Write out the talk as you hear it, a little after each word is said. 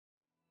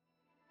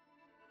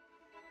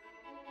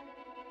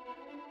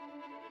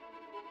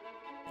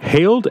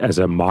Hailed as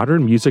a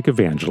modern music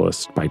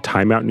evangelist by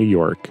Time Out New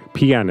York,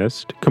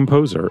 pianist,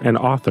 composer, and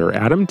author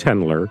Adam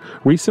Tendler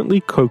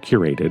recently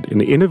co-curated an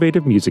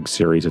innovative music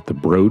series at the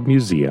Broad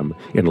Museum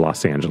in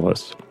Los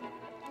Angeles.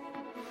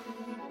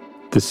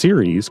 The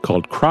series,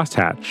 called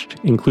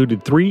Crosshatched,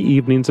 included 3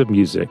 evenings of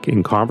music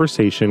in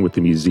conversation with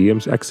the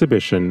museum's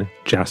exhibition,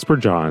 Jasper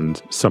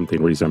John's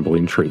Something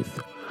Resembling Truth.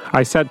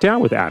 I sat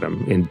down with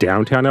Adam in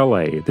downtown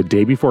LA the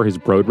day before his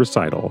Broad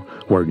recital,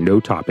 where no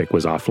topic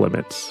was off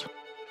limits.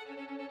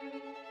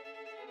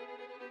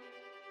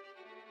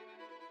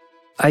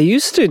 I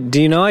used to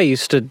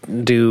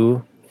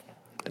do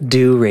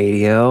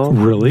radio.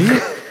 Really?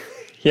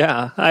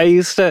 Yeah, I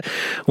used to,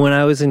 when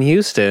I was in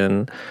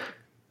Houston.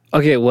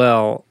 Okay,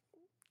 well,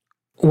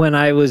 when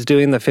I was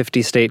doing the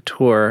 50-state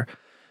tour,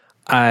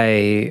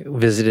 I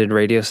visited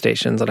radio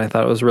stations and I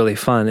thought it was really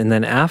fun. And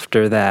then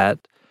after that,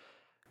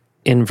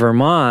 in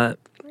Vermont,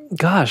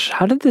 gosh,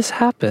 how did this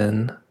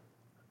happen?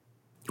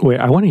 Wait,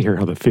 I want to hear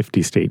how the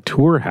 50-state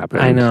tour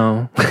happened. I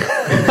know.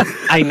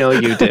 I know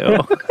you do.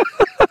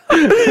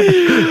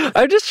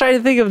 I'm just trying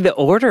to think of the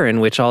order in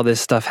which all this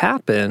stuff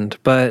happened,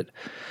 but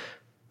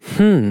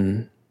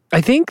I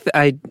think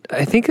that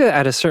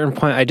at a certain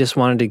point I just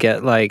wanted to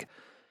get like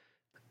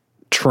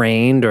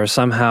trained or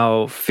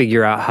somehow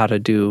figure out how to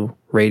do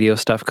radio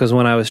stuff, because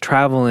when I was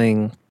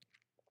traveling,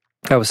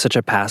 I was such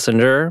a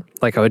passenger.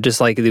 Like I would just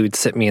they would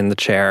sit me in the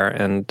chair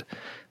and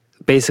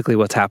basically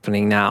what's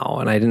happening now,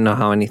 and I didn't know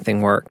how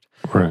anything worked.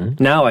 Right.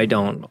 Now I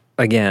don't,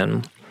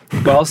 again.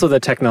 But also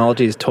the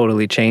technology has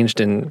totally changed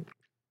in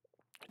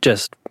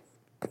just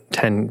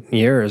 10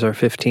 years or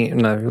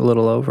 15, a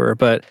little over.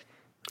 But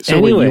so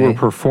anyway, when you were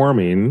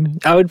performing,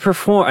 I would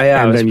perform.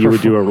 Yeah, and then you would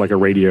do a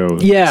radio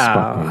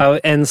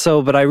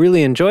spot. But I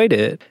really enjoyed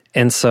it.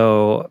 And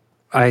so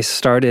I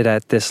started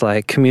at this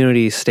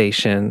community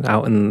station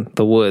out in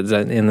the woods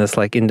in this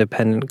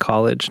independent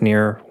college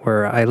near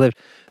where I lived.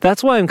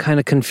 That's why I'm kind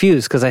of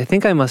confused, because I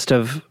think I must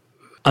have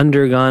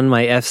undergone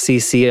my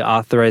FCC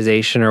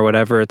authorization or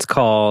whatever it's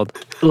called,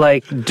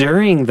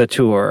 during the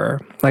tour.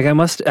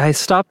 I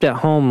stopped at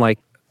home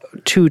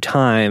 2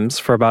 times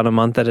for about a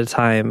month at a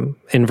time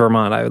in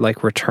Vermont. I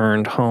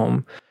returned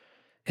home.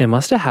 It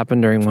must have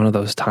happened during one of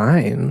those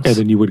times. And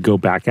then you would go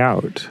back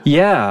out.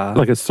 Yeah.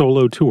 Like a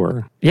solo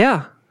tour.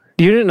 Yeah.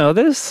 You didn't know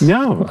this?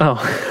 No.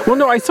 Oh. Well,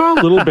 no, I saw a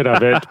little bit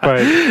of it,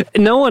 but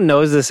no one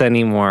knows this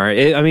anymore.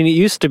 It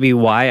used to be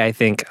why I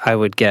think I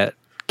would get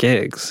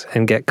gigs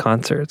and get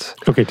concerts.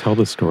 Okay, tell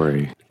the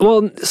story.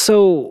 Well,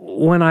 so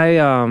when I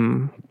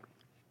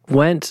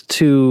when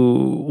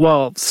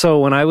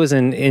I was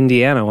in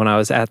Indiana, when I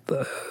was at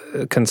the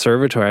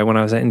conservatory, when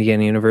I was at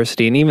Indiana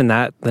University, and even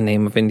that, the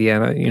name of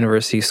Indiana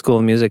University School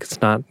of Music,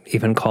 it's not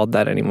even called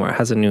that anymore. It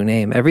has a new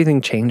name. Everything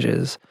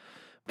changes.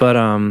 But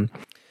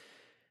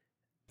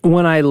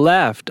when I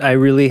left, I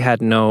really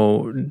had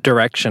no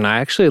direction. I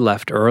actually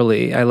left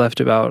early. I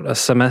left about a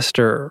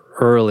semester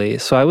early.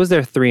 So I was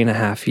there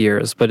 3.5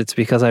 years, but it's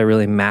because I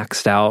really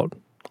maxed out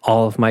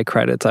all of my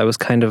credits. I was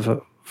kind of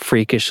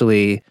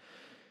freakishly,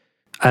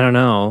 I don't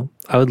know,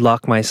 I would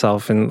lock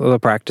myself in the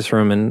practice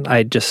room and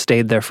I just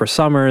stayed there for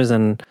summers,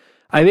 and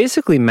I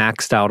basically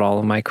maxed out all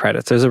of my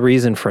credits. There's a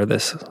reason for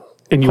this.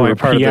 And you were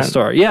part of the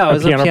story. Yeah, I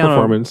was a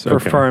piano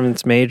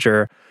performance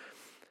major.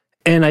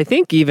 And I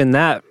think even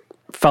that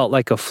felt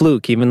like a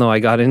fluke, even though I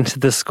got into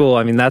the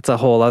school. That's a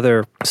whole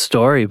other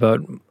story, but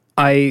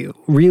I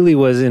really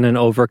was in an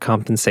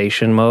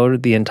overcompensation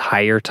mode the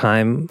entire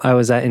time I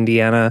was at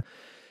Indiana.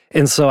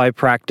 And so I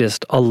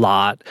practiced a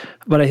lot,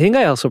 but I think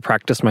I also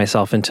practiced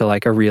myself into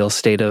a real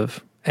state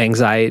of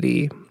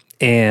anxiety.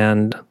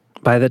 And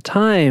by the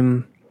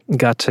time I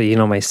got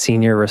to, my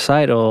senior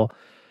recital,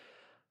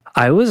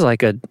 I was a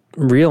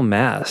real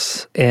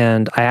mess.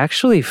 And I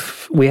actually,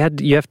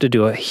 you have to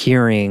do a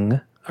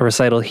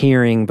recital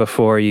hearing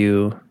before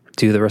you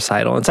do the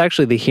recital. It's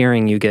actually the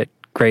hearing you get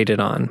graded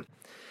on.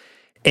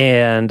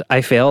 And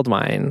I failed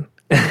mine.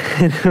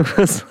 And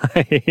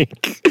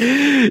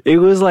it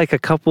was a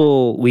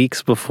couple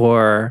weeks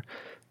before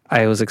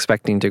I was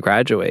expecting to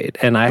graduate.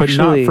 And I But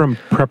not from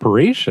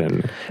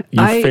preparation.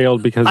 I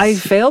failed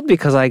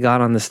because I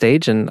got on the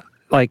stage and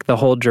the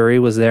whole jury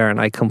was there and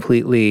I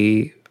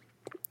completely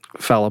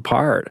fell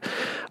apart.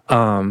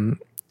 And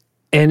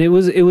it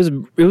was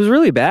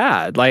really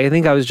bad. I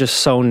think I was just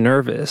so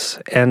nervous,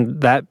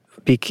 and that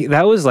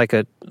was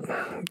a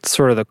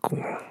sort of a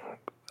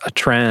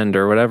trend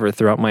or whatever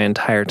throughout my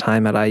entire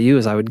time at IU.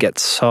 Is I would get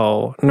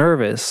so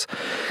nervous,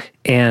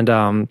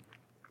 and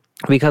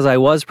because I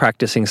was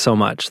practicing so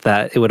much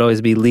that it would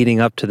always be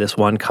leading up to this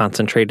one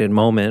concentrated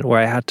moment where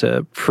I had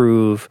to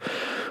prove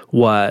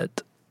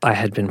what I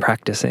had been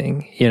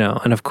practicing,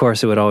 and of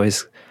course it would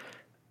always,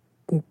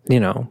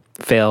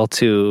 fail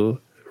to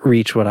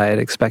reach what I had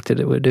expected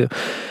it would do.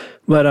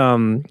 But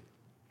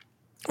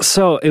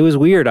so it was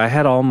weird. I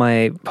had all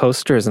my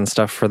posters and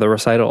stuff for the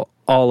recital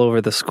all over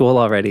the school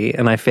already,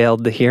 and I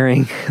failed the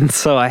hearing, and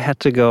so I had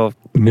to go.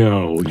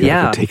 No, you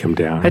had to take them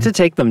down. I had to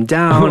take them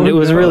down. It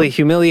was really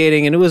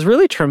humiliating, and it was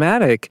really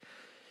traumatic.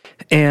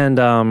 And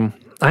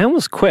I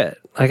almost quit.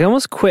 I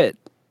almost quit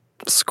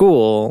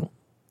school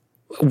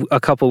a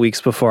couple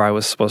weeks before I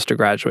was supposed to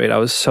graduate. I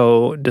was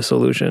so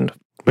disillusioned.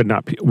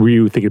 But were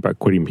you thinking about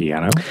quitting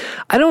piano?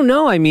 I don't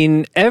know. I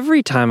mean,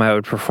 every time I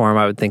would perform,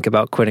 I would think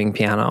about quitting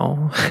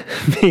piano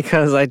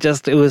because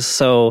it was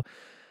so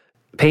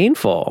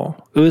painful.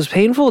 It was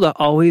painful to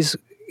always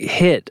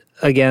hit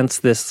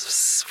against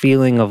this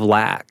feeling of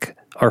lack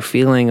or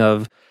feeling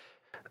of,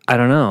 I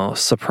don't know,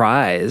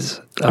 surprise.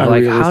 Of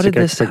like, how did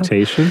this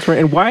expectations, right?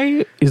 And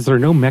why is there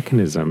no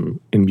mechanism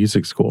in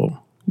music school?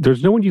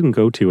 There's no one you can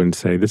go to and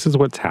say, this is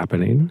what's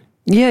happening.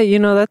 Yeah,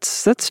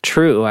 that's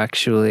true,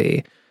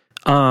 actually.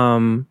 It's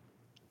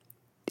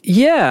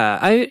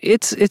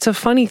a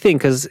funny thing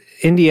because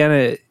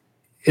Indiana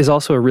is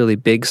also a really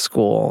big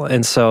school.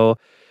 And so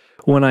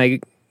when I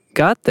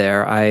got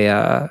there,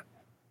 I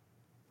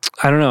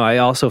don't know, I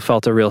also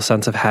felt a real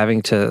sense of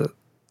having to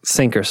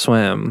sink or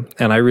swim.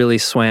 And I really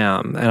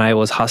swam, and I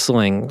was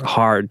hustling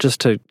hard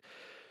just to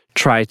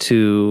try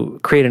to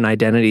create an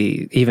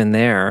identity even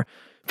there.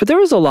 But there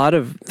was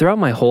throughout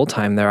my whole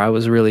time there, I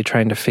was really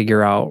trying to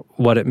figure out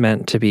what it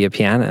meant to be a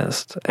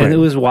pianist. And right. It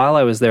was while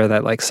I was there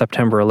that like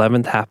September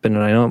 11th happened.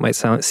 And I know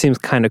it seems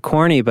kind of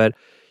corny, but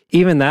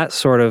even that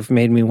sort of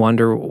made me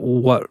wonder,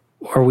 what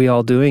are we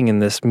all doing in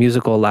this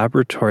musical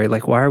laboratory?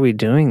 Like, why are we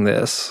doing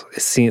this?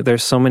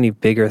 There's so many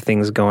bigger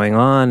things going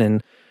on.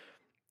 And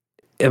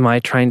am I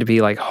trying to be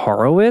like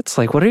Horowitz?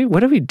 Like, what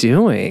are we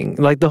doing?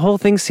 Like, the whole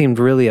thing seemed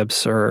really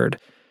absurd.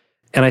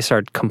 And I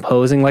started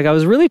composing. Like, I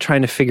was really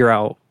trying to figure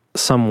out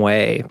some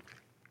way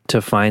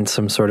to find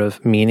some sort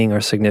of meaning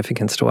or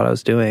significance to what I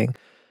was doing.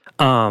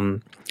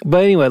 But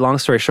anyway, long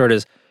story short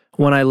is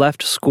when I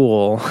left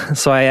school,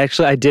 so I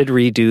did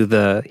redo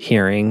the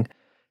hearing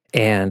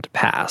and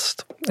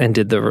passed and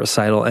did the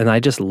recital, and I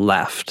just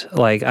left.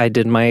 Like, I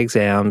did my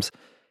exams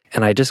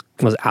and I just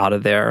was out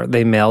of there.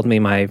 They mailed me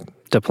my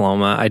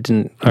diploma. I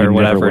didn't, or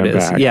whatever it is.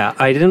 Back. Yeah,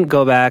 I didn't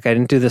go back. I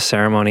didn't do the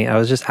ceremony. I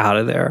was just out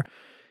of there.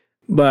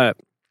 But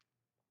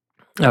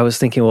I was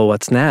thinking, well,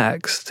 what's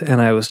next?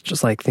 And I was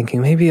just like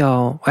thinking, I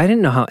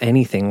didn't know how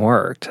anything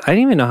worked. I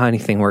didn't even know how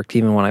anything worked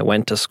even when I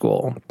went to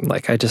school.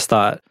 Like, I just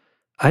thought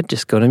I'd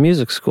just go to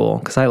music school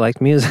because I like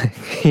music.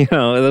 It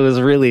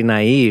was really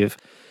naive.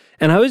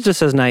 And I was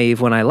just as naive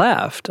when I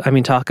left. I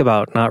mean, talk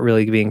about not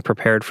really being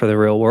prepared for the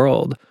real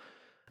world.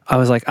 I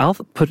was like, I'll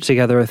put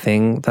together a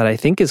thing that I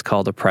think is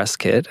called a press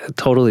kit. It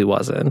totally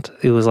wasn't.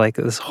 It was like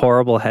this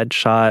horrible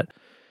headshot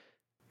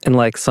and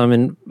like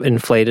some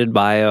inflated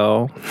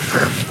bio.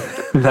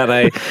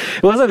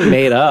 It wasn't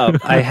made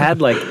up. I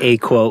had like a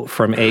quote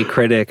from a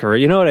critic, or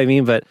you know what I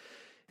mean? But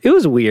it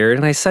was weird.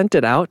 And I sent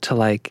it out to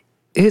like,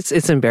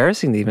 it's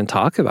embarrassing to even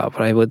talk about,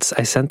 but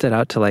I sent it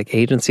out to like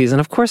agencies.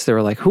 And of course they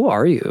were like, who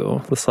are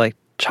you? This like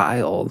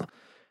child.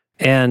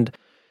 And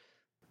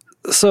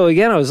so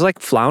again, I was like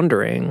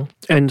floundering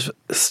and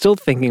still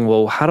thinking,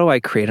 well, how do I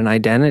create an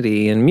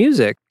identity in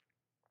music?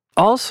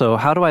 Also,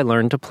 how do I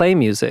learn to play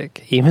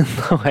music, even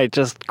though I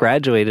just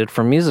graduated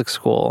from music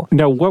school?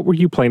 Now, what were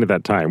you playing at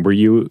that time? Were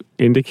you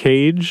into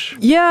Cage?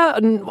 Yeah,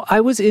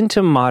 I was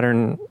into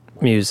modern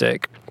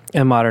music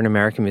and modern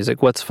American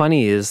music. What's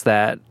funny is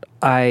that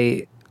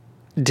I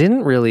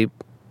didn't really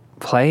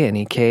play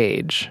any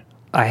Cage.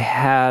 I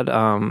had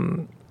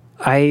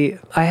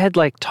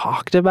like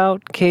talked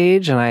about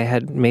Cage, and I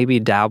had maybe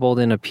dabbled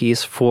in a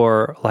piece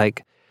for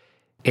like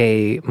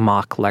a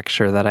mock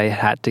lecture that I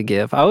had to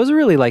give. I was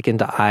really like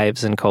into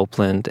Ives and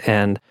Copeland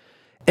and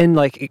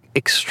like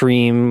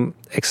extreme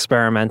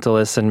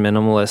experimentalists and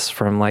minimalists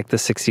from like the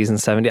 60s and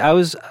 70s.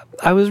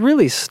 I was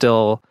really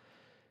still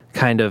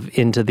kind of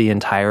into the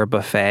entire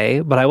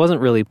buffet, but I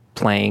wasn't really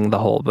playing the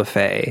whole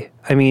buffet.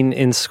 I mean,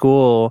 in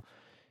school,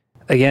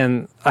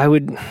 again, I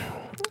would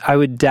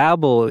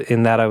dabble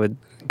in that. I would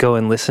go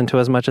and listen to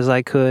as much as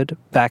I could.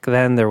 Back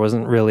then, there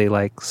wasn't really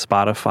like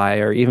Spotify,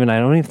 or even, I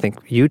don't even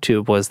think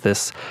YouTube was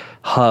this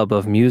hub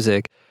of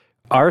music.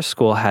 Our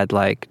school had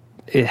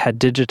it had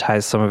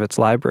digitized some of its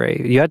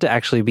library. You had to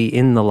actually be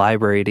in the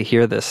library to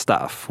hear this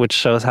stuff, which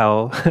shows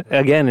how,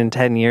 again, in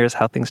 10 years,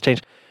 how things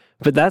changed.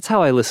 But that's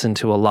how I listened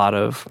to a lot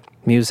of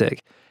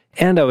music.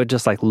 And I would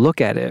just like look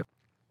at it.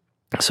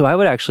 So I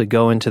would actually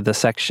go into the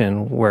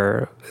section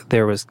where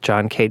there was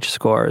John Cage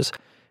scores,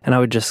 and I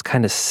would just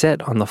kind of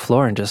sit on the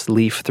floor and just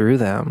leaf through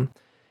them,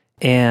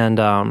 and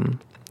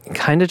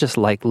kind of just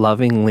like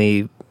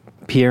lovingly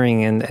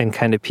peering and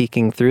kind of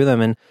peeking through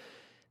them.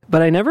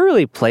 But I never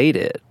really played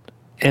it.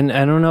 And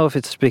I don't know if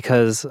it's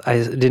because I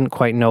didn't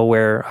quite know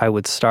where I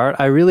would start.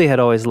 I really had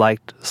always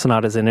liked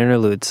sonatas and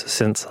interludes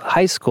since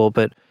high school,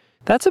 but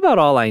that's about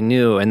all I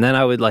knew. And then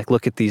I would like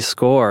look at these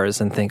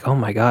scores and think, oh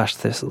my gosh,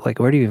 this like,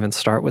 where do you even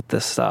start with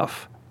this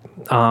stuff?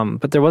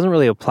 But there wasn't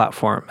really a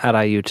platform at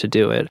IU to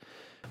do it.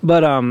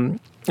 But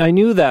I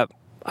knew that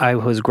I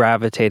was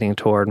gravitating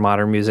toward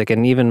modern music,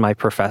 and even my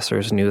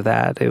professors knew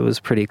that. It was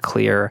pretty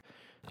clear.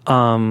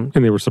 And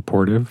they were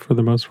supportive for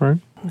the most part?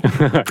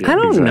 Yeah, I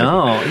don't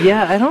know.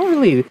 Yeah, I don't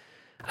really...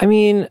 I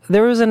mean,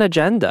 there was an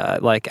agenda.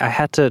 Like, I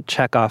had to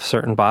check off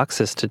certain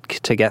boxes to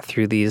get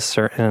through these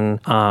certain,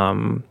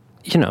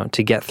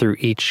 to get through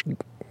each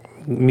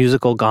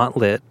musical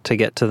gauntlet to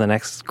get to the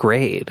next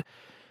grade.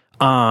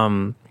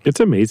 It's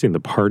amazing, the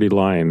party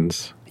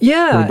lines.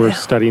 Yeah. When we're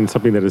studying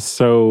something that is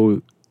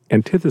so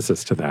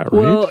antithesis to that,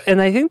 right? Well,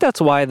 and I think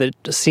that's why the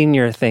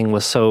senior thing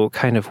was so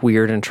kind of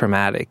weird and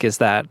traumatic, is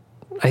that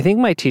I think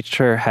my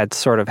teacher had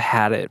sort of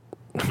had it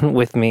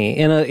with me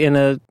in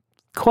a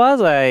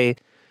quasi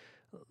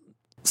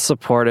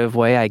supportive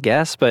way, I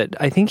guess, but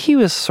I think he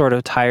was sort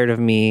of tired of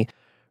me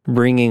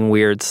bringing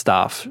weird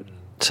stuff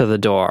to the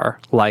door,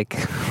 like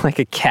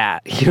a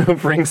cat,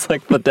 brings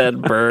like the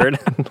dead bird,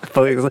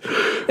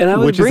 and I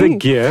was which is a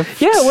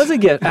gift. Yeah, it was a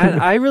gift. And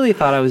I really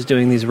thought I was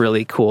doing these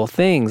really cool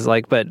things,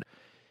 but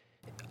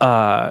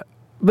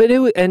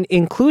it, and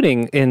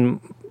including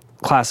in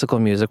classical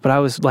music, but I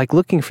was like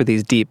looking for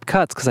these deep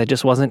cuts because I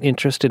just wasn't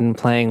interested in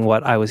playing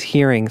what I was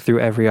hearing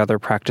through every other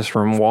practice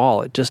room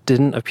wall. It just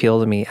didn't appeal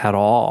to me at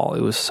all.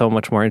 It was so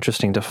much more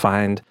interesting to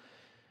find,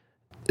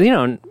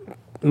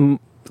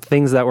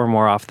 things that were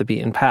more off the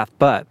beaten path.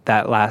 But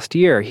that last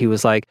year, he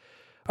was like,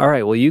 all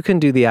right, well, you can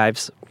do the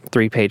Ives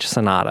 3-page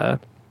sonata,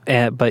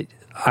 but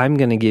I'm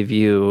going to give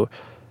you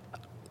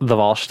the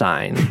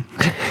Waldstein,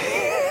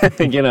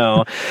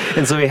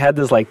 And so we had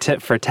this like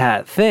tit for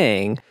tat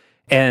thing.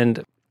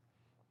 And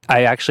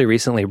I actually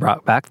recently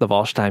brought back the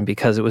Waldstein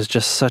because it was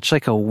just such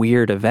like a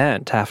weird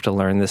event to have to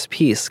learn this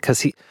piece.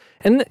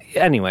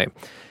 Anyway,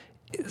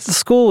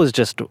 school was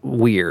just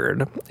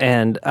weird.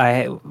 And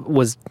I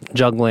was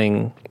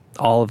juggling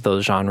all of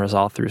those genres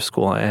all through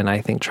school, and I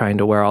think trying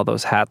to wear all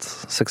those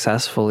hats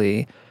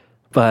successfully.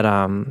 But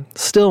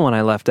still, when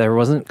I left, there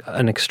wasn't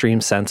an extreme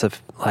sense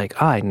of like,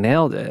 I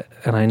nailed it,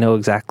 and I know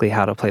exactly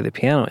how to play the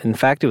piano. In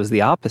fact, it was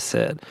the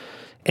opposite.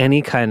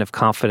 Any kind of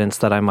confidence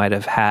that I might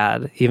have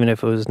had, even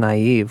if it was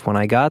naive when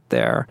I got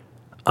there,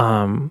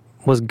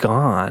 was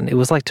gone. It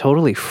was like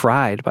totally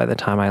fried by the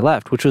time I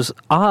left, which was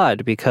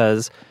odd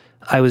because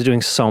I was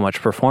doing so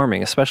much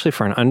performing, especially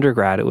for an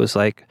undergrad. It was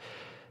like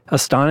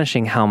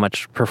astonishing how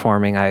much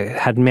performing I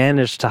had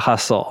managed to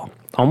hustle,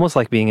 almost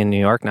like being in New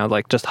York now,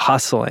 like just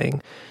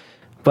hustling.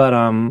 But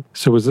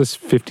so was this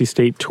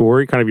 50-state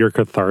tour kind of your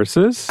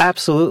catharsis?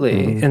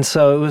 Absolutely. Mm-hmm. And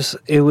so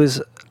it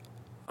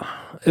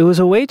was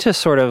a way to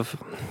sort of,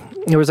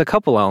 there was a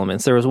couple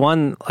elements. There was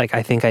one, like,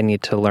 I think I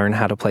need to learn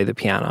how to play the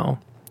piano.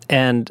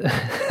 And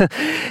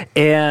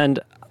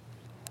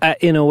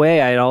in a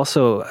way, I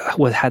also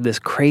had this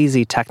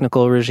crazy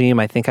technical regime.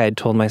 I think I had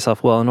told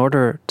myself, well, in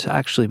order to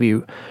actually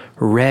be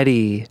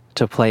ready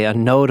to play a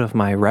note of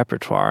my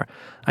repertoire,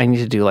 I need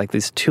to do like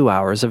these 2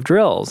 hours of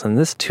drills and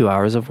this 2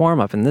 hours of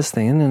warm-up and this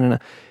thing.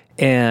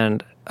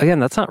 And again,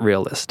 that's not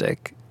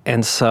realistic.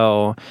 And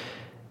so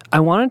I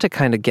wanted to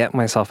kind of get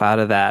myself out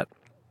of that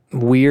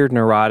weird,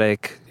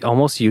 neurotic,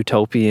 almost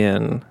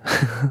utopian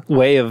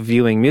way of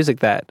viewing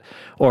music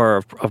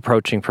or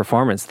approaching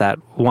performance that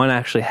one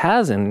actually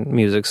has in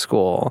music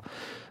school.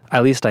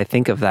 At least I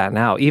think of that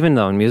now, even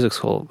though in music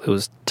school it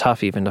was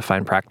tough even to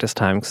find practice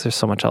time because there's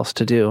so much else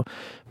to do.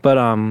 But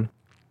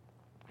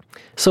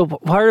so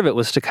part of it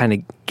was to kind of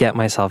get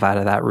myself out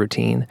of that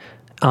routine.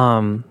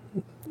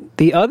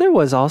 The other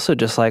was also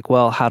just like,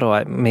 well,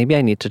 maybe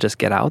I need to just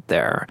get out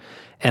there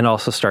and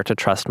also start to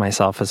trust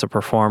myself as a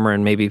performer,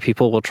 and maybe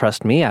people will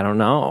trust me, I don't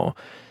know.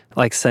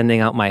 Like sending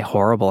out my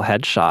horrible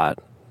headshot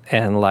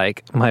and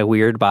like my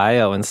weird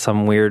bio and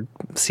some weird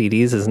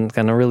CDs isn't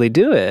going to really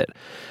do it.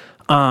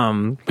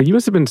 But you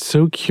must have been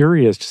so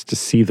curious just to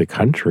see the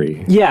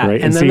country. Yeah,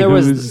 right? And then there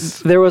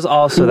was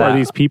also who are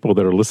these people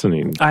that are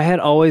listening? I had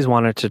always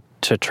wanted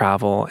to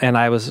travel, and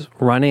I was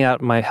running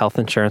out. My health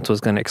insurance was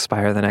going to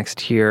expire the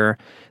next year.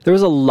 There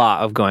was a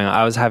lot of going on.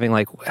 I was having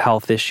like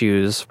health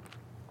issues,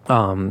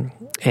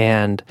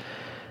 and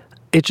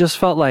it just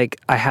felt like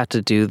I had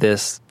to do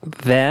this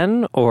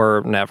then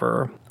or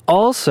never.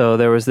 Also,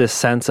 there was this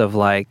sense of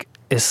like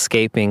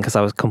escaping because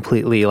I was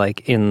completely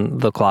like in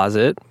the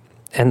closet.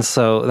 And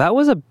so that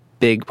was a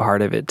big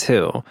part of it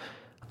too.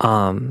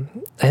 I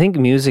think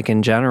music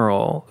in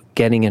general,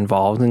 getting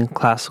involved in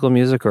classical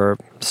music or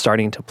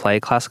starting to play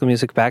classical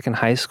music back in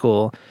high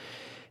school,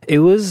 it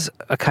was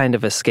a kind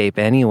of escape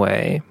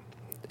anyway.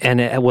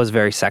 And it was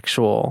very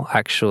sexual,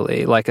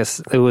 actually.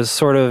 It was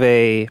sort of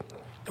a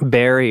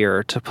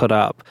barrier to put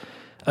up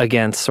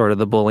against sort of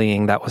the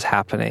bullying that was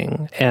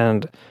happening.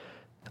 And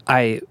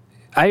I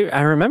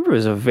remember it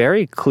was a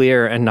very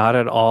clear and not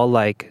at all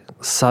like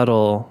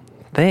subtle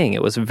thing.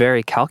 It was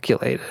very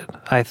calculated.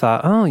 I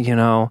thought,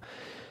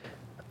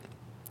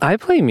 I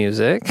play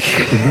music.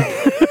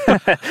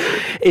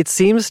 It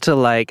seems to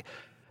like,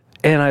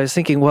 and I was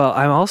thinking, well,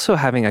 I'm also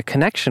having a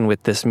connection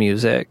with this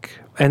music.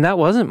 And that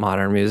wasn't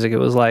modern music. It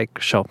was like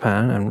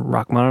Chopin and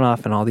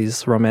Rachmaninoff and all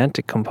these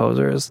romantic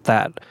composers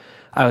that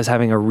I was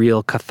having a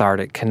real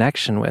cathartic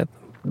connection with.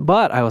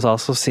 But I was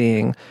also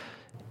seeing,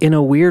 in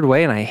a weird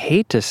way, and I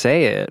hate to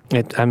say it,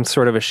 I'm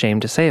sort of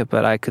ashamed to say it,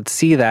 but I could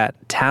see that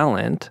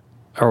talent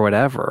or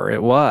whatever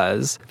it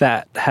was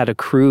that had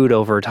accrued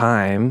over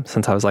time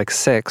since I was like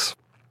 6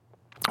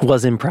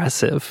 was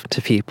impressive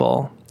to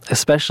people.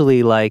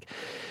 especially like,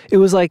 it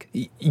was like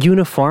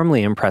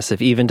uniformly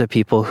impressive even to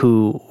people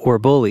who were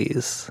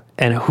bullies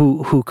and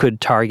who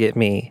could target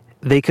me.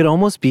 They could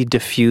almost be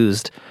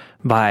diffused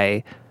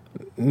by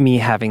me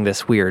having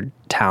this weird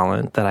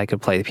talent that I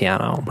could play the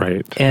piano.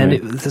 Right.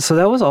 And so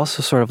that was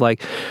also sort of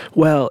like,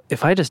 well,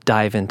 if I just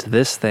dive into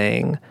this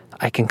thing,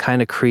 I can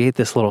kind of create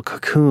this little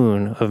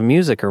cocoon of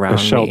music around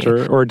me. A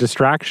shelter or a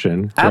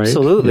distraction.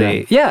 Absolutely.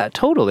 Right? Yeah,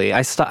 totally.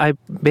 I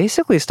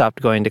basically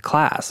stopped going to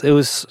class. It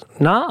was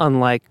not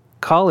unlike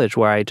college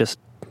where I just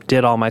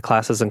did all my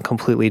classes and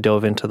completely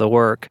dove into the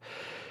work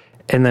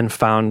and then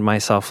found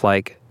myself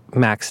like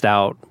maxed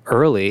out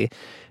early.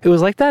 It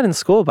was like that in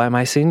school. By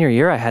my senior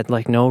year, I had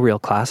like no real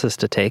classes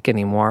to take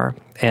anymore.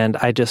 And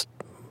I just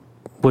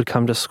would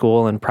come to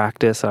school and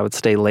practice. I would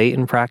stay late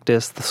in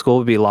practice. The school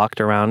would be locked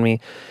around me.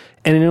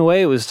 And in a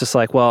way, it was just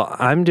like, well,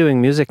 I'm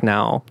doing music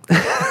now,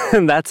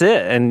 and that's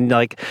it. And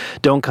like,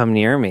 don't come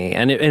near me.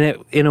 And it,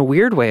 in a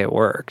weird way, it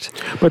worked.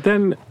 But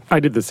then I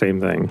did the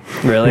same thing.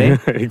 Really?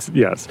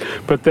 Yes.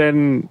 But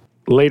then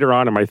later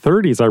on in my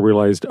 30s, I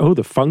realized,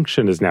 the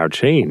function has now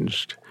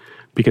changed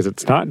because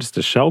it's not just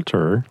a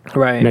shelter.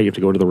 Right. Now you have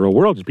to go into the real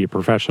world to be a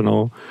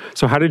professional.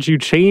 So how did you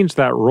change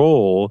that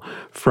role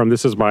from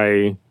this is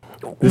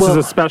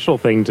a special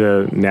thing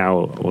to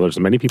now, there's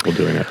many people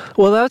doing it.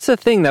 Well, that's the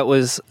thing that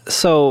was,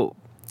 so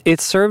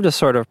it served a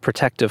sort of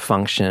protective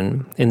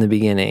function in the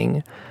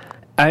beginning.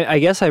 I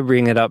guess I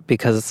bring it up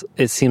because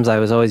it seems I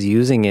was always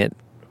using it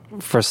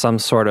for some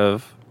sort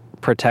of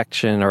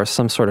protection or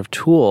some sort of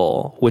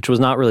tool, which was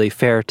not really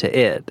fair to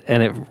it,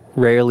 and it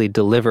rarely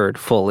delivered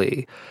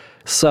fully.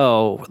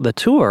 So the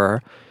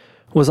tour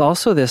was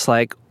also this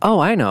like,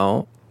 I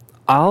know,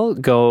 I'll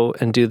go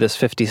and do this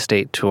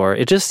 50-state tour.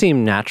 It just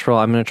seemed natural.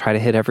 I'm going to try to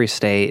hit every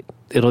state.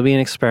 It'll be an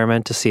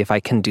experiment to see if I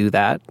can do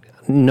that.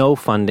 No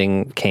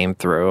funding came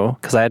through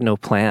because I had no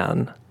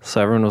plan.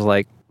 So everyone was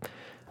like,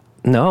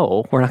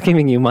 no, we're not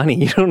giving you money.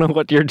 You don't know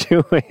what you're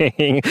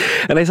doing.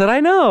 And I said, I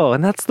know.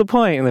 And that's the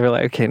point. And they were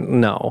like, okay,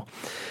 no.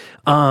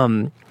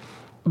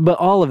 But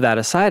all of that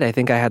aside, I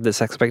think I had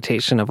this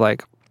expectation of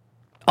like,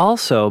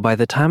 also, by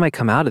the time I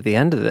come out at the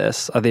end of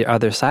this, or the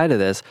other side of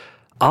this,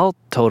 I'll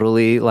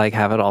totally like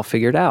have it all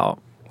figured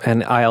out.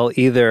 And I'll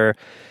either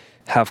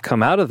have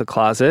come out of the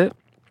closet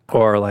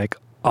or like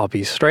I'll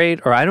be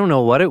straight, or I don't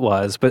know what it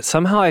was, but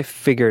somehow I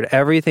figured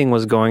everything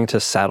was going to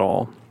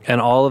settle.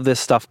 And all of this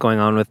stuff going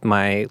on with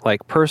my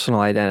like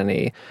personal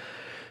identity,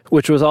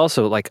 which was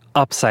also like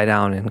upside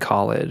down in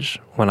college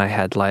when I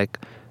had like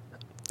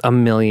a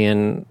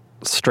million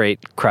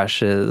straight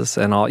crushes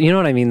and all, you know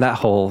what I mean? That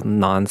whole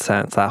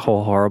nonsense, that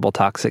whole horrible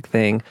toxic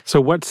thing.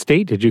 So what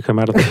state did you come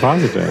out of the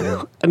closet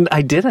in? And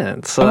I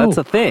didn't. So that's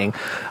the thing.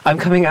 I'm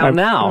coming out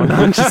now. No,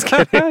 I'm just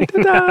kidding.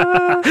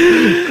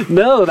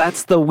 No,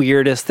 that's the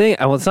weirdest thing.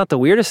 Well, it's not the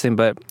weirdest thing,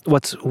 but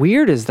what's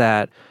weird is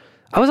that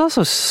I was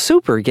also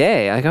super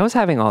gay. Like I was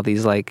having all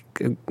these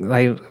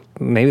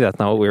maybe that's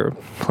not what we were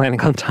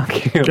planning on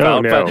talking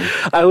about. No.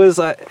 But I was,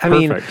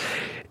 mean,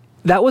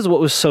 that was what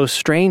was so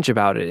strange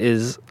about it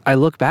is I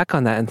look back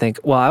on that and think,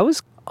 well, I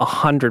was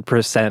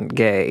 100%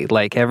 gay.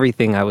 Like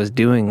everything I was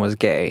doing was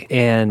gay.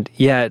 And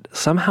yet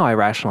somehow I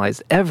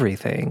rationalized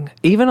everything,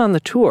 even on the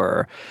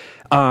tour.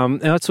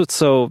 And that's what's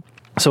so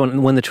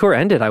when the tour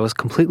ended, I was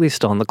completely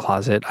still in the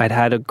closet. I'd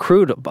had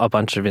accrued a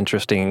bunch of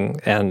interesting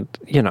and,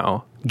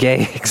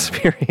 gay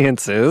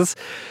experiences,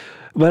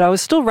 but I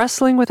was still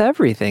wrestling with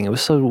everything. It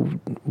was so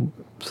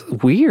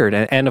weird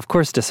and of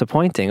course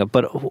disappointing,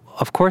 but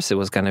of course it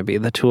was going to be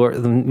the tour,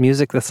 the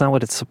music. That's not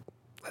what it's,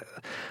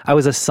 I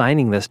was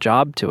assigning this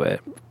job to it.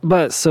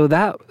 But so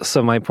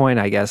my point,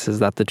 I guess, is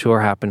that the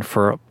tour happened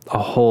for a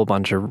whole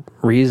bunch of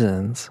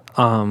reasons.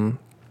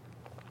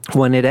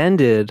 When it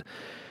ended,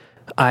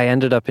 I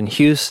ended up in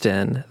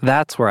Houston.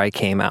 That's where I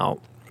came out.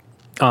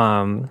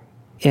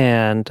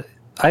 And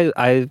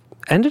I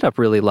ended up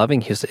really loving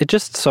Houston. It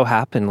just so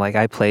happened, like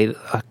I played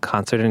a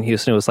concert in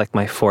Houston. It was like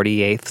my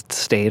 48th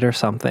state or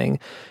something.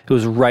 It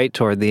was right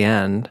toward the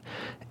end.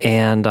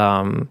 And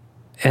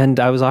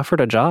I was offered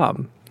a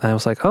job. And I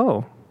was like,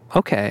 oh,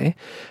 okay.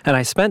 And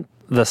I spent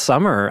the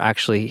summer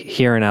actually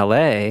here in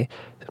LA.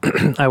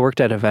 I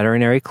worked at a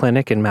veterinary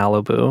clinic in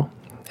Malibu.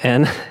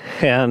 And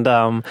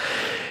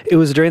it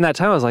was during that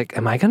time I was like,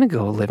 am I going to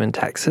go live in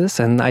Texas?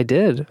 And I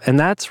did. And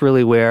that's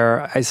really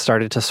where I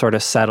started to sort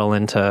of settle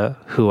into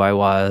who I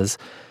was.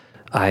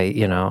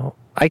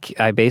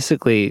 I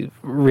basically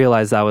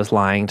realized I was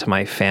lying to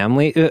my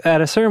family.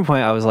 At a certain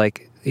point, I was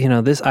like,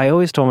 I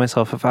always told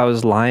myself if I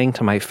was lying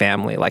to my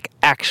family, like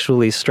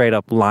actually straight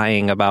up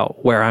lying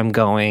about where I'm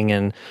going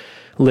and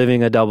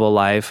living a double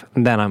life,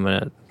 then I'm going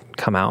to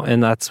come out.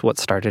 And that's what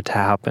started to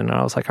happen. And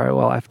I was like, all right,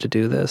 well, I have to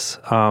do this.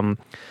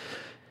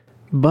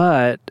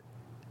 But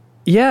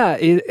yeah,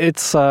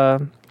 it's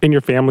and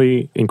your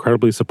family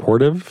incredibly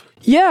supportive?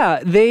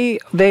 Yeah, they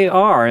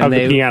are. And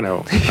the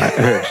piano.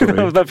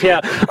 The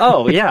piano.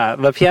 Oh, yeah,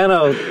 the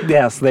piano.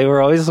 Yes, they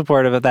were always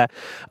supportive of that.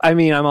 I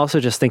mean, I'm also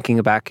just thinking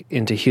back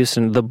into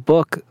Houston. The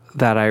book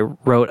that I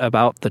wrote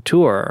about the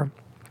tour,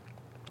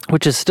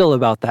 which is still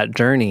about that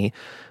journey,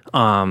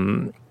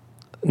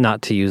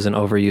 not to use an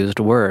overused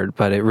word,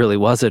 but it really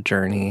was a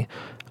journey.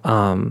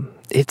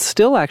 It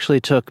still actually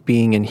took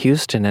being in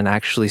Houston and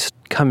actually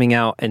coming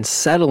out and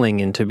settling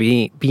into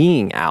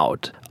being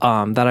out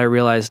that I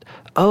realized,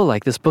 oh,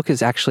 like this book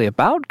is actually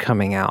about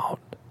coming out.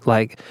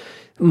 Like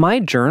my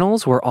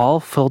journals were all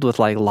filled with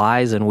like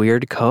lies and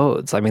weird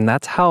codes. I mean,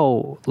 that's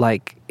how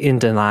like in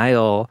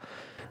denial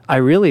I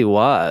really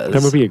was.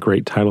 That would be a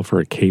great title for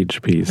a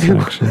Cage piece,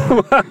 actually.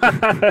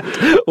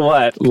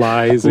 What?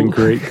 Lies and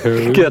great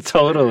codes. Yeah,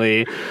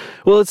 totally.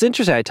 Well, it's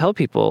interesting. I tell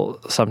people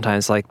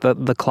sometimes like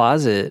the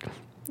closet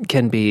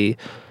can be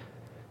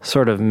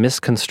sort of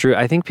misconstrued.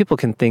 I think people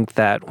can think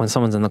that when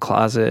someone's in the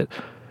closet,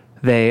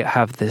 they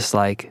have this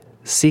like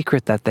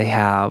secret that they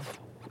have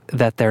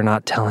that they're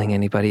not telling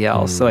anybody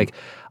else. So, like,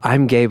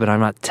 I'm gay, but I'm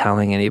not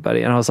telling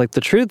anybody. And I was like,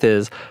 the truth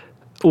is,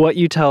 what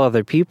you tell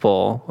other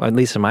people, at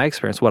least in my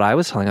experience, what I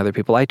was telling other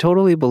people, I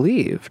totally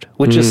believed,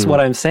 which is what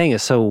I'm saying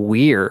is so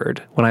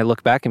weird when I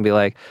look back and be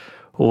like,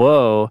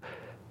 whoa,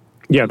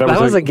 yeah,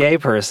 that was a gay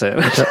person.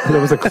 That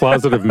was a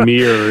closet of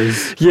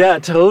mirrors. Yeah,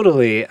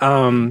 totally.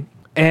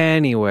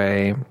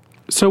 Anyway,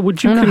 so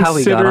would you consider? How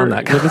we got on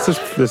that? No,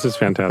 this is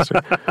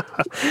fantastic.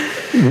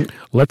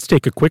 Let's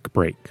take a quick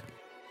break.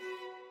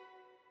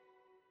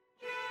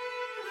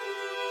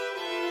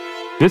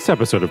 This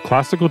episode of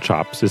Classical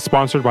Chops is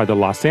sponsored by the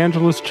Los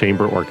Angeles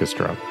Chamber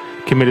Orchestra.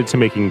 Committed to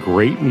making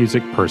great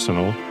music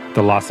personal,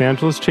 the Los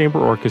Angeles Chamber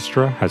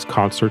Orchestra has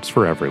concerts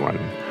for everyone.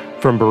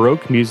 From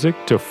Baroque music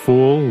to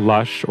full,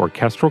 lush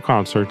orchestral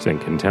concerts and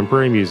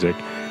contemporary music,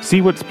 see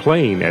what's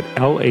playing at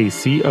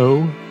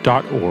laco.org.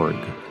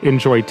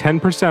 Enjoy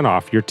 10%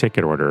 off your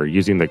ticket order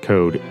using the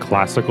code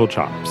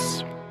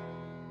ClassicalChops.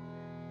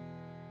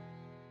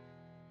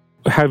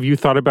 Have you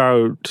thought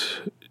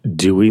about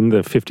doing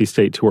the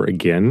 50-state tour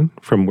again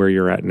from where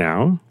you're at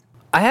now?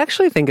 I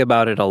actually think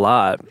about it a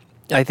lot.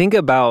 I think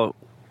about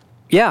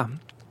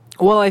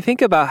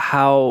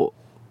how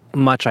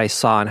much I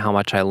saw and how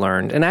much I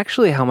learned. And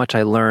actually how much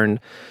I learned,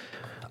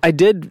 I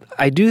do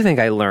think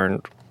I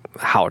learned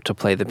how to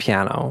play the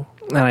piano.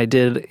 And I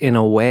did, in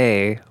a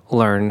way,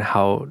 learn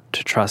how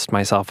to trust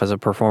myself as a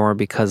performer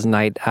because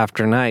night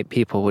after night,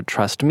 people would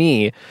trust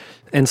me.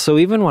 And so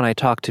even when I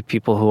talk to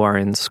people who are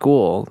in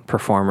school,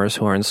 performers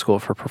who are in school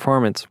for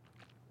performance,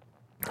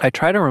 I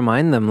try to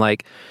remind them,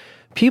 like,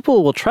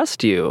 people will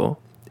trust you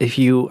if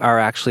you are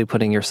actually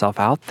putting yourself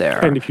out there.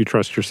 And if you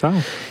trust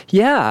yourself.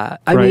 Yeah.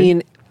 I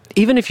mean,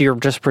 even if you're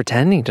just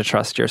pretending to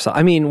trust yourself.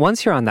 I mean,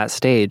 once you're on that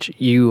stage,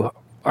 you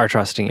are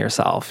trusting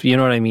yourself. You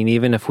know what I mean?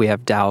 Even if we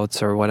have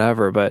doubts or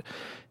whatever. But,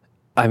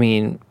 I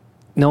mean,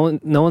 no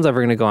one's ever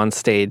going to go on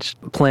stage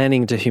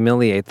planning to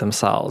humiliate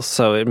themselves.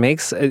 So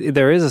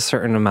there is a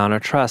certain amount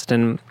of trust.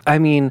 And, I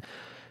mean,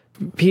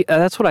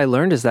 that's what I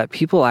learned is that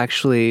people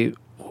actually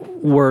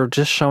were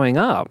just showing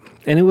up.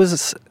 And it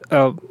was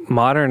a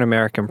modern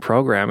American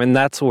program. And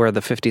that's where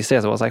the 50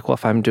 states, I was like, well,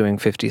 if I'm doing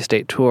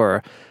 50-state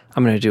tour,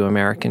 I'm going to do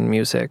American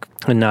music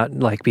and not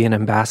like be an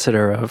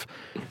ambassador of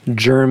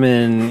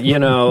German,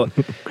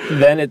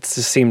 then it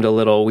just seemed a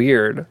little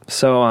weird.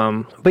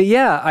 So, but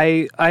yeah,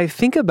 I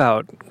think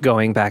about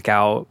going back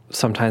out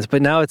sometimes,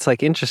 but now it's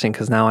like interesting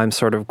because now I'm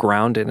sort of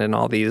grounded in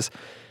all these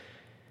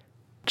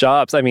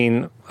jobs. I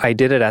mean, I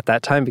did it at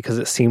that time because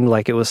it seemed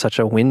like it was such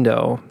a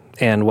window.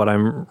 And what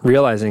I'm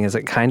realizing is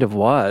it kind of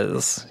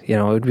was,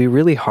 it would be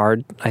really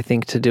hard, I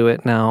think, to do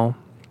it now.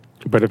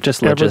 But if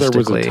just ever there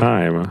was a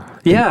time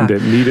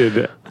that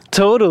needed...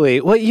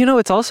 Totally. Well,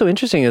 it's also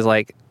interesting is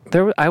like,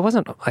 I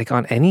wasn't like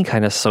on any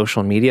kind of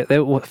social media.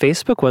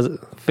 Facebook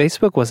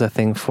was a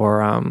thing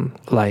for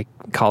like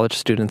college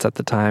students at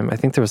the time. I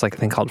think there was like a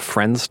thing called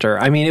Friendster.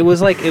 I mean,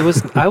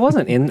 I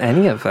wasn't in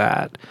any of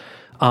that.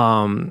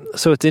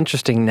 So it's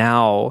interesting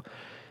now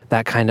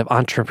that kind of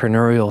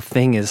entrepreneurial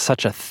thing is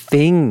such a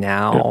thing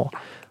now.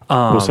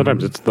 Well,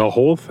 sometimes it's the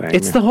whole thing.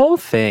 It's the whole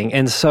thing.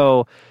 And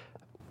so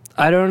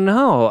I don't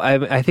know.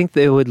 I think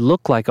that it would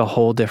look like a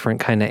whole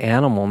different kind of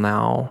animal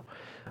now.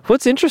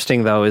 What's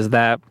interesting, though, is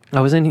that I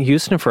was in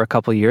Houston for a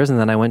couple of years, and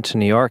then I went to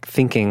New York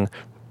thinking,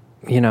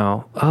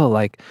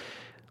 like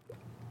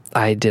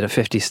I did a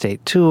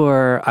 50-state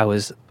tour. I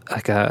was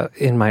like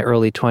in my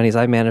early 20s.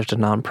 I managed a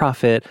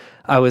nonprofit.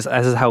 This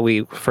is how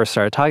we first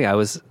started talking. I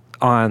was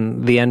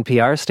on the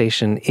NPR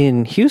station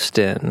in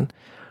Houston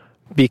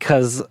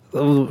because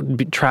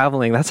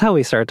traveling, that's how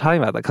we started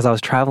talking about that, because I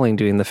was traveling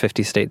doing the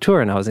 50-state tour,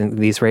 and I was in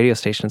these radio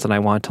stations, and I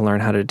wanted to learn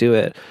how to do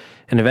it,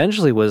 and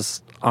eventually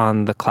was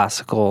on the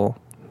classical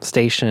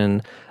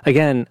station.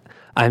 Again,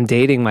 I'm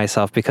dating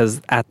myself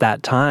because at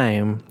that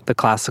time, the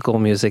classical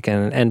music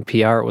and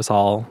NPR was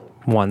all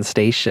one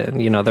station.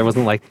 There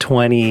wasn't like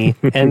 20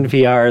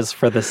 NPRs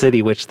for the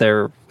city, which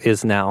there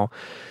is now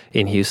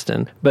in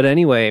Houston. But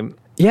anyway,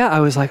 yeah, I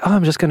was like,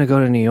 I'm just going to go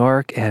to New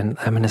York and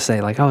I'm going to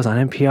say like I was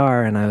on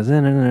NPR and I was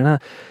and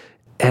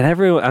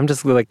everyone, I'm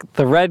just like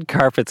the red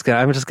carpet's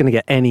I'm just going to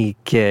get any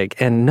gig.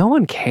 And no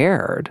one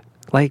cared.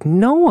 Like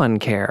no one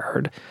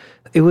cared.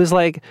 It was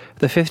like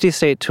the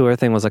 50-state tour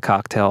thing was a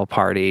cocktail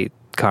party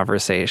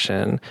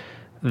conversation.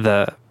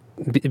 The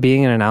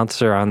being an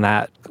announcer on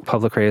that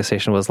public radio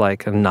station was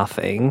like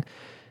nothing.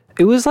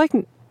 It was like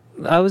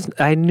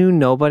I knew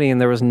nobody,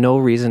 and there was no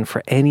reason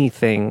for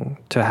anything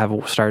to have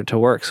started to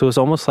work. So it was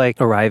almost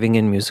like arriving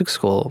in music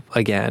school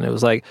again. It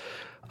was like,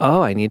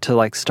 oh, I need to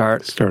like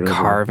start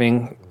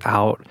carving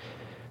out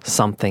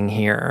something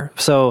here.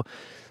 So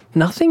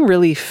nothing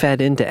really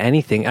fed into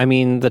anything. I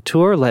mean, the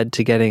tour led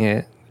to getting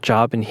a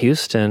job in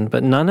Houston,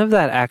 but none of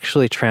that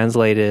actually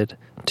translated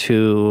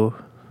to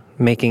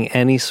making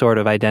any sort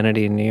of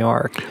identity in New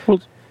York.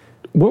 Well,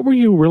 what were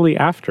you really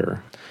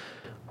after?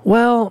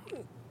 Well,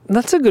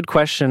 that's a good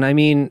question. I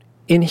mean,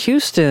 in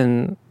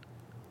Houston,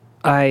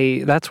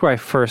 that's where I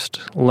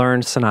first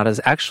learned sonatas.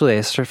 Actually,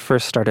 I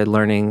first started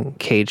learning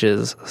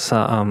Cage's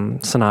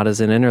sonatas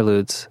and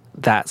interludes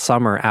that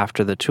summer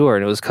after the tour.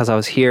 And it was because I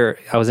was here,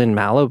 I was in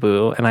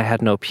Malibu, and I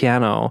had no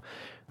piano.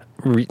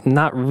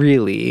 Not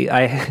really.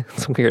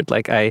 It's weird.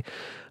 Like, I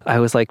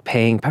was like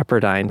paying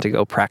Pepperdine to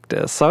go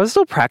practice. So I was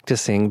still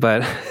practicing,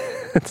 but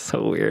it's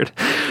so weird.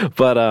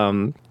 But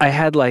I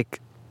had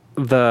like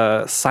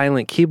the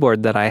silent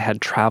keyboard that I had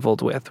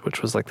traveled with,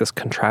 which was like this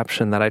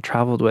contraption that I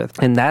traveled with.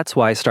 And that's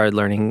why I started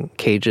learning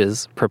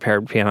Cage's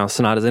prepared piano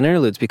sonatas and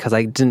interludes, because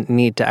I didn't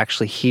need to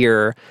actually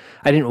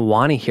I didn't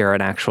want to hear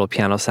an actual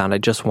piano sound. I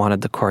just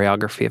wanted the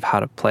choreography of how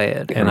to play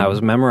it. And I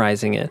was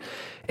memorizing it.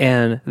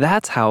 And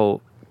that's how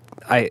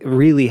I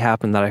really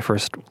happened that I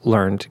first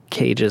learned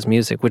Cage's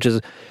music, which is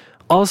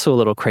also a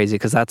little crazy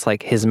because that's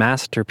like his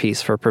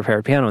masterpiece for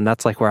prepared piano. And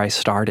that's like where I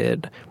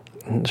started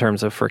in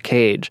terms of for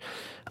Cage.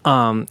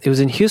 It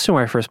was in Houston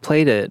where I first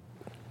played it,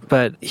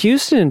 but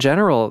Houston in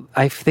general,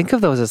 I think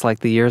of those as like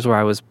the years where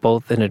I was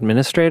both an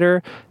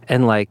administrator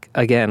and like,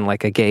 again,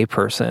 like a gay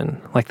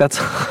person. Like that's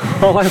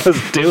all I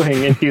was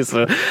doing in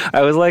Houston.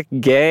 I was like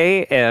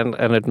gay and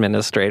an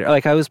administrator.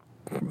 Like I was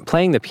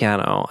playing the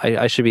piano.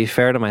 I should be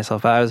fair to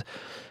myself.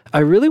 I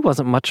really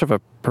wasn't much of a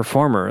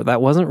performer.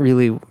 That wasn't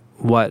really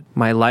what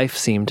my life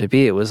seemed to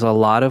be. It was a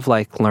lot of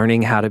like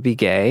learning how to be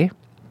gay,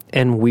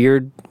 and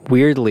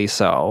weirdly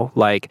so,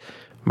 like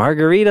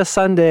margarita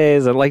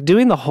Sundays and like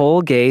doing the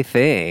whole gay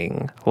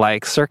thing,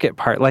 like circuit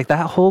part, like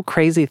that whole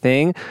crazy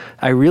thing.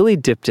 I really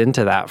dipped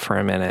into that for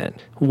a minute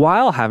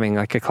while having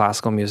like a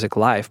classical music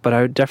life, but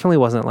I definitely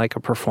wasn't like a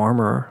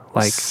performer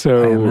like I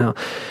am now.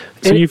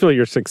 So you feel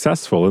you're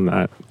successful in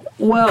that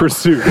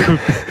pursuit?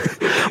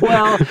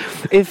 Well,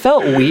 it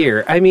felt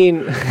weird. I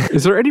mean,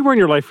 is there anywhere in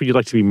your life where you'd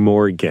like to be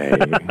more gay?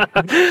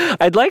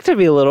 I'd like to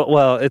be a little,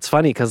 well, it's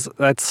funny because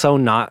that's so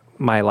not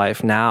my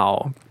life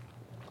now.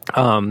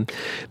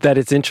 That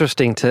it's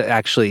interesting to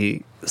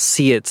actually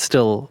see it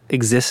still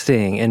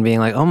existing and being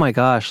like, oh my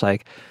gosh,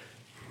 like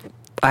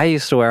I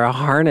used to wear a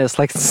harness,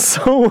 like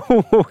so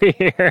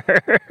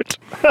weird.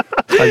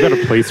 I've got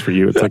a place for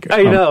you. It's like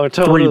I know,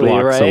 totally, 3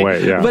 blocks right?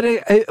 away. Yeah,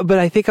 but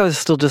I think I was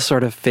still just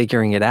sort of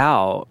figuring it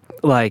out.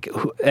 Like,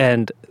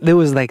 and there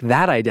was like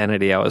that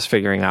identity I was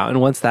figuring out.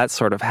 And once that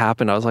sort of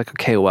happened, I was like,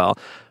 okay, well,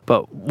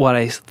 but what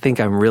I think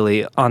I'm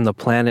really on the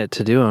planet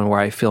to do and where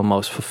I feel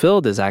most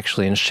fulfilled is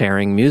actually in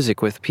sharing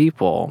music with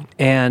people.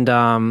 And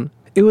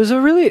it was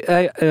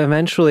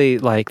eventually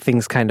like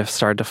things kind of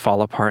started to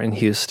fall apart in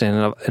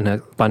Houston in a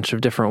bunch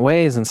of different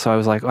ways. And so I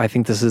was like, I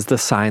think this is the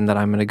sign that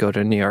I'm going to go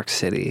to New York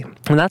City.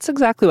 And that's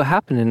exactly what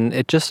happened. And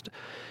it just,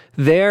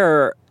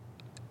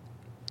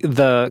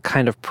 the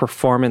kind of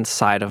performance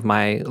side of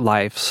my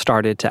life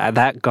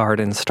that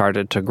garden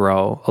started to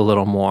grow a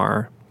little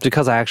more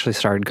because I actually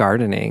started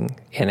gardening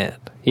in it.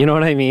 You know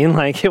what I mean?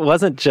 Like it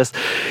wasn't just,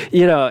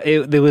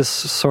 it was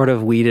sort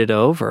of weeded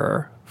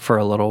over for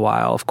a little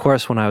while. Of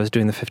course, when I was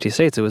doing the 50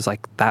 States, it was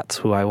like, that's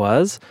who I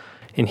was.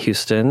 In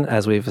Houston,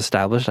 as we've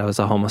established, I was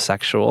a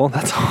homosexual.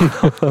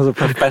 I was a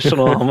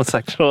professional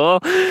homosexual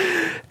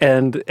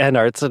and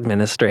arts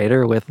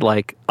administrator with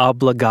like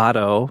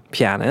obligato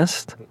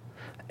pianist.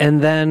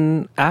 And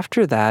then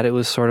after that, it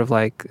was sort of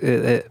like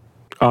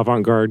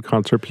avant-garde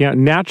concert piano,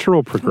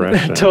 natural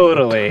progression.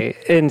 Totally.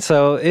 And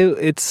so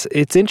it's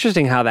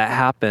interesting how that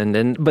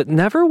happened, but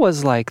never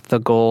was like the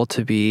goal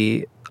to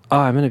be,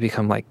 I'm going to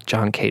become like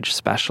John Cage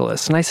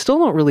specialist. And I still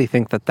don't really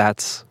think that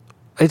that's.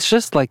 It's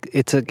just like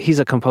he's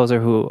a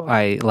composer who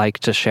I like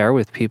to share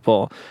with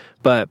people,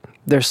 but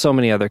there's so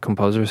many other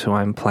composers who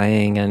I'm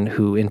playing and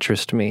who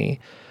interest me,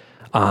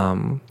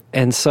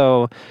 and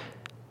so.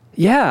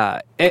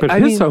 Yeah.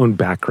 But his own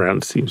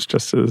background seems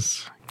just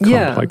as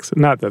complex.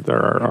 Yeah. Not that there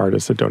are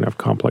artists that don't have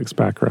complex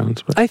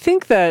backgrounds. But I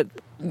think that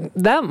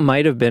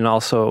might have been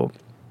also,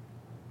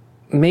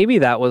 maybe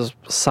that was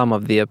some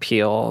of the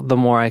appeal. The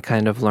more I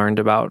kind of learned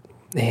about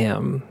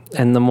him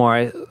and the more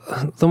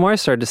I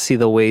started to see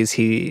the ways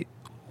he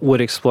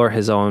would explore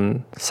his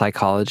own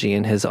psychology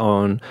and his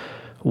own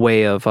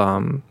way of,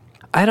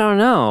 I don't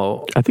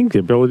know. I think the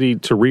ability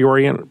to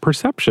reorient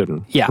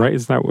perception. Yeah. Right?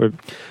 Isn't that what?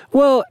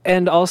 Well,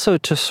 and also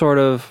to sort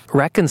of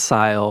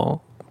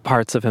reconcile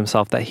parts of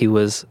himself that he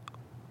was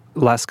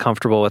less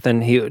comfortable with,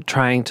 and he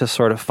trying to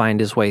sort of find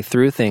his way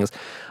through things.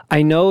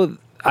 I know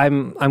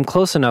I'm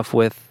close enough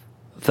with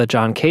the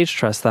John Cage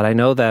Trust that I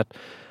know that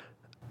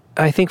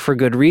I think for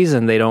good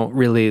reason they don't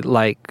really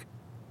like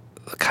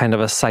kind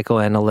of a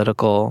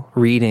psychoanalytical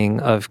reading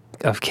of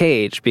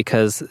Cage,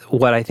 because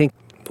what I think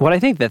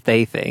that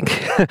they think,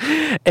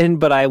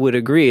 but I would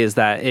agree, is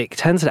that it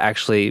tends to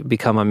actually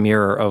become a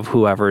mirror of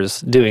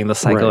whoever's doing the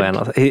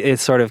psychoanalysis. Right.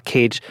 It's sort of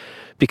Cage,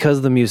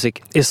 because the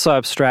music is so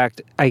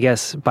abstract, I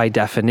guess, by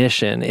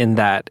definition, in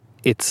that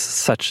it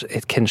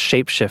can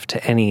shapeshift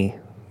to any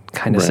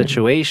kind of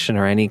situation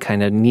or any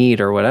kind of need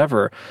or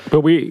whatever.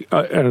 But we,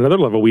 at another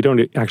level, we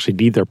don't actually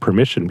need their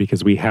permission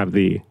because we have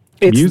the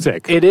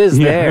music. It is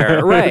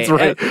there, right? That's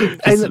right.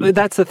 And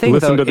that's the thing,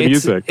 listen though. To the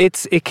music.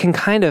 It can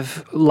kind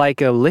of,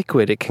 like a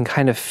liquid, it can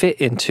kind of fit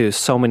into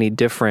so many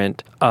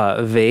different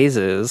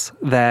vases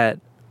that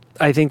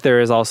I think there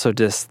is also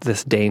just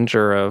this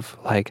danger of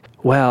like,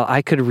 well,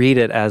 I could read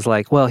it as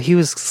like, well, he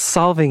was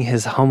solving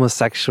his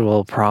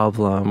homosexual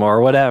problem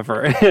or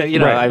whatever.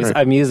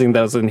 I'm using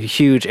those in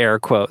huge air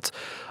quotes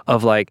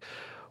of like,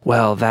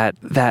 well,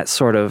 that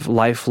sort of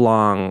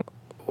lifelong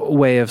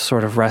way of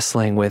sort of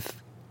wrestling with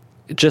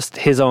just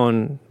his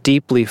own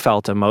deeply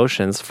felt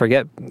emotions,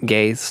 forget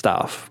gay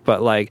stuff,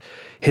 but like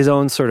his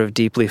own sort of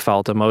deeply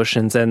felt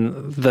emotions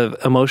and the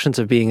emotions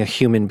of being a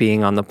human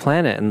being on the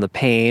planet and the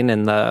pain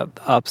and the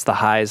ups, the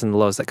highs and the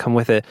lows that come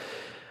with it,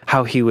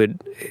 how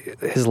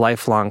his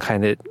lifelong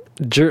kind of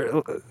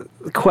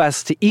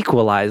quest to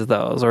equalize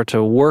those or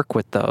to work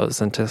with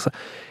those and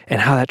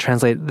how that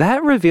translates.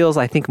 That reveals,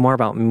 I think, more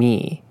about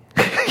me.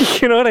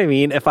 You know what I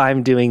mean? If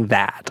I'm doing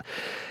that.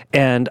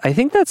 And I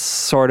think that's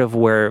sort of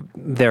where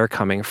they're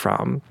coming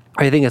from.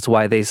 I think it's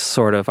why they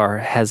sort of are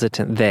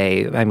hesitant.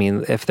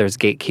 If there's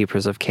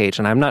gatekeepers of Cage,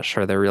 and I'm not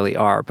sure there really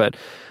are, but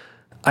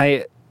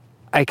I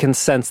can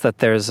sense that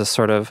there's a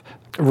sort of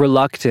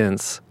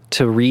reluctance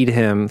to read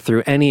him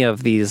through any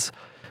of these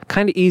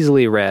kind of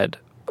easily read,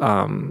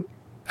 I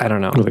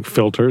don't know. Like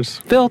filters?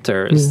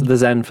 Filters, the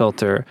Zen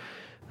filter,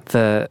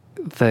 the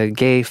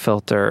gay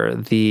filter,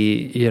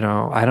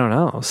 I don't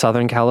know,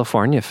 Southern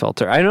California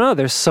filter. I don't know,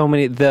 there's so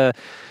many, the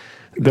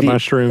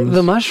mushrooms.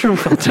 The mushroom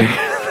filter.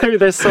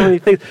 There's so many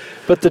things,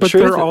 but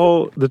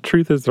the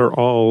truth is they're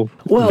all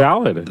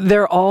valid.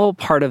 They're all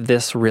part of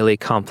this really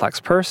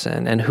complex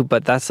person,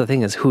 but that's the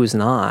thing, is who's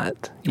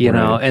not, you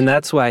know, and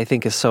that's why I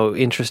think is so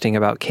interesting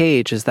about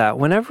Cage, is that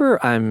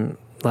whenever I'm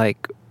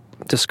like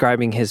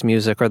describing his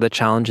music or the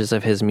challenges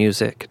of his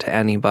music to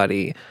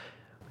anybody,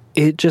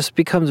 it just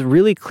becomes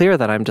really clear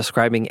that I'm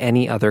describing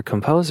any other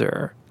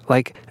composer.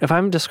 Like if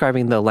I'm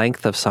describing the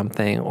length of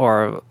something,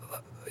 or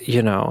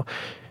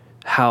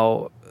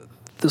how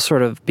the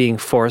sort of being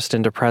forced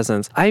into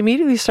presence, I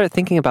immediately start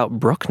thinking about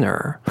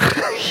Bruckner.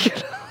 You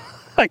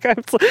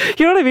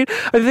know what I mean?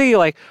 I'm thinking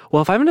like,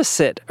 well, if I'm going to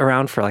sit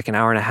around for like an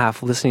hour and a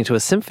half listening to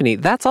a symphony,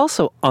 that's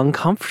also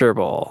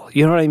uncomfortable.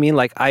 You know what I mean?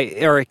 Like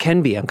or it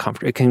can be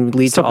uncomfortable. It can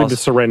lead something to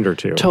surrender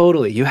to.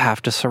 Totally. You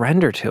have to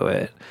surrender to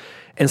it.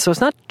 And so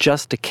it's not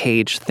just a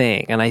Cage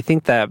thing. And I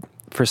think that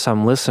for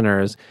some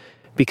listeners,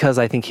 because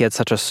I think he had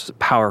such a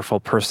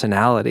powerful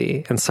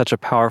personality and such a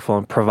powerful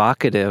and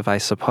provocative, I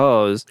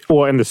suppose.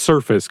 Well, and the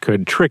surface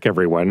could trick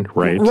everyone,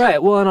 right?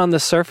 Right. Well, and on the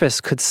surface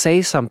could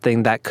say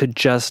something that could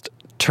just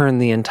turn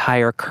the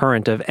entire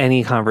current of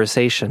any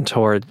conversation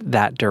toward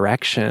that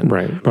direction.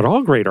 Right. But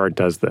all great art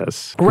does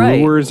this.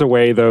 Right. Lures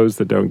away those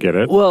that don't get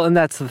it. Well, and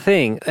that's the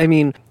thing. I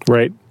mean...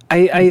 Right.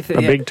 A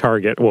big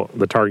target. Well,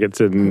 the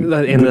target's in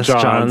the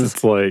Johns.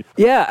 It's like...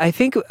 Yeah, I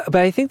think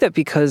that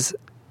because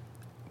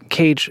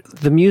Cage,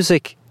 the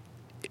music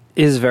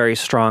is very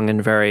strong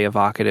and very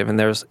evocative,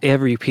 and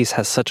every piece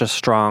has such a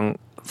strong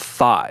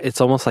thought.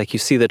 It's almost like you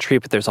see the tree,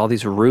 but there's all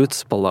these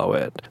roots below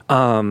it.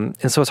 And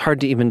so it's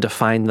hard to even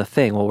define the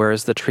thing. Well, where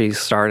does the tree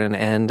start and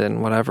end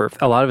and whatever?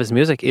 A lot of his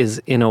music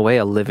is, in a way,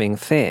 a living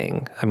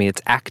thing. I mean,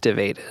 it's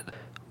activated.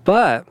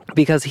 But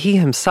because he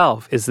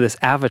himself is this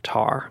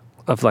avatar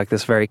of like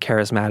this very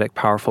charismatic,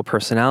 powerful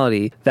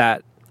personality,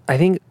 that I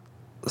think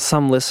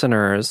some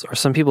listeners or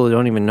some people who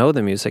don't even know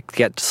the music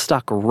get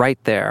stuck right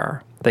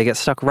there. They get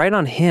stuck right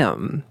on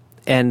him,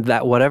 and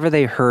that whatever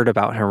they heard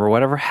about him or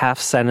whatever half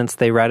sentence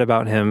they read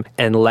about him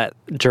and let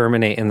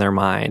germinate in their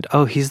mind,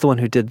 oh, he's the one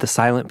who did the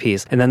silent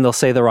piece. And then they'll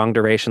say the wrong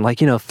duration, like,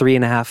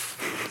 3.5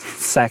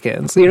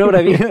 seconds. You know what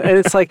I mean? And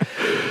it's like,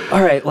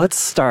 all right, let's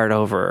start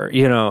over,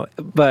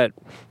 But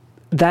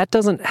that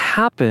doesn't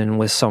happen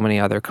with so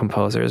many other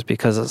composers,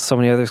 because so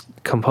many other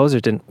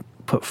composers didn't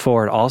put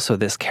forward also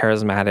this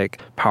charismatic,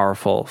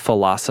 powerful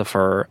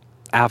philosopher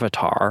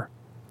avatar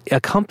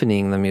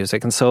accompanying the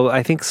music. And so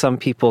I think some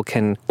people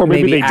can or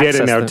maybe they did,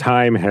 and now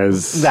time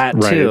has that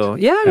too.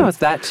 Yeah, no, it's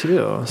that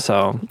too.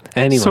 So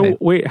anyway. So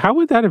wait, how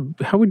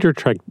would your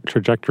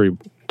trajectory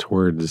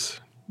towards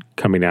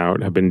coming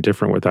out have been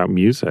different without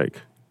music?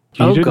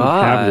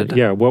 God.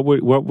 What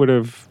would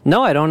have?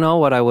 No, I don't know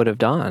what I would have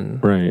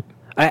done. Right.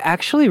 I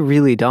actually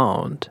really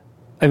don't.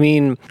 I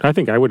mean... I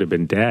think I would have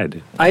been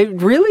dead. I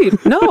really...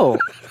 No.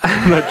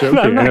 I'm not joking.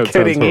 I'm not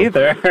kidding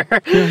either.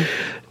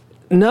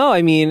 No,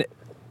 I mean,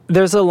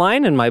 there's a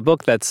line in my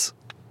book that's...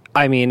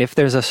 I mean, if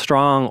there's a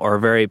strong or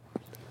very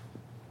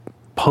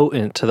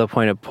potent to the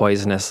point of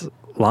poisonous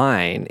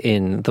line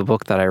in the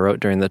book that I wrote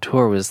during the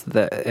tour, was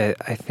that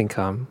I think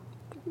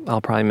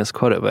I'll probably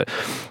misquote it, but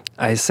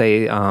I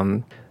say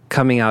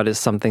coming out is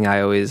something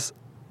I always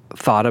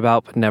thought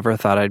about but never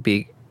thought I'd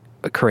be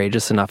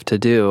courageous enough to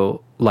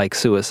do, like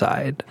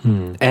suicide.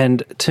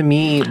 And to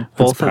me,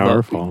 both that's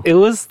powerful. Of them, it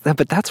was,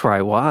 but that's where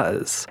I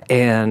was.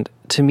 And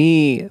to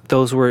me,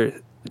 those were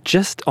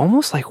just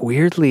almost like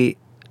weirdly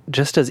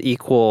just as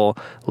equal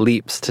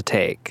leaps to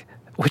take,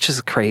 which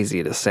is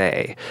crazy to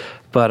say.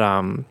 But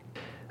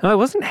I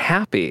wasn't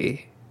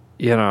happy,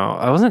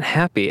 I wasn't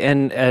happy.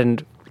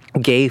 And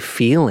gay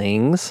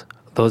feelings,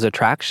 those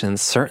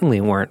attractions certainly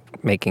weren't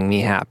making me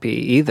happy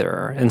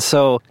either. And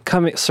so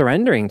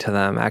surrendering to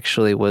them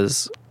actually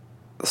was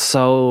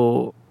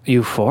so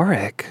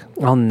euphoric.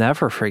 I'll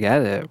never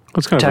forget it.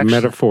 It's kind of a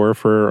metaphor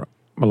for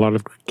a lot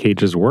of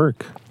Cage's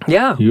work.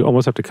 Yeah. You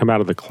almost have to come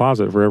out of the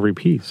closet for every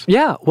piece.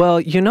 Yeah.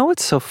 Well,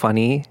 it's so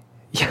funny.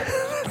 Yeah,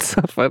 it's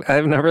so funny.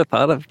 I've never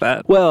thought of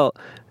that. Well,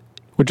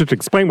 which would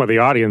explain why the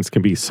audience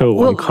can be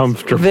so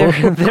uncomfortable.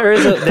 There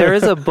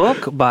is a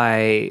book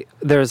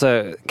there's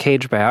a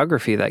Cage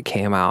biography that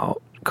came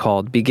out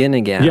called Begin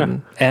Again. Yeah.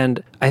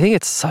 And I think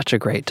it's such a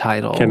great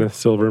title. Kenneth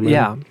Silverman.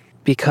 Yeah,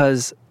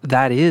 because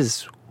that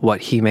is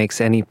what he makes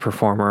any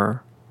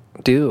performer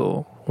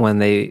do when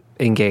they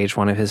engage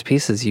one of his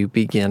pieces. You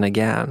begin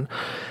again.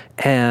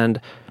 And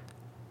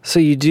so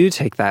you do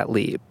take that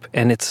leap,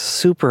 and it's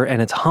super,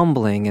 and it's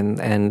humbling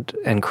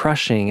and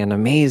crushing and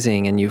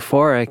amazing and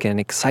euphoric and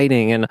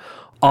exciting and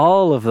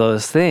all of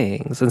those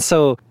things. And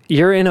so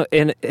you're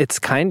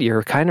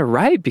you're kind of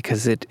right,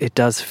 because it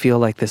does feel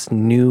like this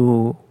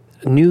new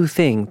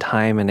thing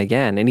time and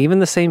again. And even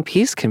the same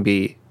piece can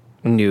be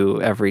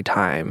new every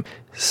time.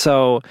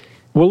 So,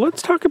 well,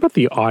 let's talk about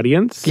the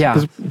audience. Yeah.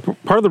 'Cause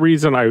part of the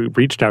reason I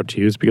reached out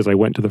to you is because I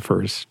went to the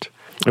first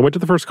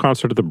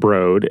concert at the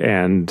Broad,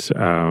 and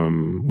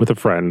with a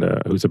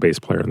friend who's a bass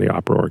player in the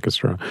opera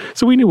orchestra.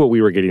 So we knew what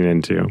we were getting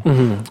into,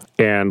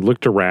 and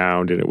looked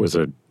around, and it was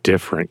a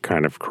different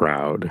kind of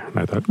crowd. And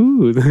I thought,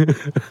 ooh,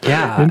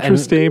 yeah,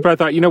 interesting. But I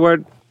thought, you know what?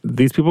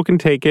 These people can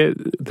take it.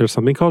 There's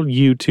something called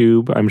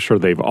YouTube. I'm sure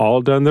they've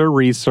all done their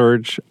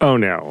research. Oh,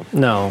 no.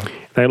 No.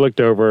 And I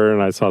looked over,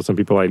 and I saw some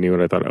people I knew,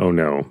 and I thought, oh,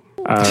 no.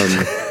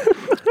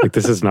 Like,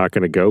 this is not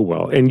going to go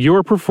well. And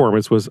your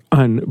performance was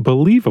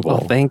unbelievable.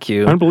 Well, thank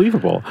you.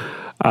 Unbelievable.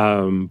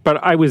 But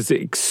I was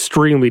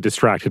extremely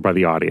distracted by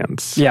the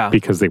audience. Yeah.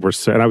 Because they were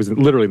and I was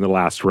literally in the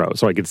last row,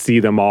 so I could see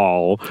them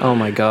all. Oh,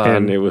 my God.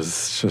 And it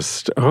was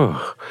just,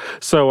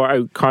 So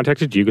I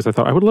contacted you because I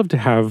thought I would love to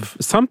have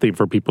something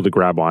for people to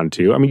grab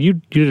onto. I mean, you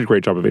did a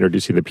great job of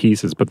introducing the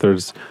pieces, but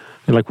there's,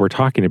 like we're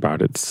talking about,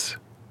 there's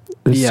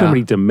so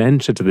many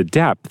dimensions to the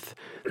depth.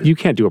 You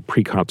can't do a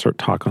pre-concert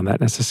talk on that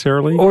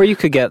necessarily. Or you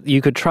could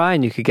try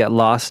and you could get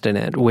lost in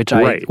it, which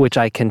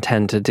I can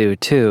tend to do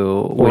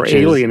too. Or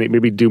alienate,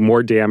 maybe do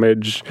more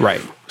damage. Right.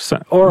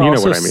 So, or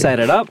also set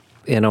it up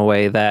in a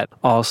way that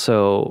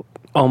also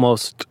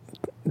almost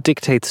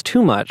dictates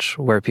too much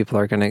where people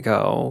are going to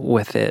go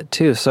with it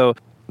too. So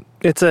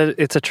it's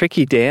a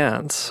tricky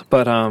dance.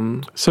 But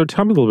so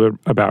tell me a little bit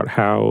about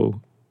how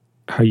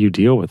you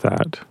deal with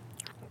that.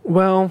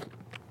 Well,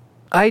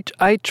 I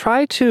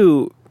try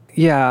to.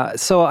 Yeah,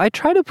 so I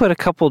try to put a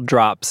couple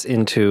drops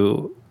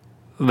into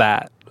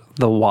the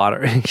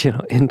water,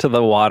 into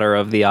the water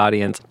of the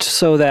audience,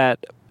 so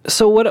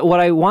what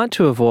I want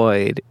to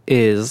avoid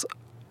is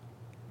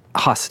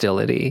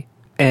hostility,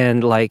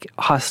 and like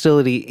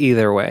hostility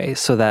either way,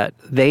 so that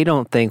they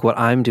don't think what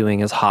I'm doing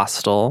is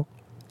hostile,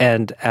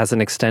 and as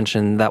an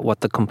extension that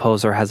what the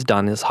composer has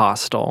done is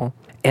hostile.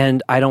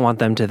 And I don't want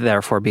them to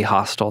therefore be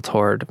hostile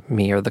toward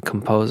me or the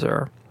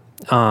composer.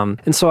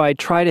 And so I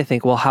try to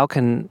think, well, how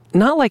can,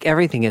 not like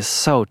everything is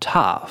so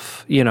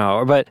tough,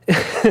 but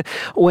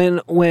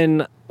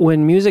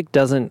when music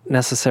doesn't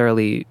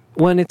necessarily,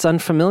 when it's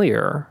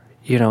unfamiliar,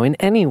 in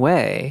any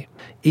way,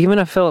 even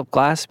a Philip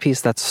Glass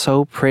piece that's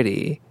so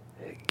pretty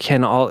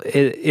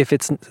if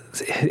it's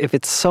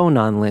so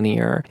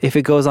nonlinear, if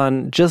it goes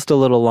on just a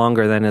little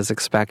longer than is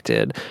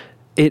expected,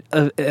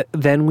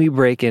 then we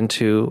break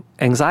into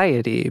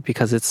anxiety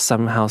because it's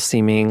somehow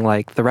seeming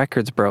like the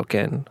record's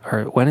broken,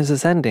 or when is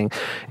this ending?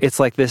 It's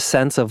like this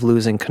sense of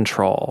losing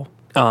control.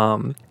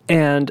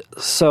 And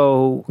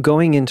so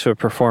going into a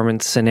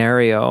performance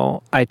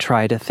scenario, I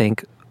try to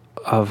think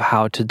of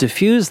how to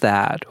diffuse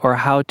that, or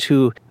how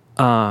to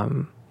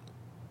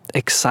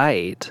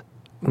excite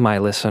my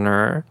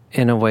listener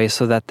in a way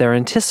so that they're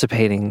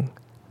anticipating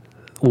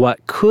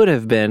what could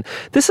have been.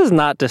 This is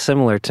not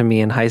dissimilar to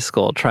me in high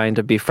school trying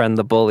to befriend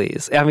the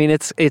bullies. I mean,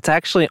 it's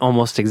actually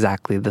almost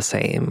exactly the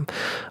same,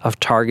 of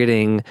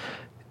targeting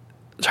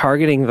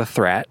the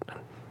threat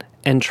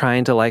and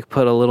trying to like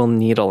put a little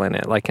needle in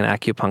it, like an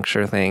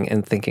acupuncture thing,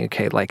 and thinking,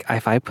 okay, like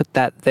if I put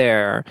that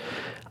there,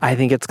 I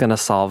think it's going to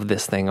solve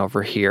this thing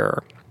over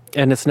here.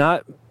 And it's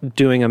not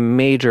doing a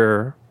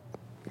major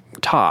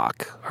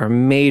talk or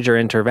major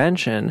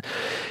intervention.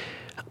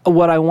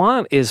 What I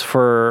want is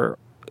for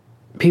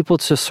people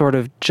to sort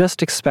of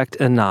just expect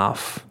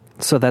enough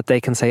so that they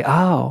can say,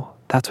 oh,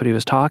 that's what he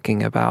was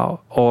talking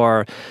about.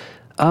 Or,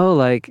 oh,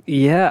 like,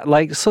 yeah,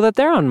 like, so that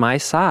they're on my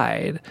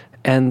side.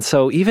 And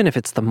so even if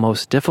it's the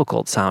most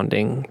difficult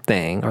sounding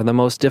thing or the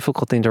most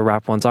difficult thing to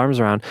wrap one's arms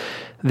around,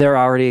 they're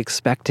already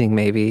expecting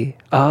maybe,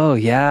 oh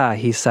yeah,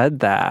 he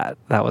said that.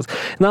 That was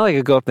not like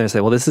I go up there and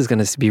say, well, this is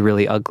going to be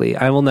really ugly.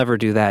 I will never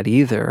do that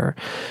either.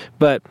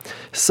 But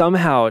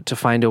somehow to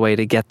find a way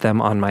to get them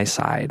on my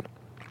side.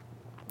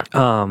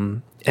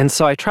 And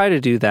so I try to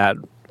do that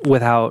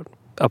without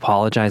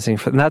apologizing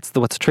for, and that's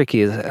what's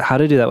tricky, is how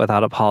to do that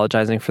without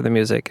apologizing for the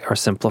music or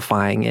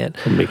simplifying it.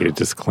 Make it a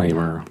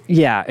disclaimer.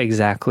 Yeah,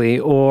 exactly.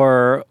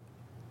 Or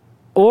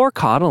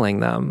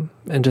coddling them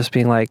and just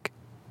being like,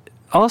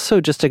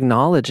 also just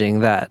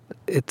acknowledging that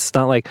it's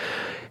not like,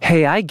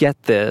 hey, I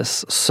get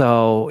this,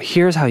 so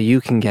here's how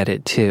you can get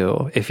it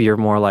too, if you're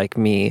more like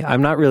me.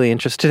 I'm not really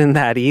interested in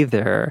that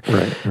either.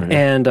 Right.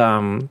 And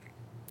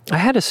I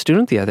had a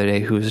student the other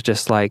day who was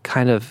just like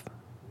kind of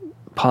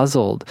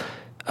puzzled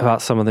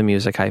about some of the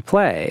music I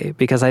play,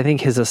 because I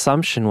think his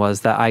assumption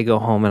was that I go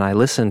home and I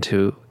listen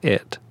to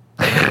it.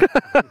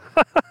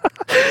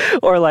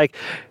 Or like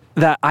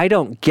that I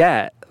don't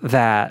get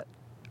that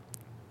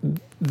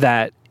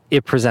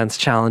it presents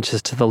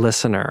challenges to the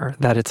listener,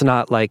 that it's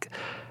not like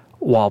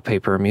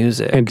wallpaper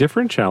music. And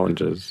different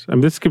challenges. I mean,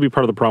 this could be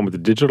part of the problem with the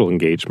digital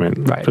engagement,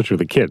 especially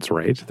with the kids,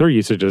 right? They're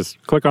used to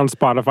just click on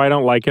Spotify, I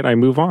don't like it, I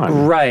move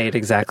on. Right,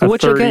 exactly. A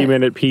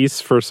 30-minute piece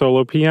for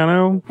solo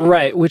piano.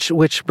 Right,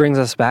 which brings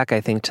us back,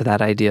 I think, to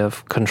that idea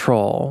of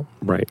control.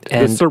 Right.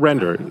 And the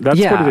surrender. That's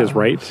what it is,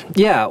 right?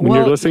 Yeah. When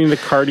you're listening to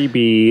Cardi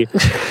B,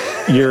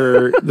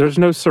 there's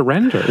no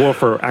surrender. Well,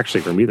 for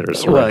me,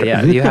 there's surrender. Well,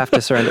 yeah, you have to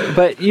surrender.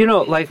 But,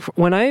 like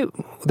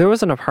there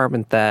was an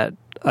apartment that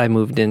I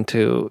moved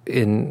into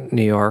in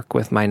New York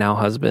with my now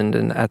husband,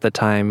 and at the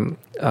time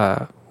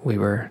we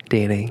were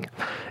dating.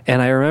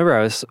 And I remember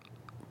I was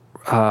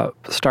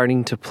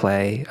starting to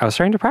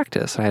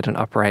practice. I had an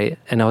upright,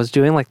 and I was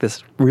doing like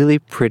this really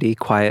pretty,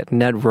 quiet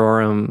Ned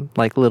Rorem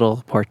like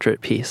little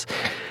portrait piece.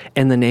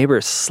 And the neighbor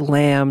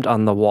slammed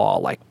on the wall,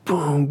 like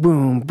boom,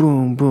 boom,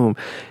 boom, boom.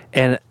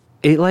 And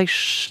it like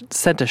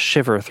sent a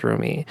shiver through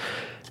me.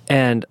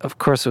 And of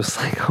course, it was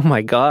like, oh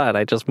my God,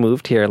 I just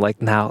moved here.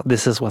 Like, now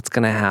this is what's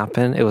going to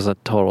happen. It was a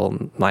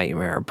total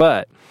nightmare.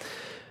 But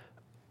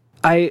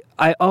I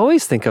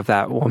always think of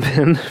that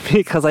woman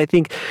because I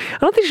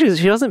don't think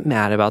she wasn't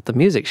mad about the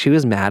music. She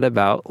was mad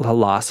about the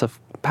loss of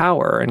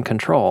power and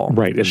control.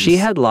 Right. She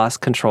had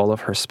lost control of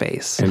her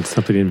space. And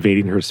something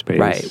invading her space.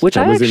 Right. Which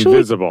was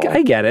invisible.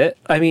 I get it.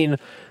 I mean,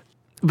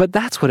 but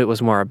that's what it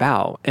was more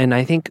about. And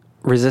I think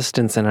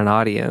resistance in an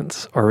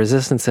audience or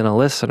resistance in a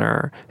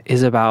listener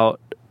is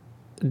about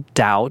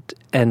doubt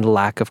and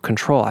lack of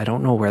control. I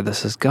don't know where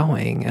this is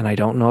going, and I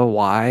don't know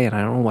why, and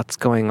I don't know what's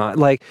going on.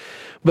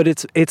 But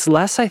it's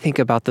less, I think,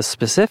 about the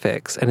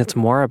specifics, and it's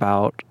more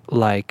about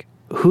like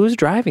who's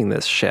driving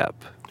this ship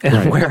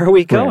and where are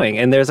we going.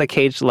 And there's a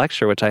Caged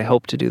lecture which I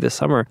hope to do this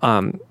summer,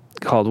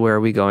 called "Where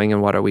Are We Going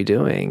and What Are We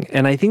Doing?"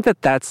 And I think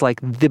that's like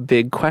the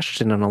big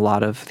question in a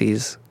lot of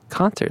these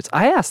concerts.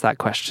 I ask that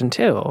question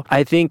too.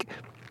 I think,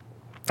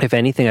 if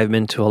anything, I've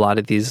been to a lot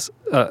of these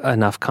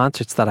enough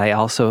concerts that I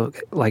also,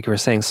 like you were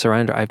saying,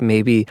 surrender. I've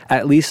maybe,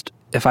 at least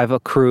if I've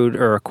accrued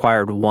or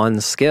acquired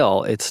one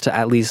skill, it's to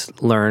at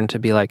least learn to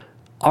be like,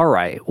 all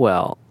right,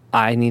 well,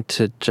 I need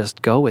to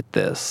just go with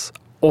this.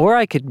 Or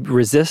I could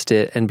resist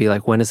it and be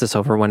like, when is this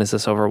over? When is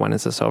this over? When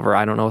is this over?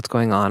 I don't know what's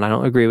going on. I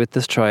don't agree with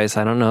this choice.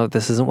 I don't know.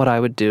 This isn't what I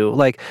would do.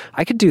 Like,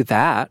 I could do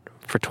that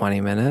for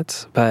 20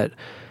 minutes, but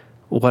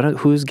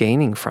who's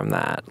gaining from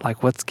that?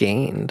 Like, what's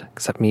gained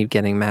except me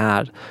getting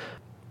mad?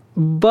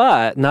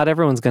 But not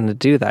everyone's going to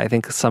do that. I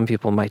think some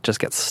people might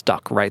just get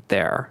stuck right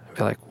there.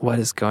 Be like, what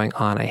is going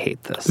on? I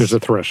hate this. There's a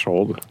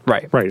threshold.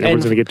 Right.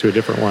 Everyone's going to get to a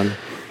different one.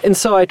 And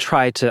so I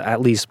try to at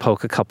least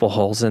poke a couple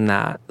holes in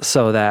that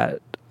so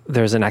that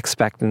there's an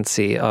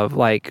expectancy of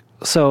like,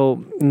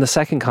 so in the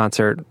second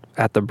concert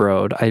at the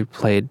Broad, I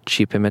played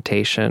Cheap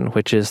Imitation,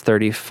 which is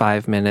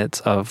 35 minutes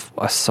of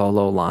a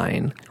solo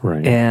line.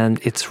 Right. And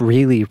it's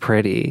really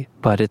pretty,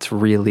 but it's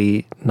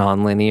really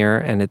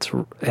nonlinear,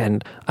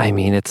 and I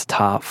mean, it's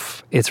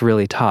tough. It's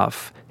really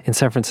tough. In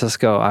San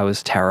Francisco, I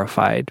was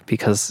terrified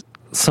because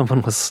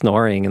someone was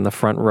snoring in the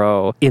front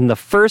row. In the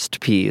first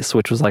piece,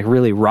 which was like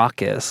really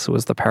raucous,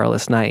 was The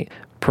Perilous Night,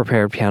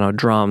 prepared piano,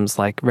 drums,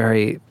 like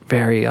very,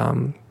 very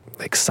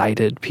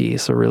excited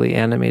piece, a really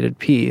animated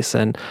piece.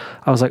 And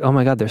I was like, oh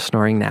my God, they're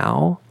snoring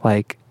now?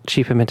 Like,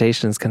 Cheap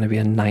Imitation is going to be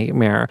a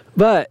nightmare.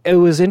 But it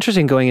was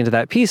interesting going into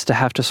that piece to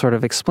have to sort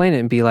of explain it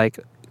and be like,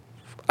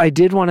 I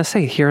did want to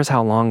say, here's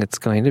how long it's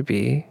going to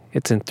be.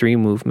 It's in 3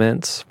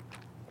 movements.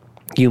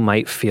 You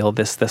might feel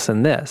this, this,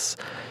 and this.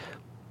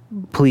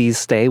 Please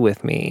stay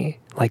with me.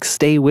 Like,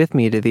 stay with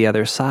me to the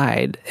other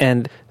side.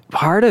 And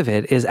part of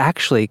it is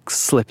actually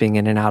slipping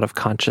in and out of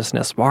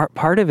consciousness.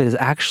 Part of it is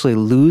actually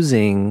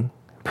losing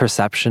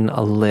perception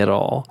a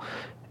little.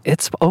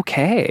 It's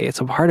okay. It's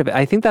a part of it.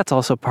 I think that's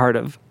also part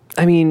of,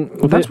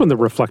 well, that's when the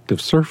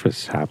reflective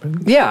surface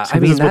happens. Yeah, so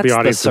that's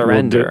the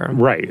surrender.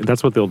 Right.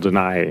 That's what they'll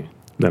deny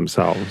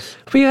themselves.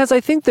 Because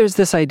I think there's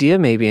this idea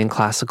maybe in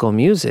classical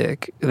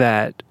music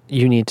that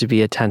you need to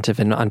be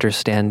attentive and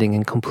understanding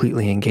and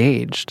completely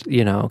engaged,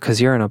 because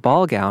you're in a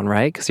ball gown,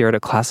 right? Because you're at a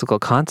classical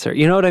concert.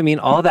 You know what I mean?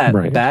 All that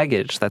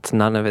baggage, that's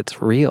none of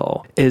it's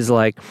real, is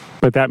like...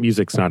 But that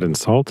music's not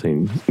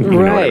insulting.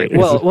 Right. I mean?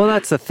 Well,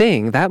 that's the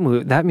thing.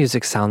 That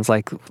music sounds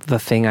like the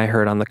thing I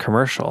heard on the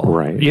commercial.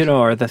 Right.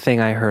 Or the thing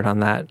I heard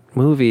on that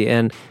movie.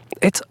 And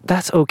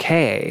that's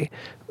okay.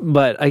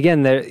 But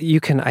again,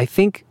 I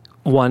think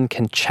one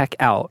can check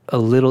out a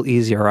little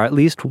easier, or at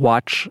least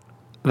watch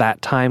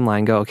that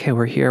timeline, go, okay,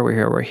 we're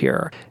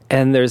here.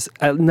 And there's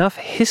enough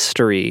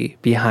history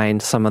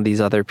behind some of these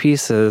other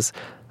pieces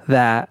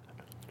that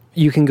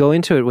you can go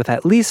into it with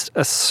at least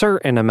a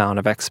certain amount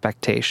of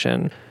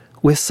expectation.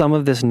 With some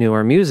of this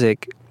newer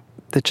music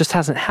that just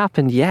hasn't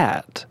happened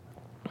yet.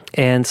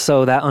 And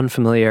so that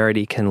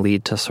unfamiliarity can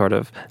lead to sort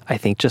of, I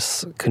think,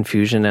 just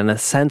confusion and a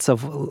sense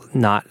of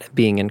not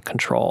being in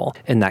control.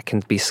 And that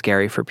can be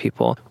scary for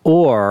people.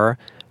 Or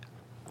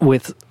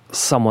with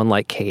someone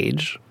like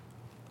Cage,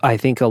 I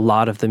think a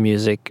lot of the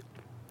music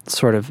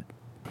sort of,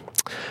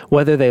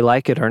 whether they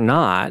like it or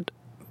not,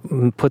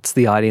 puts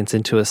the audience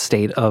into a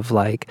state of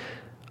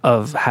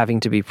having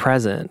to be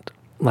present.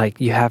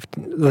 Like you have,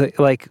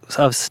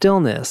 of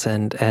stillness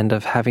and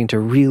of having to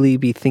really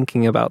be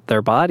thinking about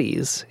their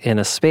bodies in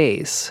a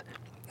space.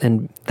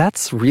 And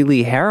that's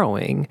really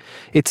harrowing.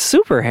 It's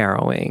super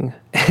harrowing.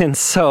 And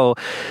so,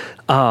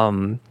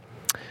 and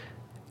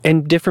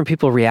different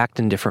people react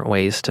in different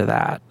ways to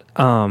that.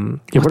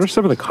 What are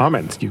some of the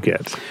comments you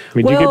get? I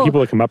mean, do you get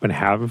people that come up and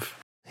have...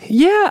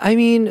 Yeah,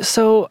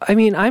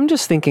 I'm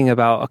just thinking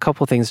about a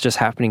couple things just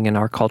happening in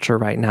our culture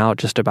right now,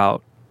 just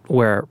about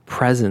where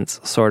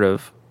presence sort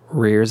of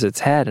rears its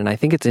head. And I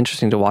think it's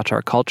interesting to watch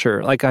our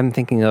culture. Like I'm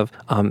thinking of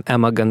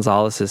Emma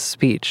Gonzalez's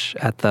speech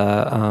at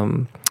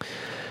the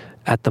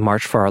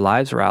March for Our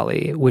Lives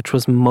rally, which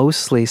was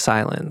mostly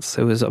silence.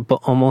 It was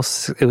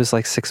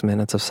like 6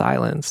 minutes of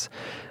silence.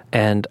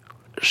 And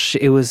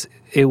it was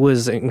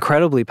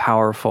incredibly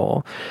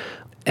powerful.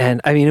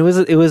 And I mean, it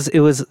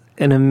was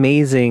an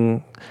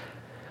amazing,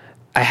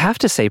 I have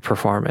to say,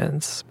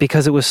 performance,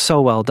 because it was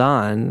so well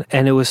done,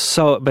 and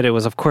but it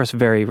was of course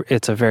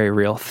it's a very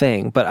real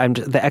thing. But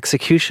the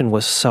execution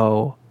was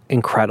so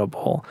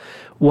incredible.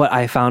 What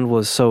I found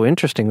was so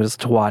interesting was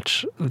to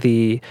watch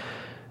the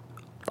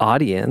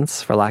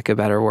audience, for lack of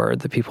a better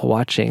word, the people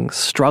watching,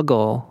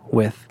 struggle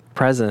with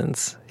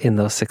presence in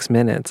those 6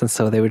 minutes. And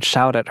so they would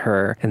shout at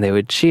her and they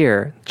would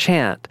cheer,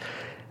 chant,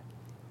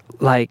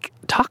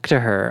 talk to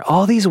her,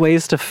 all these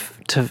ways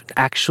to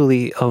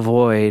actually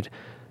avoid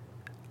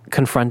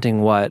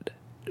confronting what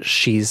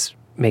she's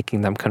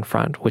making them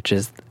confront, which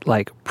is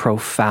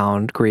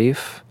profound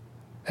grief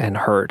and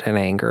hurt and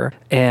anger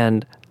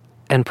and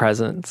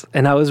presence.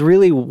 And I was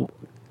really,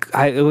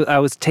 I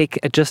was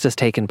just as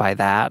taken by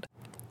that.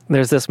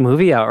 There's this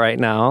movie out right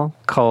now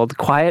called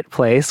Quiet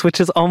Place,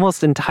 which is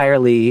almost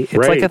entirely,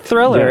 it's like a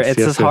thriller. Yes,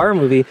 it's this horror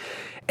movie,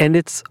 and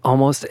it's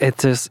almost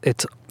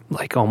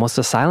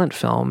a silent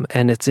film.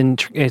 And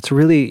it's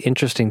really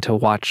interesting to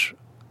watch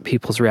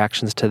people's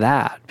reactions to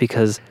that,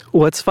 because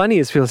what's funny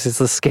is people say it's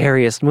the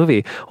scariest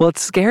movie. Well,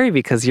 it's scary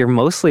because you're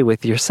mostly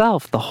with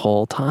yourself the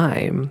whole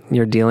time.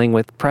 You're dealing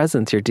with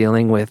presence. You're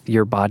dealing with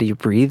your body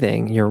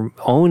breathing, your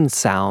own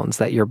sounds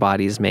that your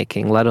body's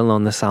making, let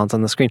alone the sounds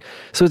on the screen.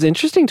 So it's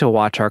interesting to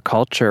watch our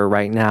culture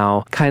right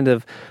now kind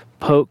of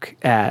poke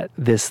at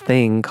this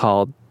thing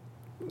called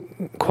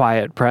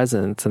quiet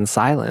presence and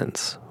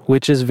silence,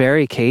 which is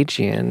very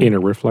Cagean. In a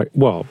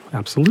well,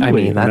 absolutely. I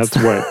mean, that's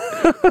what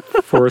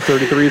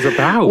 433 is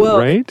about,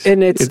 right?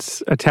 And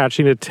it's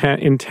attaching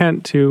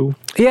intent to...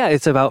 Yeah,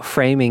 it's about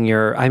framing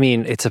it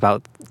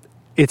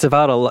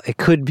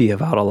could be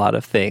about a lot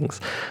of things.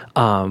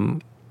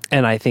 And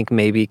I think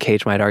maybe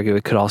Cage might argue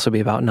it could also be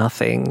about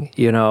nothing,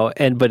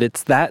 but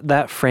it's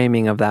that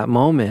framing of that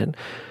moment.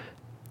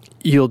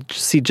 You'll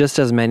see just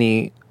as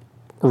many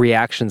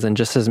reactions and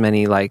just as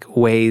many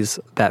ways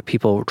that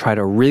people try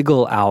to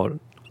wriggle out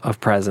of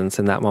presence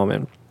in that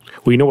moment.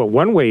 Well, you know what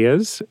one way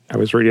is? I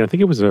was reading, I think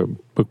it was a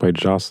book by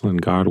Jocelyn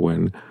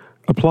Godwin,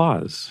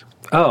 applause.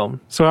 Oh.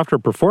 So after a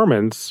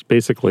performance,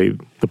 basically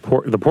the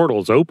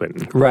portal's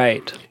open.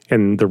 Right.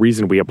 And the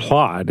reason we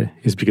applaud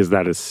is because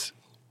that is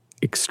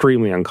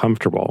extremely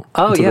uncomfortable.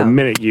 Oh, so yeah. the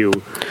minute you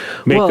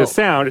make the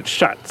sound, it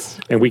shuts.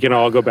 And we can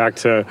all go back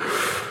to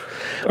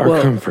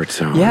our comfort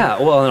zone. Yeah.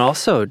 Well, and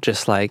also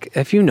just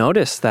if you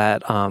notice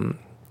that...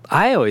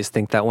 I always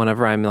think that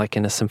whenever I'm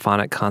in a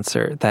symphonic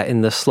concert, that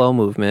in the slow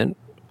movement,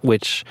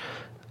 which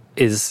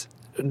is,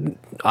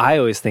 I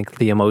always think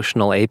the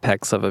emotional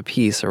apex of a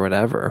piece or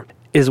whatever,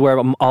 is where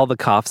all the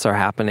coughs are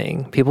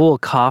happening. People will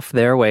cough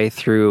their way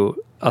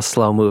through a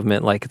slow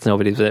movement like it's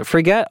nobody's business.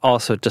 Forget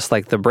also just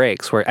the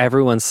breaks where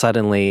everyone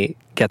suddenly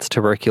gets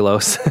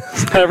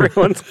tuberculosis.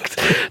 Everyone's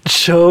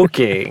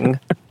choking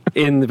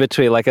in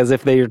between, as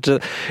if they're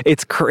just,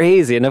 it's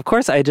crazy. And of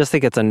course, I just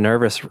think it's a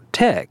nervous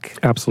tick.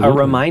 Absolutely.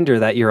 A reminder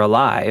that you're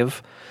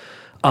alive.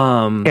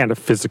 And a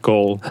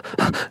physical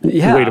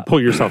way to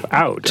pull yourself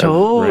out.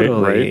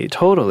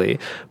 Totally.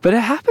 But it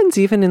happens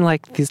even in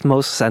like these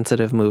most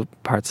sensitive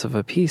parts of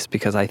a piece,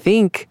 because I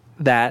think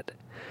that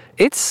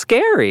it's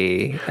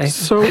scary.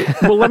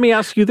 Well, let me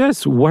ask you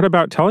this. What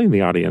about telling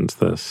the audience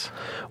this?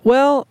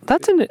 Well, I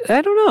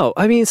don't know.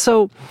 I mean,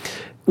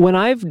 when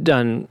I've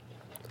done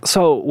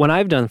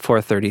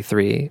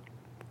 433,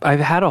 I've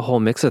had a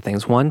whole mix of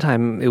things. One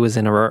time it was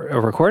in a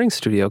recording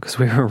studio because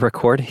we were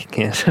recording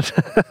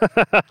it.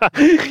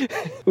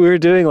 We were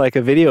doing like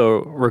a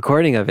video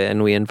recording of it,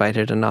 and we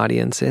invited an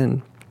audience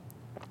in.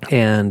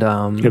 And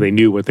they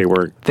knew what they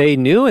were. They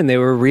knew, and they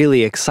were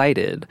really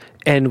excited.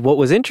 And what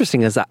was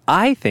interesting is that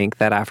I think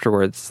that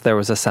afterwards there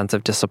was a sense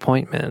of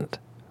disappointment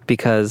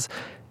because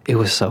it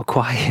was so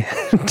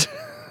quiet.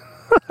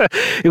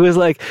 It was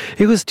like,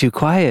 it was too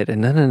quiet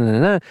and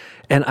na.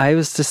 And I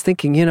was just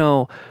thinking,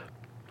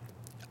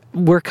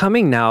 we're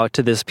coming now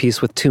to this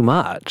piece with too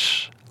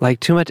much.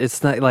 Like too much.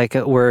 It's not like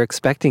we're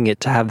expecting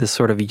it to have this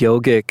sort of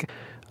yogic,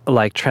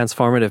 like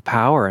transformative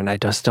power, and I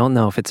just don't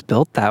know if it's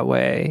built that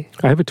way.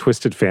 I have a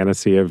twisted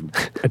fantasy of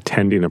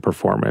attending a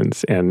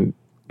performance and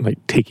like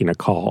taking a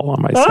call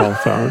on my cell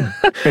phone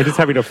and just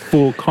having a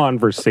full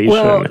conversation.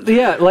 Well,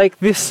 yeah, like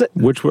this,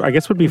 which I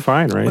guess would be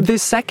fine, right? The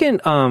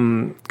second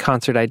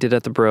concert I did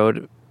at the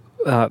Broad,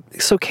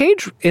 so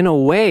Cage in a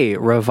way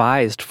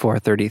revised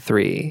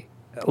 433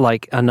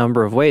 like a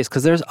number of ways,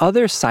 because there's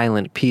other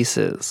silent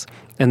pieces,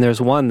 and there's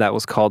one that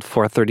was called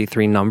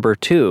 433 number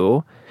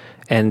 2,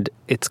 and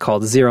it's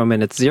called 0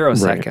 minutes 0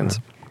 seconds.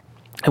 Right.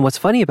 And what's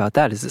funny about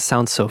that is it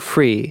sounds so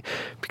free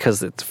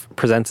because it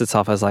presents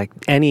itself as like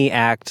any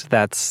act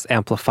that's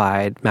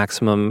amplified,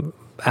 maximum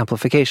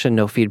amplification,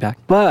 no feedback.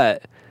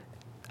 But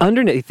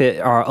underneath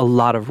it are a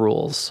lot of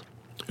rules.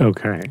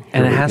 Okay.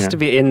 And it has to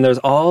be, and there's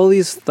all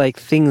these like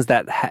things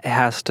that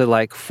has to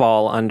like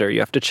fall under. You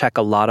have to check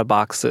a lot of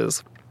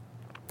boxes.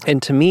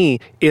 And to me,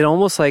 it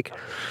almost like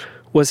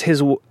was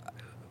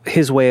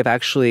his way of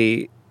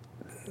actually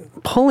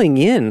pulling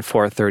in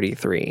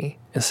 433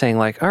 and saying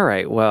like, all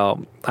right,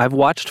 well, I've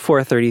watched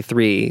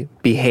 433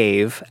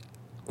 behave.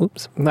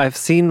 I've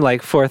seen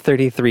like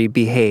 433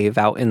 behave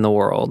out in the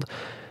world.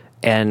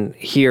 And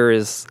here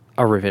is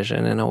a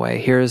revision in a way.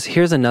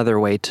 Here's another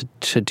way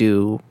to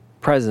do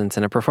presence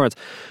in a performance.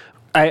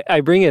 I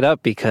bring it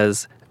up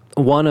because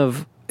one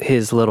of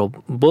his little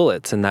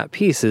bullets in that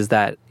piece is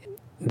that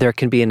there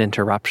can be an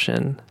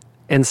interruption.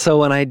 And so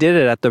when I did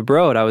it at the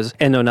Broad,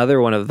 and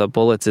another one of the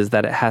bullets is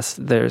that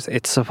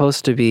it's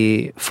supposed to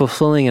be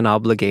fulfilling an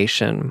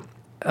obligation,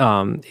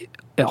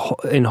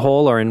 in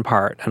whole or in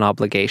part, an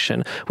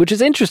obligation, which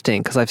is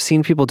interesting because I've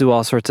seen people do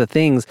all sorts of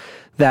things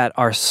that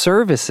are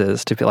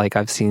services to be like,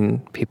 I've seen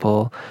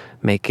people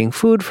making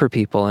food for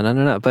people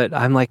and but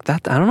I'm like,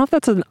 that I don't know if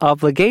that's an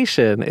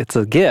obligation. It's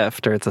a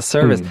gift or it's a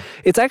service.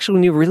 It's actually,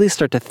 when you really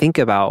start to think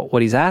about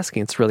what he's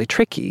asking, it's really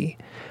tricky.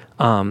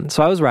 So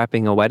I was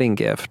wrapping a wedding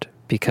gift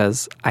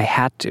because I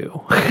had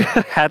to.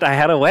 I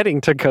had a wedding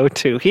to go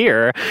to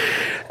here.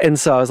 And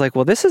so I was like,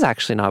 well, this is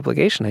actually an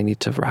obligation. I need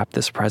to wrap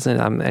this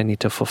present. I need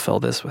to fulfill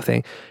this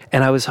thing.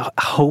 And I was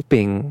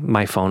hoping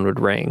my phone would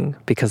ring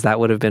because that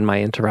would have been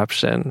my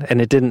interruption.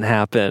 And it didn't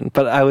happen.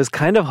 But I was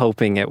kind of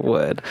hoping it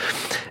would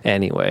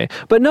anyway.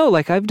 But no,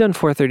 like I've done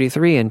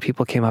 433 and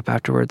people came up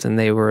afterwards and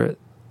they were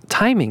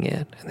timing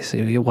it. And they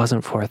said, it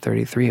wasn't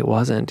 433. It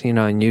wasn't,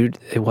 and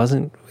it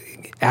wasn't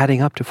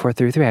adding up to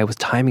 433. I was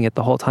timing it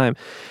the whole time.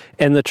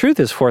 And the truth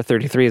is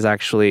 433 is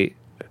actually,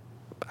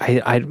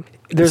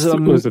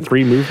 was it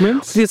 3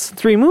 movements? It's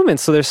 3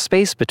 movements. So there's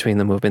space between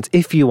the movements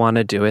if you want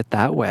to do it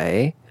that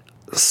way.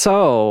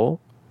 So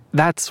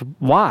that's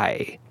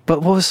why.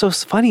 But what was so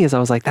funny is I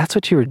was like, that's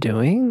what you were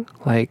doing?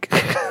 Like,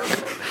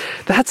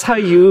 that's how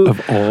you...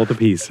 Of all the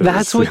pieces.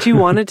 That's what you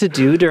wanted to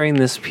do during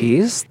this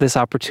piece, this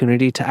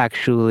opportunity to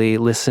actually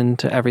listen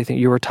to everything.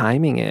 You were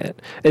timing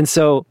it. And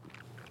so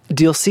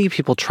you'll see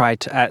people try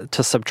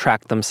to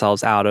subtract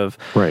themselves out of...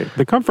 Right.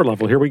 The comfort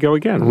level. Here we go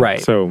again.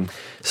 Right. So,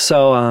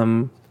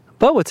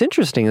 but what's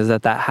interesting is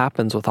that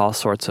happens with all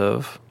sorts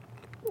of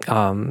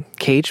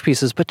Cage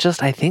pieces, but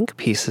just, I think,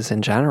 pieces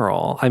in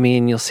general. I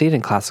mean, you'll see it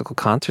in classical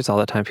concerts all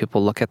the time.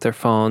 People look at their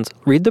phones,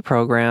 read the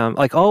program,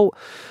 like, a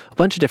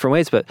bunch of different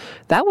ways. But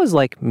that was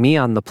like me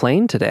on the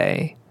plane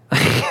today.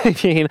 I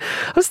mean,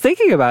 I was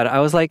thinking about it. I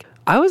was like,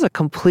 I was a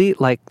complete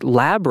like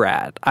lab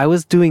rat. I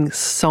was doing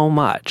so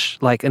much,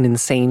 like an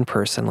insane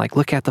person. Like,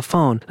 look at the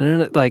phone.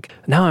 Like,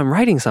 now I'm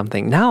writing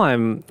something. Now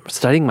I'm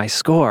studying my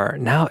score.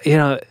 Now,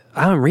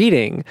 I'm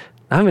reading.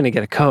 I'm going to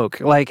get a Coke.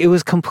 Like, it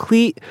was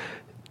complete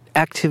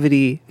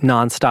activity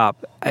nonstop.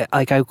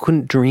 I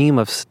couldn't dream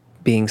of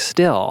being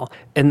still.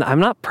 And I'm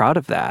not proud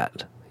of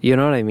that. You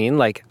know what I mean?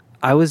 Like,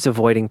 I was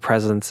avoiding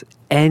presence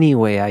any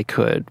way I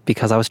could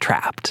because I was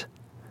trapped.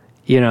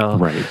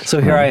 Right. So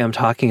here I am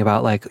talking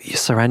about like, you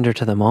surrender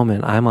to the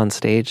moment. I'm on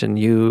stage and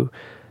you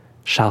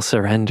shall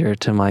surrender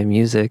to my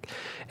music.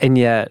 And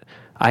yet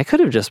I could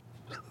have just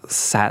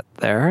sat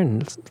there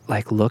and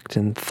like looked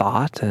and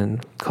thought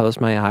and closed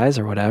my eyes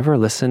or whatever,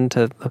 listened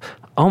to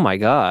Oh my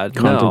God,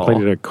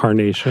 Contemplated a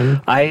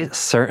carnation? I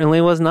certainly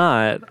was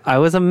not. I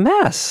was a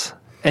mess.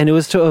 And it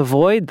was to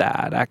avoid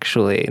that,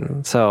 actually.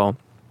 So,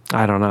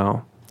 I don't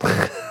know.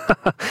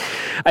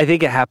 I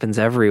think it happens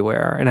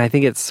everywhere. And I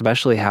think it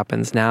especially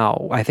happens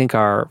now. I think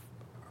our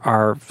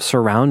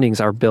surroundings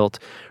are built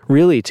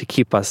really to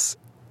keep us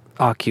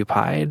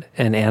occupied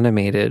and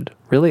animated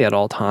really at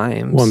all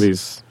times. One of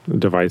these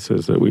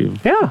devices that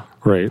we've... Yeah.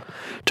 Right.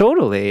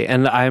 Totally.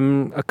 And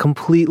I'm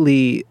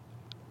completely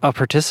a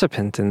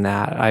participant in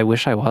that. I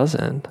wish I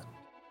wasn't.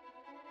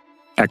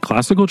 At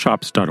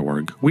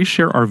classicalchops.org, we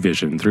share our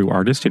vision through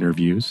artist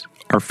interviews,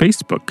 our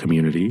Facebook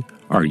community,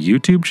 our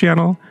YouTube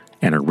channel,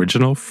 and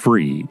original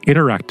free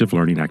interactive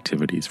learning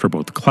activities for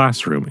both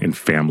classroom and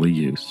family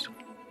use.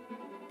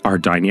 Our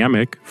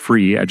dynamic,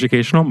 free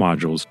educational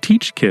modules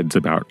teach kids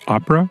about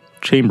opera,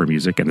 chamber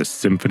music, and the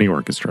symphony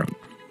orchestra.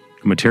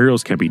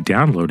 Materials can be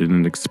downloaded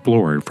and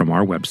explored from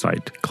our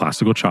website,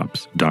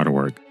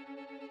 classicalchops.org.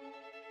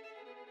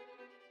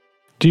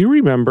 Do you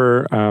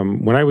remember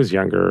when I was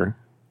younger,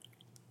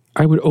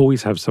 I would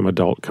always have some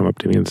adult come up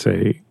to me and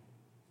say,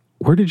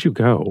 "Where did you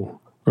go?"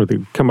 Or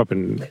they'd come up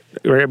and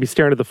I'd be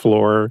staring at the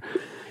floor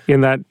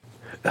in that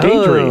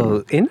daydream.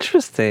 Oh,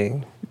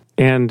 interesting.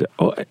 And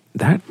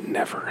that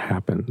never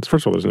happens.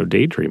 First of all, there's no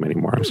daydream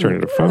anymore. I'm staring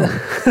at a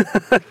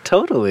phone.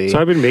 Totally. So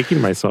I've been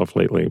making myself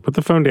lately. Put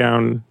the phone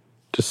down,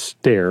 just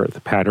stare at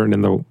the pattern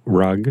in the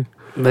rug.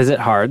 Is it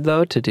hard,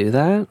 though, to do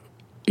that?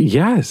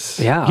 Yes.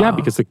 Yeah. Yeah,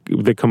 because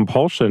the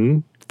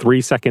compulsion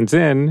 3 seconds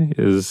in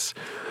is,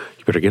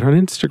 you better get on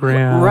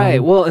Instagram.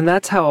 Right. Well, and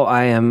that's how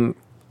I am.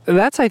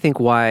 That's, I think,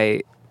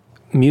 why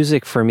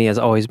music for me has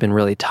always been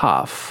really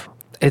tough.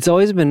 It's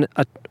always been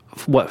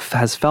what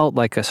has felt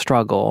like a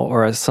struggle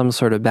or some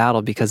sort of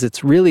battle, because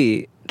it's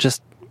really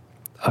just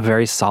a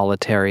very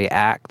solitary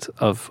act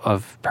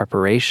of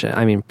preparation.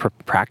 I mean,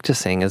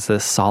 practicing is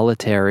this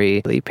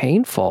solitarily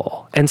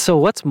painful. And so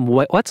what's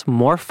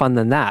more fun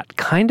than that?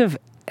 Kind of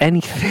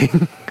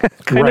anything.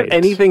 Kind of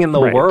anything in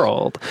the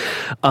world.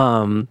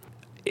 And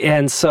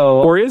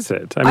so... Or is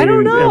it? I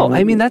don't know.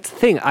 I mean, that's the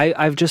thing.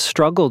 I've just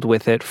struggled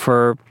with it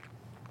for,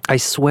 I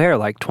swear,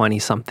 like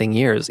 20-something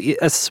years,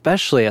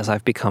 especially as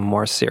I've become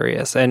more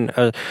serious. And,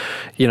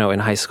 in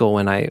high school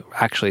when I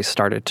actually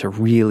started to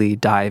really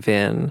dive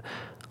in,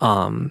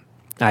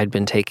 I'd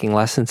been taking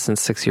lessons since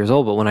 6 years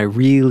old, but when I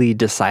really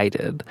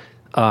decided,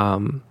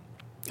 I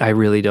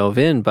really dove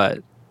in.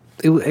 But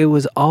it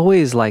was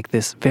always like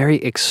this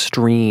very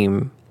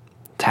extreme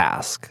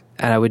task.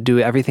 And I would do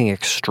everything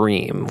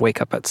extreme,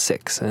 wake up at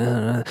 6.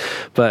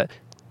 But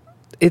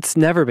it's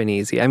never been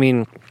easy. I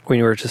mean, when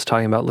you were just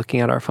talking about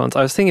looking at our phones,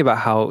 I was thinking about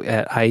how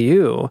at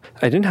IU,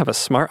 I didn't have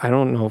I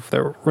don't know if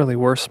there really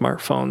were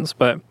smartphones,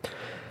 but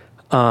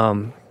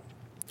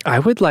I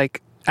would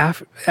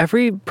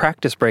every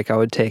practice break I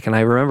would take, and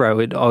I remember I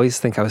would always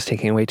think I was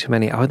taking way too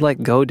many, I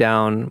would go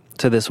down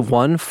to this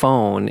one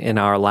phone in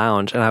our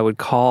lounge and I would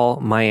call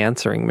my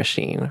answering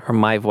machine or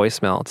my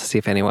voicemail to see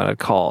if anyone had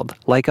called,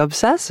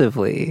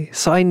 obsessively.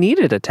 So I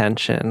needed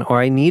attention, or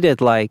I needed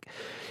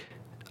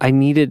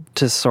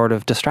to sort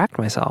of distract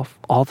myself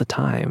all the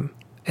time.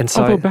 And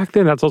so although back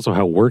then, that's also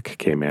how work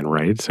came in,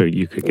 right? So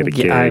you could get a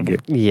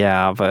gig.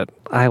 Yeah, but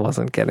I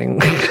wasn't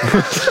getting...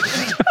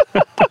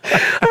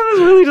 I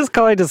was really just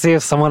calling to see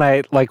if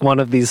someone one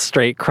of these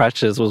straight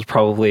crutches was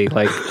probably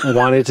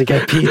wanted to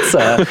get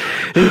pizza.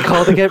 And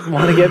called to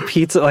want to get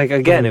pizza.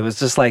 Again, it was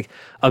just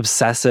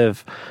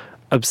obsessive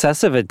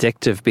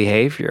addictive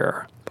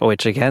behavior,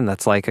 which again,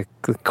 that's like a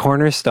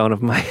cornerstone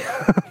of my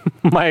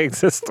my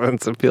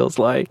existence, it feels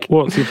like.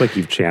 Well, it seems like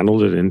you've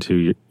channeled it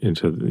into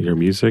your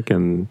music,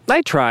 and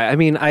I try. I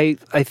mean, I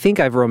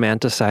think I've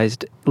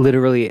romanticized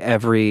literally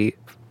every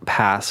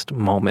past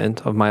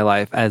moment of my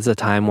life as a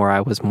time where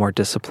I was more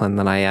disciplined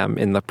than I am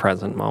in the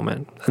present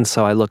moment. And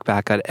so I look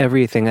back at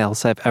everything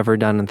else I've ever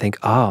done and think,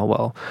 oh,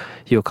 well,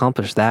 you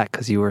accomplished that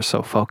because you were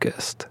so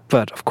focused.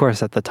 But of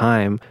course, at the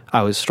time,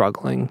 I was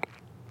struggling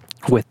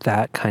with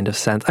that kind of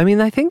sense. I mean,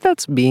 I think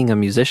that's being a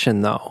musician,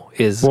 though,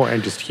 is... Well,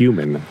 and just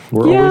human.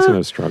 We're always in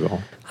a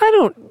struggle.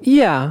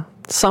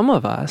 Some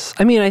of us.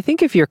 I mean, I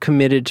think if you're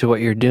committed to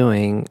what you're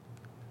doing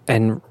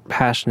and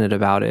passionate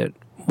about it,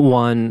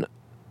 one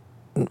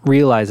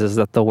realizes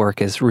that the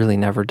work is really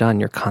never done.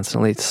 You're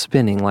constantly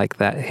spinning like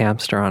that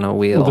hamster on a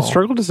wheel. Well, the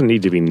struggle doesn't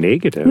need to be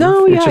negative.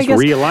 No, it's just I guess,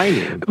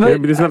 realigning.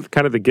 But isn't that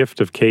kind of the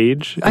gift of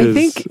Cage? I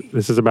think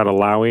this is about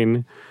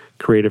allowing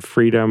creative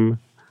freedom,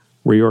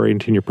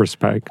 reorienting your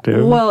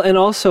perspective. Well, and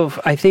also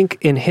I think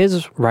in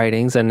his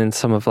writings and in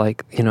some of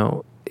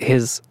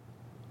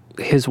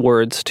his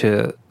words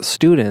to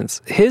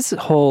students, his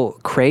whole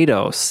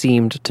credo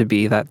seemed to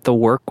be that the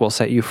work will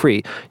set you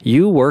free.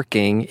 You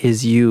working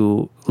is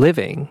you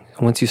living.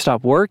 Once you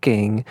stop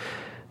working,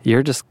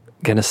 you're just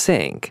going to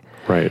sink.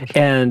 Right.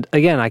 And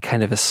again, I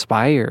kind of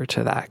aspire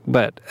to that.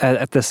 But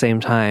at the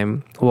same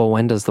time, well,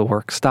 when does the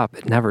work stop?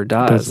 It never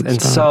does.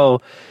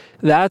 So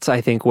that's,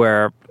 I think,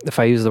 where if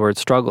I use the word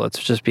struggle, it's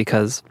just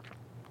because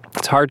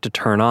it's hard to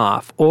turn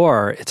off,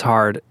 or it's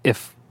hard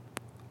if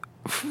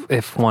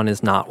if one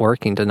is not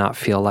working, to not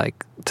feel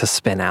like to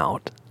spin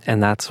out.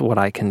 And that's what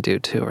I can do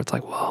too. Where it's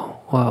like,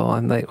 whoa,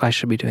 I'm like, I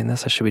should be doing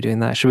this. I should be doing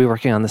that. I should be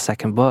working on the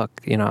second book.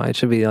 You know, it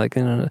should be like,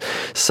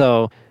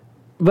 so,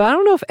 but I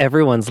don't know if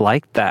everyone's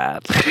like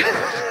that.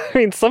 I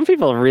mean, some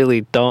people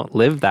really don't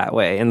live that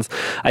way. And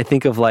I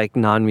think of like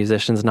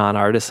non-musicians,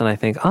 non-artists, and I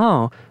think,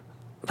 oh,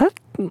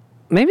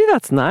 maybe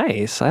that's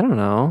nice. I don't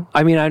know.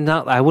 I mean,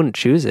 I wouldn't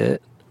choose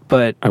it,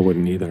 but I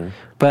wouldn't either.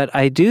 But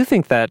I do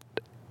think that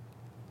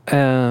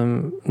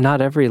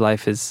not every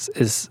life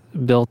is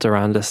built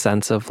around a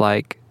sense of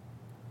like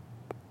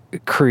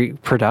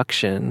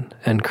production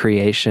and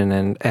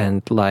creation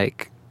and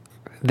like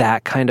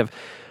that kind of,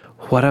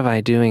 what am I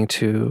doing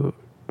to,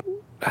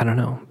 I don't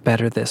know,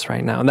 better this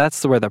right now? And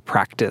that's where the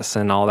practice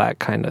and all that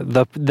kind of,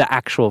 the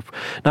actual,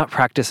 not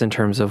practice in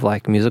terms of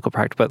like musical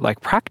practice, but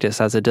like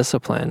practice as a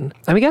discipline.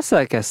 I guess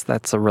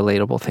that's a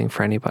relatable thing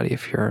for anybody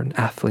if you're an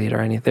athlete or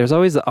anything. There's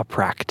always a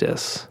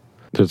practice.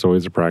 There's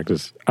always a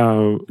practice.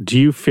 Do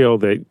you feel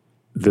that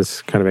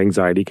this kind of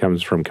anxiety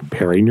comes from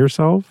comparing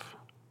yourself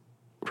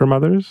from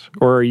others?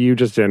 Or are you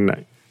just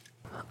in...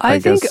 I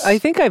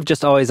think I've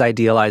just always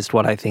idealized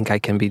what I think I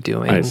can be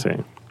doing. I see.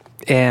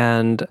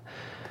 And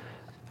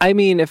I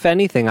mean, if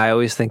anything, I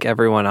always think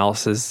everyone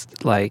else is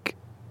like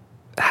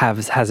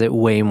has it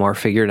way more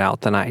figured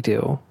out than I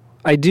do.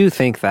 I do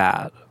think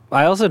that.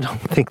 I also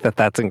don't think that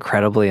that's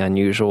incredibly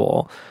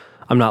unusual.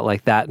 I'm not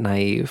like that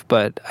naive,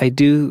 but I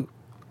do.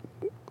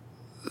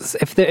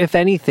 If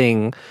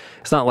anything,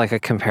 it's not like a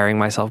comparing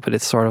myself, but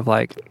it's sort of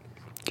like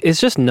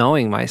it's just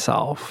knowing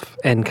myself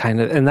and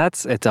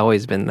it's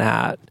always been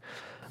that,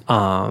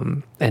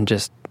 and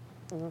just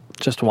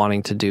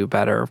wanting to do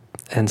better.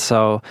 And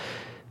so,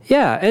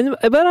 yeah,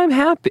 but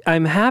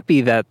I'm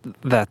happy that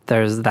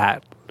there's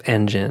that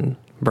engine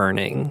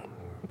burning,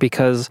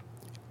 because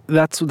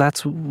that's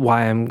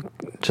why I'm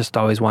just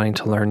always wanting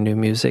to learn new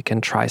music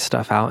and try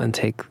stuff out and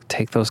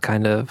take those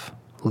kind of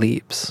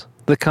leaps.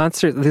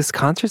 These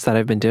concerts that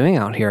I've been doing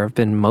out here have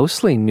been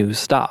mostly new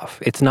stuff.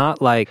 It's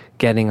not like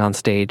getting on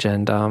stage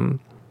and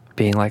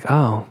being like,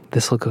 oh,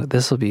 this will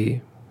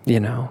be,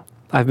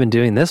 I've been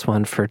doing this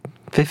one for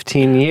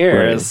 15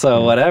 years, right.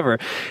 So whatever.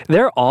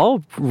 They're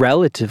all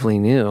relatively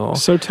new.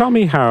 So tell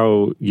me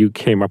how you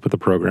came up with the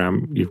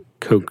program. You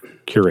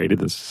co-curated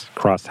this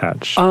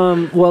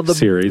Crosshatch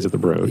series at the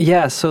Broad.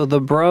 Yeah, so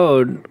the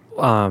Broad,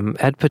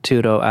 Ed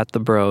Patuto at the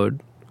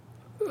Broad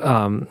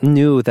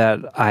knew that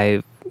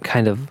I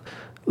kind of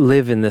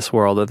live in this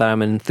world, that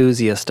I'm an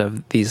enthusiast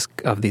of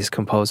these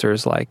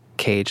composers like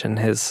Cage and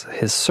his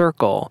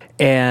circle.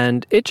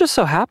 And it just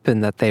so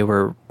happened that they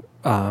were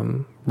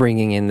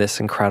bringing in this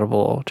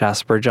incredible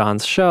Jasper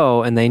Johns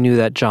show, and they knew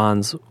that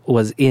Johns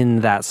was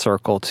in that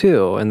circle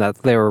too, and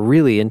that they were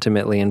really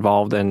intimately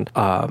involved in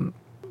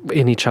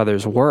each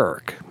other's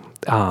work.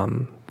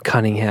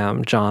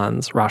 Cunningham,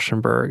 Johns,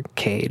 Rauschenberg,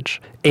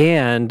 Cage,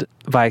 and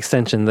by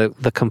extension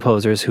the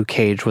composers who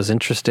Cage was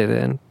interested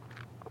in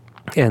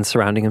and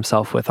surrounding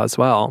himself with as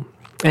well,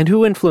 and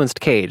who influenced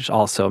Cage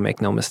also,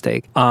 make no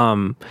mistake.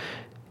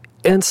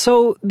 And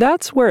so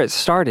that's where it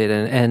started,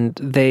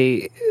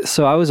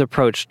 so I was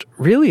approached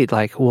really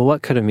like, well,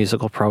 what could a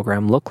musical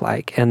program look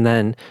like? And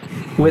then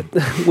with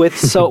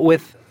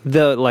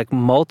the like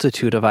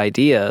multitude of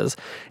ideas,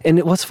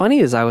 and what's funny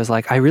is I was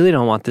like, I really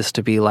don't want this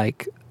to be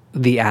like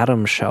the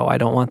Adam show. I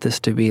don't want this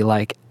to be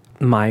like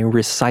my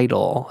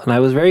recital. And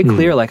I was very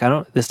clear, like,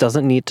 this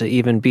doesn't need to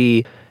even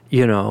be,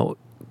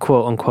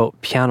 quote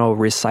unquote piano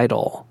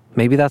recital.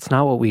 Maybe that's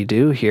not what we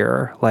do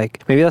here.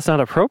 Like, maybe that's not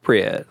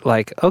appropriate.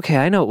 Like, okay,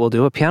 I know we'll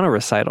do a piano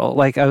recital.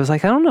 Like, I was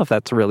like, I don't know if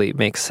that really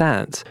makes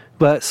sense.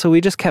 But so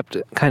we just kept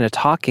kind of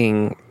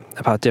talking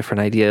about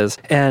different ideas.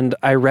 And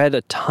I read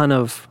a ton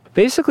of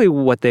basically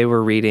what they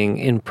were reading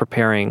in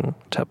preparing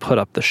to put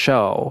up the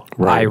show.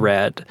 Right. I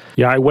read.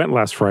 Yeah, I went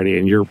last Friday,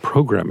 and your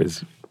program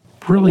is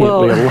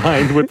brilliantly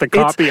aligned with the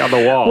copy on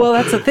the wall. Well,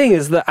 that's the thing,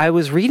 is that I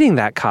was reading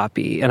that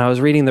copy, and I was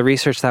reading the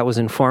research that was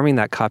informing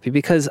that copy,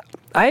 because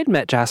I had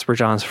met Jasper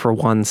Johns for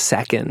 1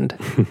 second.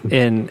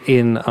 An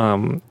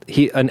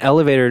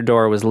elevator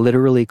door was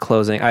literally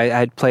closing. I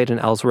had played the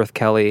Ellsworth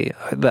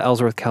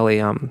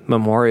Kelly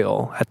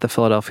memorial at the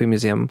Philadelphia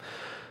Museum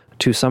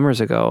 2 summers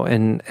ago,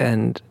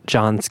 and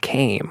Johns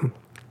came.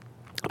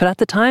 But at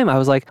the time, I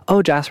was like,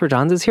 oh, Jasper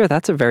Johns is here.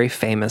 That's a very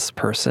famous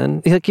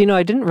person. Like,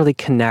 I didn't really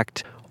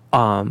connect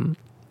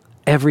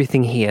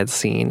everything he had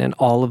seen and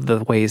all of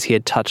the ways he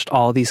had touched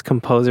all these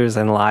composers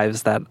and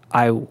lives that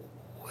I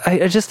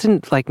just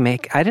didn't I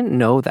didn't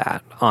know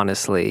that,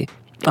 honestly.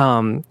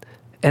 And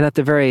at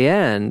the very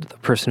end, the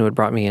person who had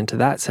brought me into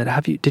that said,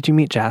 did you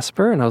meet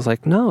Jasper? And I was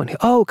like, no. And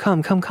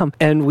come.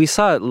 And we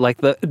saw it, like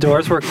the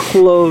doors were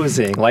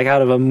closing, like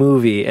out of a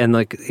movie. And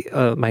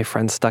my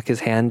friend stuck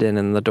his hand in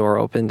and the door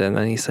opened. And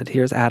then he said,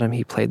 here's Adam.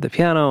 He played the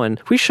piano.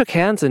 And we shook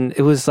hands, and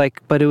it was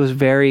but it was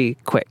very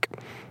quick.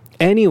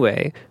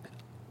 Anyway,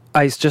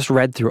 I just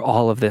read through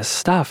all of this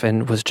stuff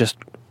and was just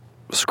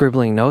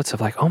scribbling notes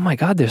of like, oh my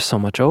God, there's so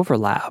much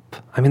overlap.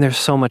 I mean, there's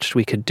so much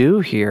we could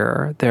do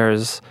here.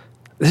 There's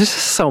there's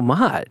just so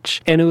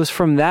much. And it was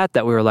from that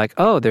we were like,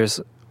 oh,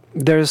 there's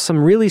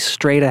some really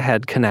straight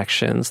ahead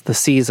connections. The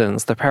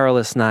Seasons, The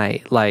Perilous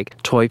Night, like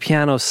Toy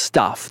Piano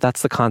Stuff.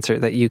 That's the concert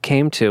that you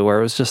came to, where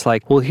it was just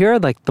like, well, here are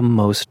like the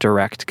most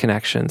direct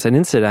connections. And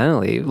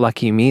incidentally,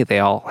 lucky me, they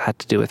all had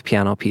to do with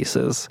piano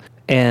pieces.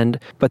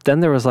 But then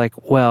there was like,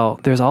 well,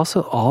 there's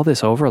also all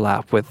this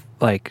overlap with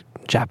like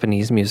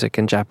Japanese music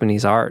and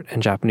Japanese art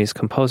and Japanese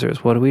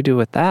composers. What do we do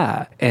with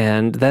that?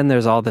 And then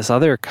there's all this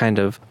other kind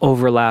of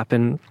overlap,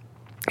 and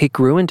it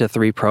grew into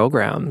 3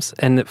 programs.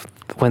 And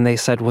when they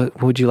said,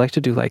 would you like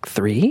to do like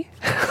 3?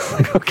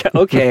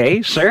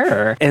 okay,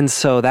 sure. And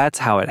so that's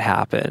how it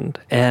happened.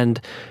 And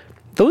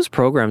those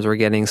programs were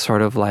getting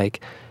sort of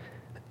like,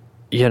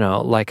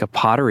 like a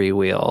pottery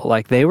wheel.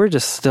 Like they were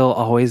just still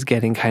always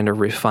getting kind of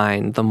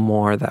refined the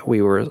more that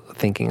we were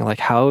thinking, like,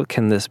 how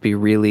can this be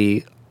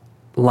really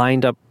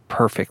lined up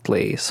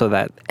perfectly so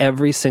that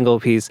every single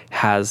piece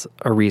has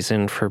a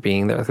reason for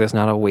being there. There's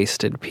not a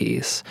wasted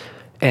piece.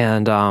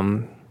 And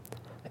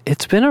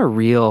it's been a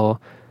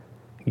real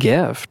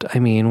gift. I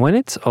mean, when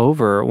it's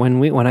over,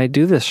 when I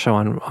do this show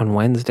on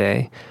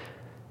Wednesday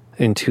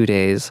in 2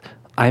 days,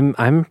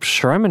 I'm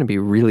sure I'm going to be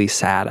really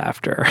sad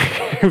after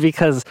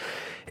because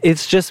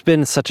it's just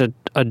been such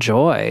a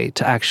joy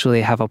to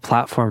actually have a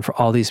platform for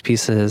all these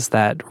pieces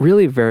that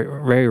really very,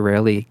 very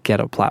rarely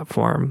get a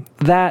platform.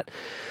 That,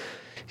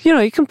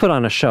 you can put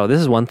on a show.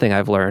 This is one thing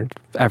I've learned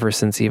ever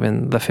since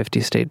even the 50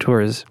 state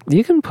tours.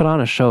 You can put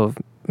on a show of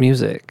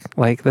music.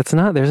 Like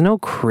there's no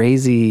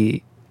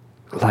crazy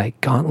like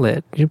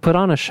gauntlet. You put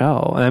on a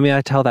show. I mean,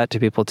 I tell that to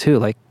people too.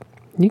 Like,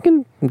 you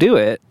can do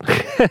it.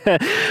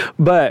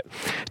 But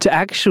to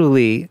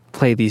actually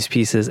play these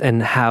pieces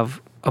and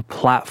have a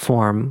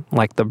platform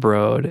like the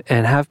Broad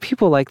and have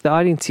people like the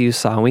audience you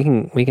saw,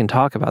 and we can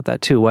talk about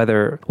that too,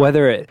 whether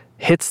it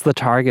hits the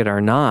target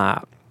or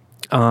not,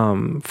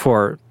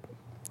 for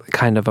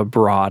kind of a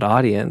broad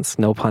audience,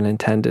 no pun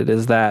intended,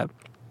 is that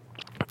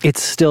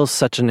it's still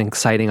such an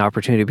exciting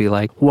opportunity to be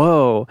like,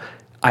 whoa,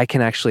 I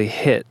can actually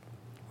hit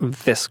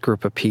this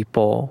group of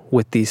people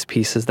with these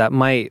pieces that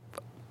might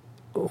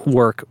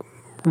work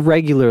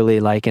regularly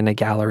like in a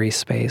gallery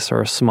space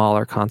or a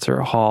smaller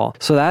concert hall.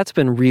 So that's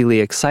been really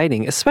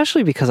exciting,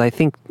 especially because I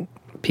think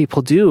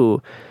people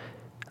do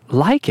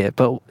like it.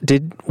 But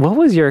what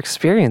was your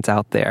experience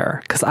out there?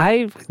 Because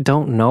I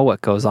don't know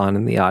what goes on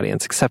in the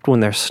audience except when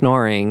they're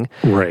snoring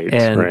and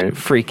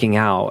freaking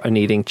out and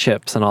eating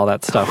chips and all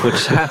that stuff,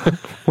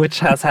 which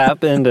has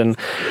happened. And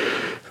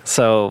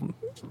so,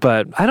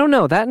 but I don't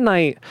know, that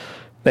night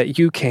that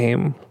you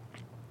came,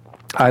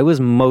 I was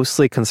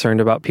mostly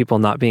concerned about people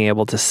not being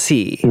able to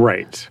see.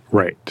 Right.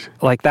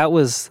 Like that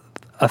was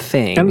a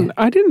thing. And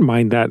I didn't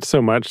mind that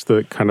so much,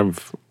 the kind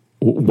of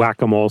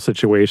whack-a-mole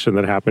situation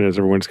that happened as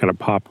everyone's kind of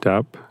popped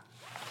up,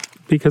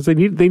 because they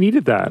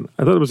needed that.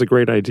 I thought it was a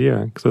great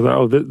idea, because I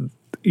thought,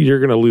 you're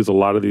going to lose a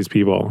lot of these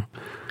people.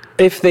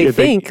 If they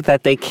think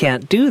that they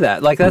can't do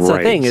that. Like, that's the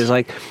thing, is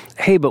like,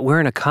 hey, but we're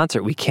in a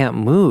concert, we can't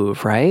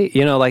move, right?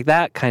 Like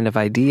that kind of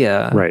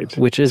idea,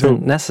 which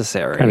isn't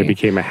necessary. Kind of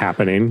became a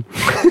happening.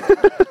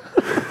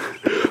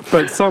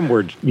 But some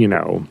were,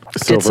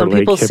 Silver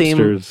Lake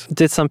hipsters.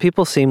 Did some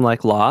people seem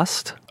like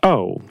lost?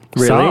 Oh,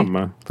 really?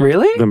 Some.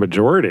 Really? The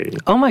majority.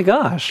 Oh my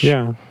gosh.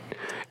 Yeah.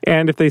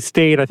 And if they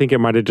stayed, I think it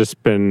might have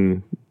just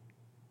been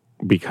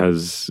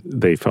because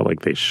they felt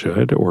like they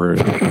should, or...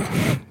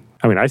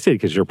 I mean, I say it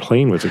because your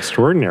plane was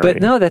extraordinary.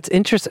 But no, that's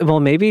interesting. Well,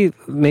 maybe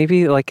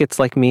like it's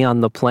like me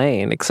on the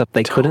plane, except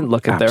they couldn't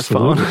look at their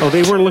phone. Oh,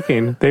 they were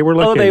looking. Oh, they were?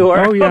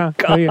 Oh, yeah.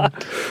 Oh, yeah.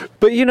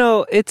 But,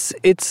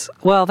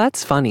 well,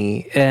 that's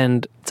funny.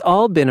 And it's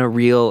all been a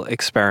real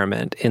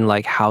experiment in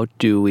like, how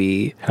do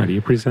you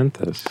present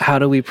this? How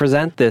do we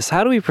present this?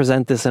 How do we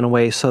present this in a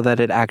way so that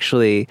it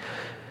actually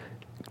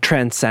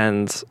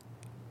transcends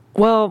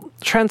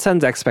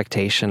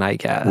expectation, I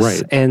guess.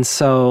 Right. And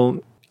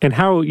so... And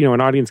how,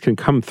 an audience can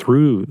come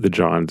through the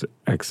Johns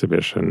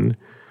exhibition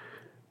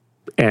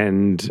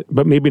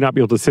but maybe not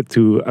be able to sit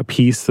through a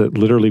piece that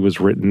literally was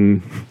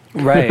written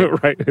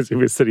right as he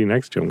was sitting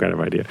next to him, kind of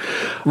idea.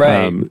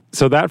 Right.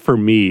 So that for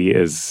me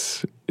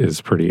is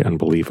pretty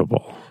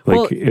unbelievable.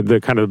 Like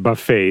the kind of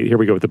buffet, here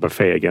we go with the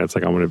buffet again. It's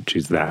like, I want to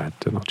choose that,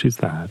 and I'll choose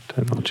that,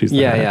 and I'll choose that.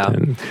 Yeah.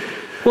 And,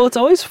 well, it's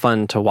always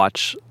fun to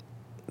watch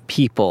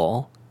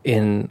people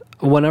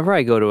whenever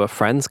I go to a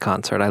friend's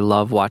concert, I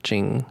love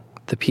watching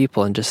the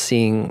people and just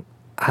seeing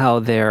how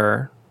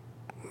they're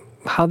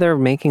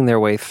making their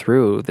way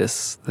through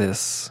this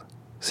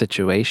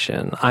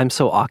situation. I'm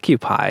so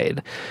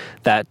occupied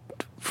that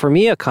for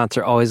me a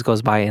concert always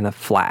goes by in a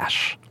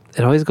flash.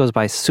 It always goes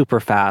by super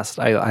fast.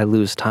 I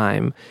lose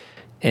time.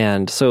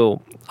 And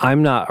so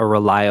I'm not a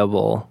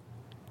reliable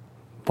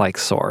like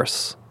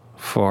source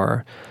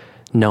for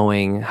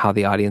knowing how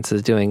the audience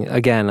is doing,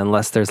 again,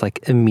 unless there's like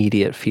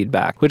immediate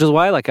feedback, which is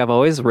why like I've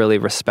always really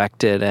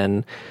respected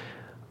and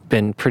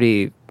been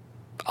pretty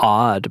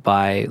awed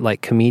by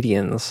like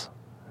comedians,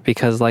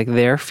 because like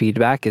their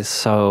feedback is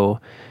so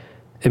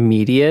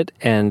immediate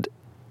and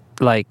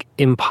like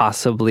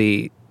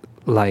impossibly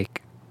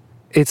like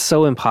it's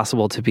so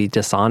impossible to be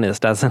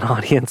dishonest as an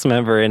audience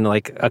member in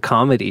like a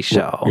comedy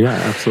show. Well, yeah,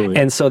 absolutely.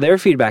 And so their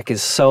feedback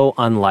is so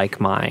unlike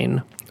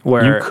mine.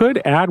 Where you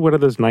could add one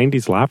of those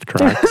 90s laugh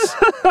tracks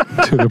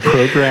to the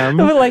program.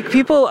 But like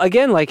people,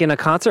 again, like in a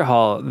concert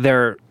hall,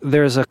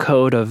 there's a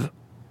code of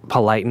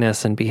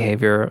politeness and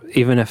behavior,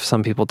 even if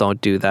some people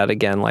don't do that.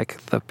 Again, like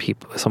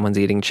someone's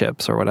eating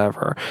chips or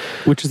whatever.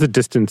 Which is a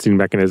distancing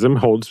mechanism.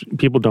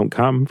 People don't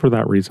come for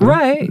that reason.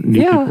 Right.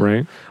 New people,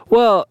 right?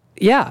 Well,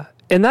 yeah.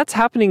 And that's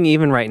happening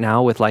even right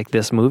now with like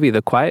this movie,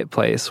 The Quiet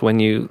Place.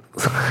 When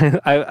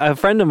a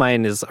friend of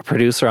mine is a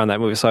producer on that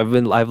movie, so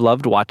I've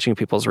loved watching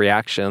people's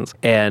reactions.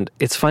 And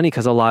it's funny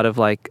because a lot of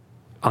like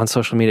on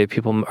social media,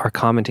 people are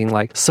commenting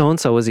like,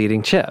 so-and-so was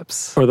eating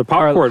chips. Or the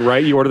popcorn,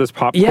 right? You order this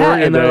popcorn. Yeah,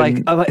 and they're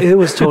like, oh, it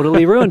was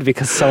totally ruined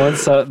because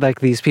so-and-so,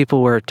 like these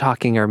people were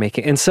talking or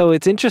making. And so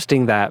it's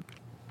interesting that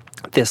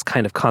this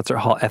kind of concert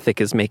hall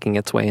ethic is making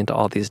its way into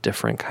all these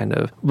different kind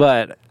of,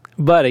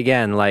 But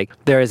again, like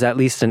there is at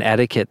least an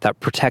etiquette that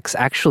protects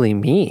actually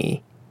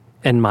me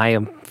and my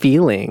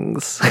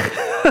feelings,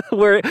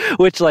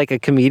 which like a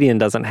comedian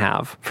doesn't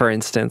have, for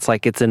instance.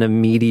 Like it's an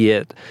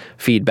immediate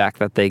feedback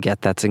that they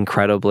get that's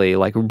incredibly,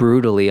 like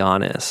brutally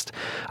honest.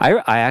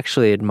 I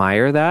actually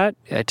admire that.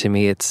 To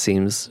me, it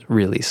seems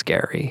really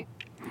scary.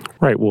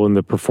 Right. Well, in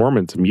the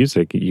performance of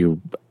music,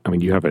 you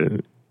have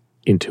an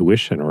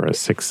intuition or a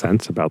sixth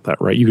sense about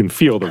that, right? You can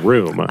feel the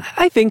room.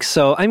 I think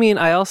so. I mean,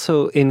 I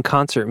also, in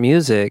concert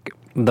music,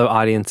 the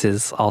audience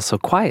is also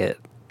quiet,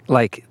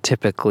 like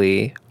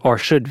typically, or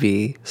should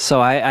be.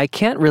 So I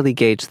can't really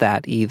gauge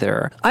that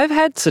either. I've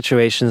had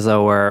situations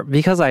though where,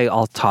 because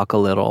I'll talk a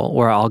little,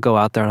 where I'll go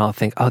out there and I'll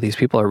think, oh, these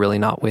people are really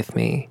not with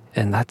me.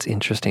 And that's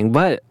interesting.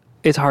 But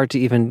it's hard to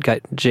even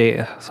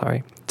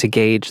to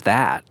gauge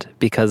that,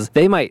 because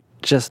they might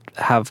just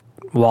have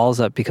walls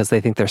up because they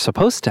think they're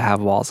supposed to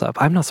have walls up.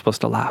 I'm not supposed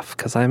to laugh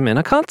because I'm in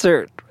a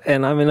concert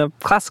and I'm in a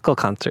classical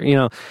concert,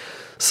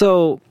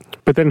 So...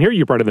 But then here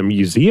you brought in the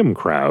museum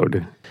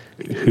crowd.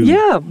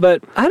 Yeah,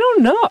 but I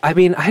don't know. I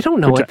mean, I don't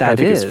know what that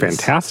is. I think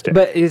it's fantastic.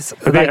 But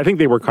I think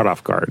they were caught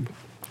off guard.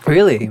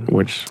 Really?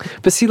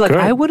 But see, like, good.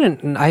 I wouldn't...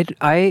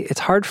 it's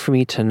hard for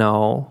me to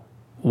know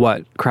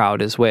what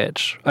crowd is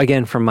which,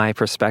 again, from my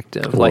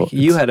perspective. Well, like,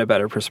 you had a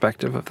better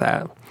perspective of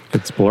that.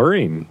 It's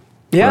blurring.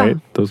 Yeah.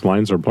 Right? Those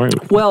lines are blurring.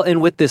 Well,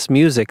 and with this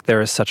music, there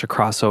is such a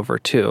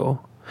crossover, too.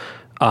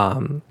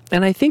 And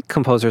I think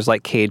composers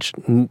like Cage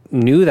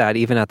knew that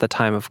even at the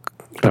time of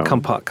the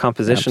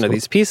composition of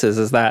these pieces,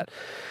 is that...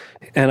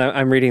 And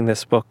I'm reading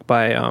this book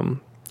by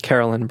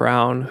Carolyn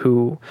Brown,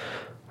 who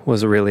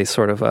was really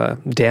sort of a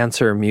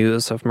dancer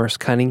muse of Merce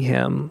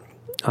Cunningham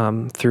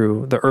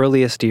through the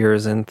earliest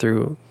years and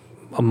through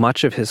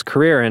much of his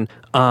career. And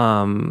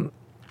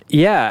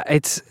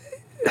it's...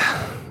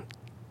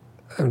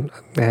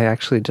 I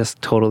actually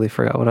just totally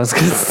forgot what I was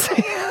going to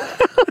say.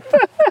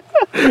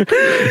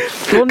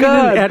 We'll need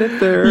an edit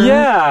there.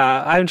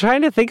 Yeah, I'm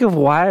trying to think of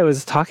why I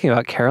was talking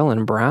about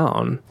Carolyn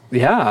Brown.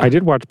 Yeah. I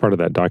did watch part of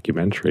that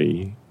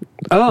documentary.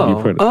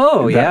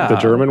 Yeah. The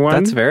German one?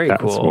 That's very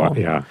cool.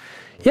 Yeah.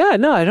 Yeah,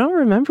 no, I don't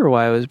remember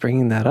why I was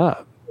bringing that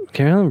up.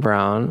 Carolyn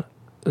Brown.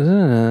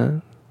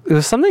 It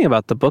was something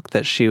about the book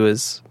that she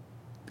was...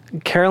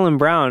 Carolyn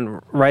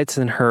Brown writes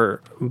in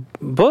her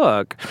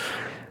book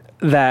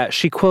that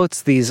she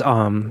quotes these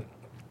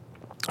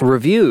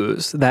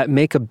reviews that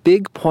make a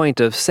big point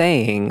of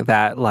saying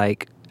that,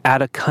 like,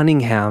 at a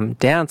Cunningham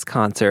dance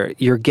concert,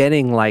 you're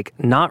getting, like,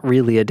 not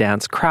really a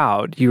dance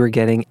crowd. You were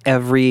getting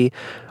every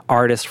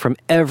artist from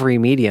every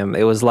medium.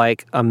 It was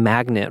like a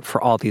magnet for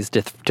all these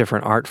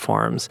different art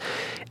forms.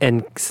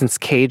 And since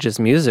Cage's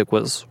music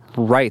was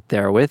right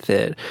there with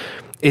it,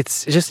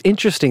 it's just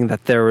interesting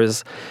that there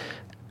was...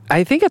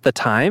 I think at the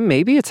time,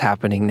 maybe it's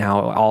happening now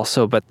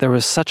also, but there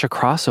was such a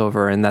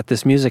crossover, and that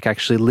this music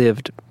actually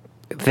lived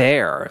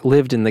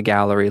in the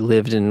gallery,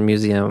 lived in the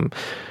museum,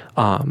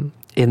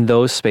 in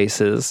those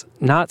spaces.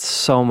 Not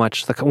so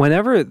much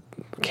whenever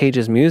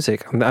Cage's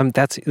music,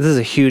 this is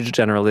a huge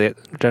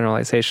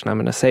generalization I'm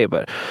going to say,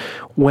 but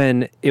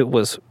when it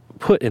was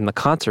put in the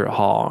concert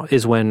hall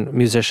is when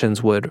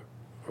musicians would,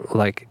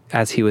 like,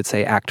 as he would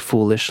say, act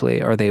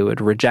foolishly, or they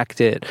would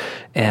reject it,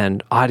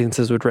 and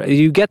audiences would...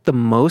 You get the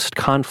most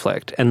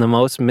conflict and the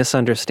most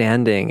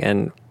misunderstanding,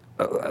 and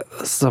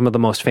some of the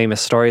most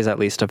famous stories, at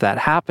least, of that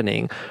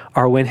happening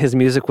are when his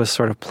music was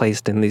sort of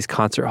placed in these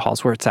concert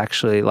halls where it's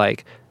actually,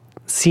 like,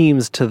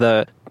 seems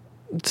to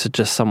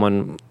just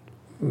someone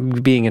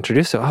being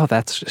introduced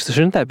to,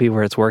 shouldn't that be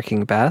where it's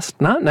working best?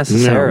 Not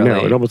necessarily.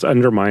 No, it almost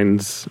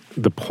undermines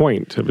the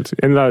point of it.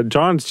 And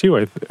John's too,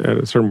 at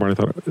a certain point,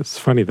 I thought, it's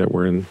funny that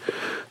we're in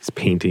these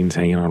paintings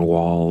hanging on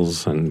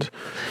walls, and...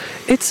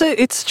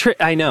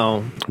 I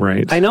know.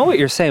 Right. I know what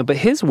you're saying, but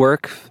his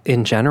work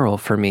in general,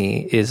 for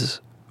me,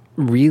 is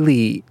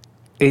really...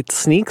 It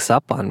sneaks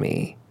up on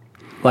me.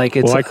 Like,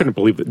 it's... Well, I couldn't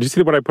believe it. Did you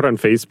see what I put on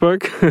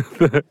Facebook?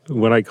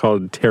 What I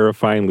called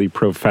terrifyingly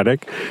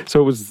prophetic. So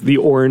it was the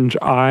orange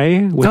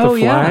eye with the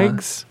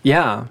flags.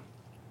 Yeah.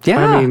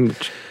 I mean...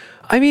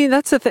 I mean,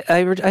 that's the thing.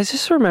 I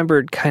just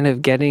remembered kind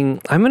of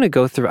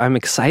I'm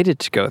excited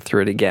to go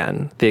through it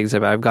again, the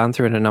exhibit. I've gone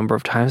through it a number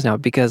of times now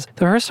because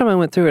the first time I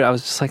went through it, I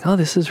was just like, oh,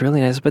 this is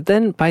really nice. But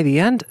then by the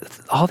end,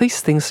 all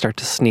these things start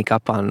to sneak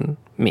up on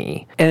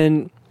me.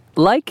 And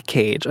like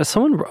Cage,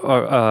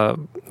 a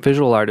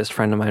visual artist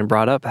friend of mine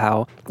brought up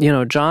how,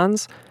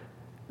 Johns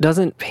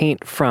doesn't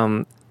paint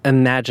from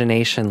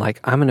imagination, like,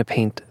 I'm going to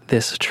paint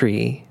this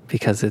tree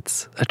because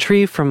it's a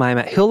tree from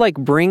he'll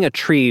bring a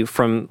tree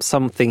from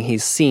something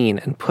he's seen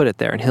and put it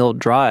there, and he'll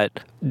draw it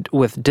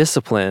with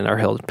discipline, or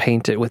he'll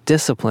paint it with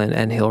discipline,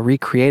 and he'll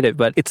recreate it,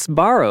 but it's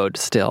borrowed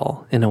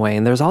still in a way.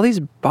 And there's all these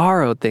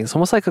borrowed things,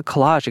 almost like a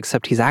collage,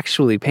 except he's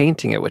actually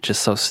painting it, which is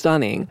so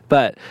stunning.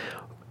 But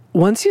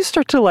once you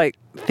start to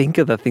think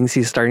of the things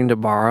he's starting to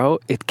borrow,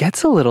 it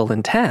gets a little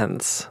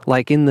intense.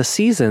 Like in the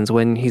seasons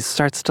when he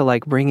starts to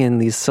bring in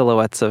these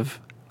silhouettes of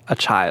a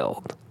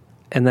child,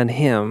 and then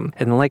him,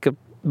 and like a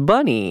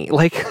bunny,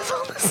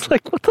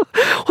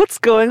 what's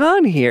going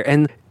on here?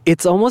 And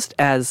it's almost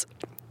as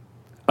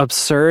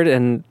absurd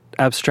and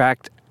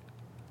abstract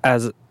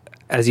as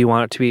you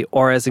want it to be,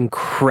 or as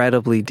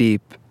incredibly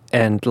deep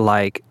and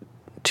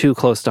too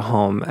close to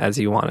home as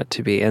you want it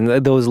to be. And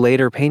those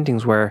later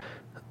paintings where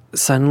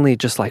suddenly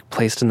just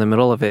placed in the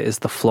middle of it is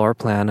the floor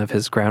plan of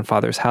his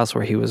grandfather's house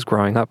where he was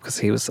growing up, because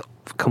he was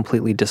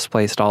completely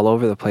displaced all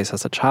over the place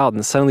as a child.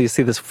 And suddenly you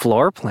see this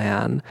floor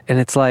plan, and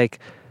it's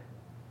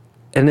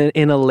and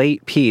in a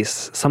late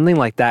piece, something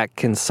like that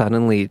can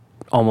suddenly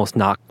almost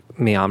knock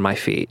me on my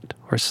feet.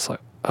 Where it's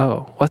just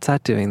oh, what's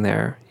that doing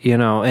there?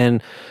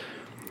 And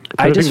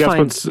I think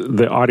that's what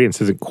the audience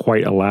isn't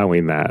quite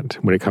allowing that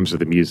when it comes to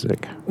the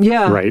music.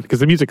 Yeah. Right? Because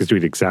the music is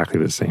doing exactly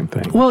the same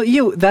thing. Well,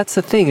 that's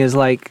the thing is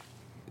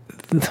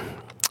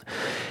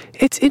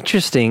it's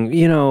interesting,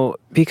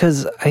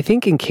 because I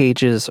think in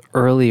Cage's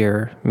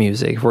earlier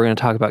music, if we're going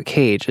to talk about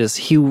Cage, is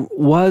he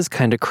was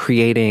kind of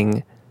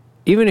creating,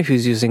 even if he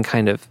was using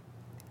kind of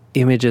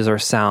images or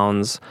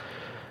sounds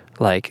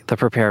like the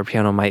prepared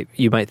piano,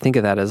 you might think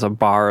of that as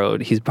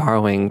he's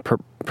borrowing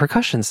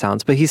percussion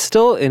sounds, but he's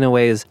still in a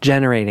way is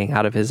generating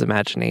out of his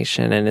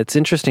imagination. And it's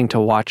interesting to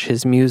watch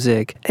his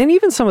music, and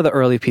even some of the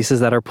early pieces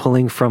that are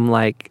pulling from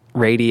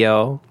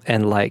radio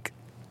and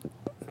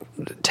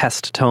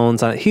test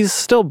tones on it. He's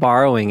still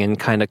borrowing and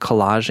kind of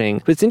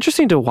collaging, but it's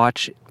interesting to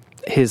watch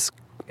his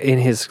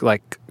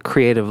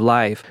creative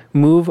life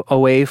move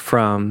away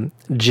from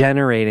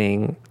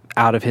generating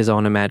out of his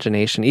own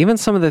imagination. Even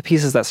some of the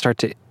pieces that start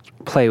to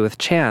play with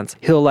chants,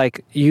 he'll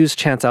use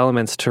chance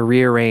elements to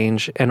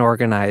rearrange and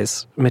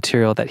organize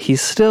material that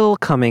he's still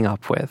coming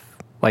up with,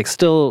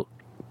 still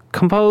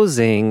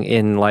composing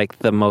in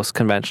the most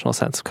conventional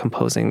sense of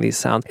composing these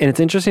sounds. And it's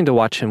interesting to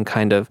watch him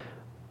kind of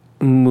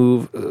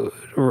move,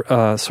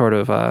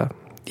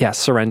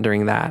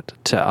 surrendering that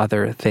to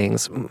other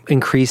things,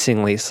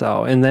 increasingly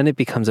so. And then it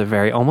becomes a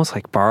very, almost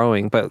like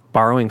borrowing, but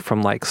borrowing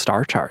from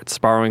star charts,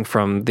 borrowing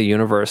from the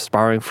universe,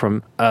 borrowing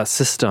from a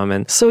system.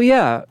 And so,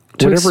 yeah.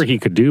 Whatever he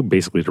could do,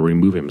 basically, to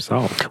remove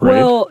himself, right?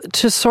 Well,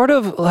 to sort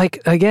of,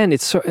 again,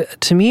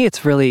 to me,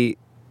 it's really,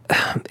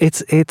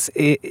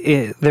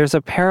 there's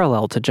a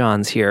parallel to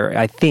Johns here,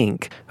 I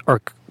think,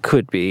 or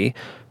could be,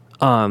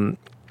 in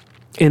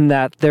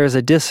that there's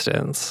a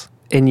distance.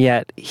 And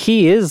yet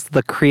he is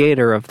the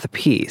creator of the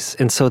piece.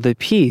 And so the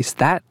piece,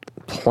 that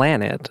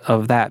planet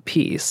of that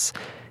piece,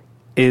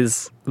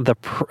 is the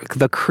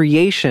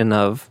creation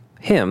of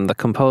him, the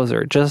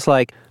composer.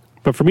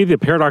 But for me, the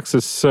paradox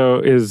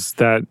is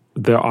that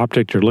the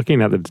object you're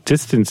looking at that's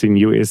distancing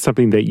you is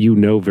something that you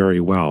know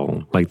very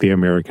well, like the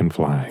American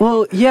flag.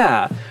 Well,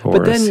 yeah. Or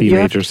but then a C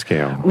major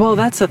scale. Well,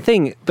 that's the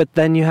thing. But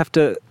then you have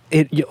to,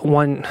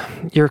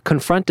 you're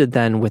confronted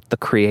then with the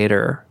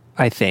creator,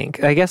 I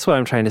think. I guess what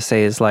I'm trying to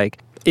say is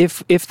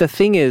if the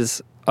thing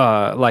is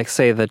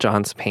say the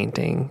Johns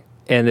painting,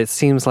 and it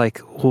seems well,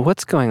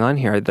 what's going on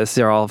here?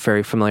 They're all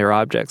very familiar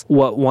objects.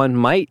 What one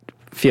might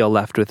feel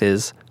left with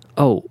is,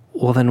 oh,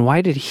 well then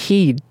why did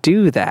he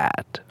do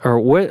that? Or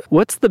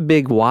what's the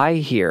big why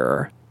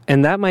here?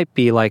 And that might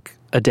be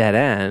a dead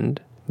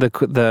end.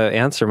 The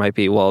answer might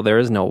be, well, there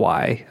is no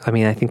why. I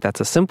mean, I think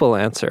that's a simple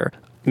answer.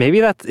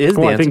 Maybe that is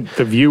the answer. I think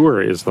the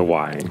viewer is the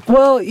why.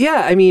 Well,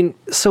 yeah. I mean,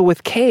 so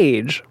with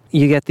Cage,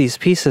 you get these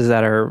pieces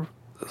that are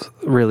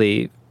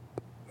really,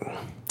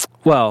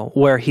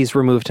 where he's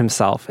removed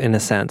himself in a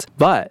sense.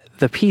 But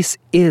the piece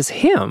is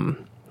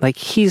him.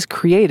 He's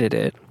created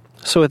it.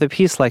 So with a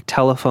piece like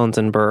Telephones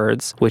and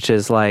Birds, which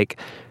is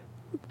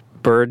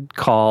bird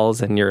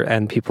calls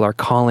and people are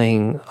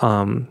calling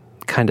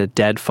kind of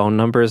dead phone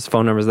numbers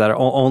that are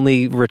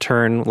only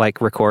return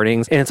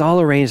recordings, and it's all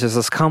arranged as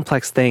this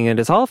complex thing, and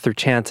it's all through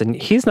chance. And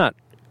he's not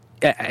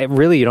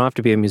really, you don't have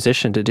to be a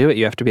musician to do it.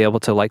 You have to be able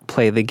to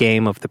play the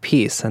game of the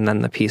piece, and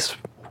then the piece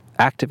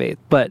activate.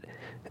 But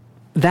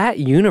that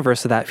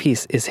universe of that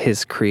piece is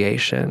his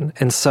creation,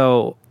 and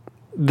so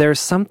there's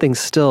something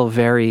still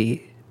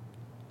very.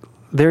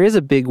 There is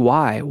a big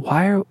why.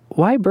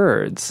 Why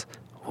birds?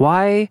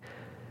 Why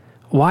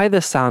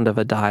the sound of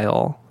a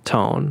dial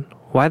tone?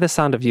 Why the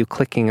sound of you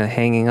clicking and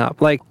hanging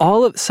up? Like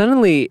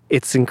suddenly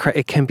it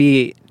can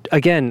be,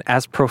 again,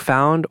 as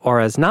profound or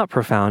as not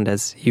profound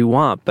as you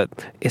want, but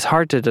it's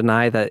hard to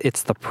deny that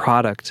it's the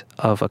product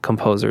of a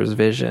composer's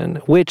vision,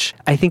 which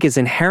I think is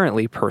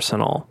inherently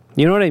personal.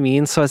 You know what I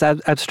mean? So as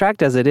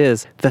abstract as it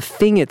is, the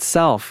thing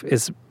itself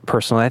is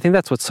personal. I think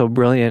that's what's so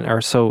brilliant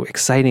or so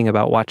exciting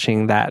about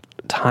watching that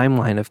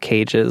timeline of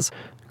Cage's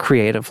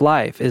creative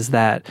life, is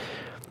that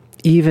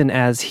even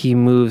as he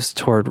moves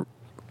toward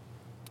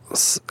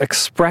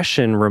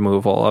expression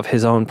removal of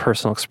his own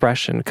personal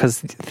expression,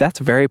 because that's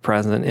very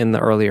present in the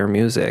earlier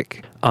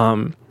music,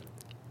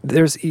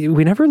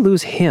 we never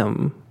lose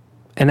him.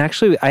 And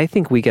actually, I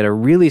think we get a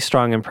really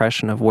strong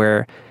impression of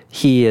where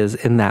he is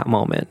in that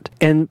moment.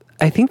 And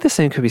I think the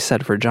same could be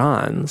said for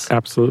Johns.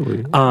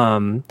 Absolutely.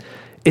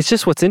 It's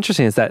just what's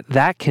interesting is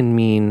that can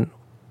mean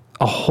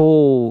a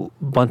whole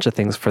bunch of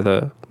things for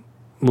the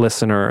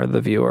listener or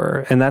the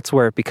viewer. And that's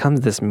where it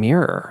becomes this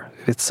mirror.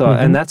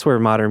 And that's where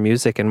modern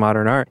music and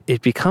modern art,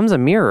 it becomes a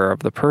mirror of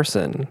the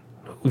person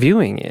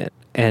viewing it.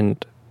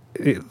 And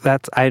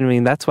that's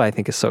why I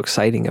think is so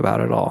exciting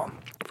about it all.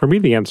 For me,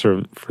 the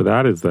answer for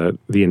that is that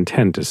the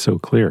intent is so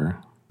clear.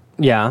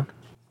 Yeah.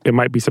 It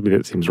might be something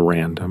that seems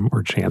random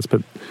or chance,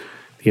 but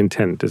the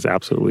intent is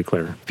absolutely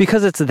clear.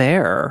 Because it's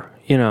there,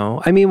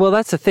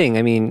 that's the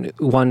thing.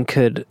 One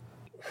could...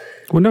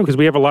 Well, no, because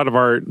we have a lot of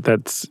art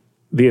that's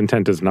the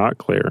intent is not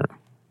clear,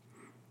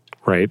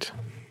 right?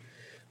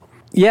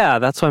 Yeah,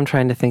 that's why I'm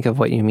trying to think of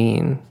what you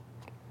mean.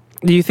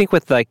 Do you think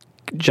with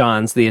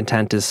Johns, the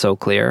intent is so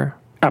clear?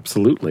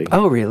 Absolutely.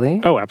 Oh,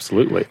 really? Oh,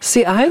 absolutely.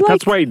 See,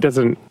 That's why it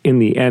doesn't, in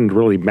the end,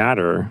 really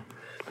matter.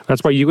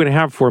 That's why you can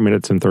have 4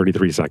 minutes and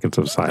 33 seconds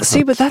of silence.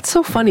 See, but that's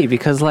so funny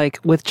because,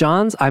 with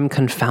Johns, I'm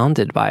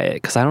confounded by it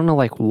because I don't know,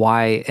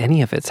 why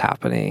any of it's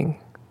happening.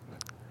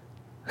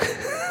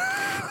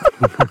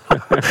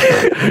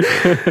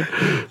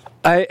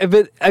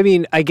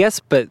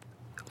 But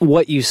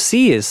what you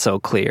see is so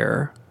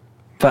clear.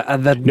 But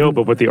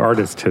but what the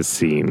artist has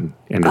seen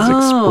and is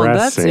expressing. Oh,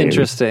 that's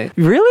interesting.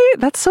 Really?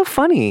 That's so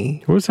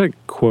funny. What was that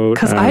quote?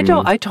 Because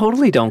I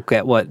totally don't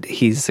get what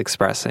he's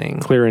expressing.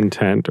 Clear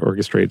intent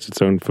orchestrates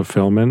its own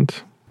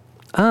fulfillment.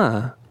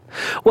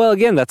 Well,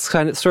 again, that's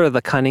sort of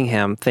the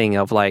Cunningham thing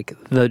of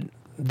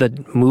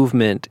the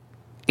movement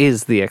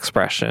is the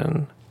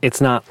expression. It's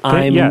not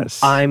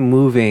I'm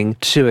moving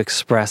to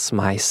express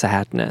my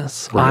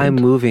sadness. Right. I'm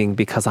moving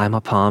because I'm a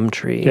palm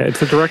tree. Yeah,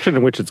 it's the direction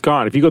in which it's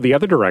gone. If you go the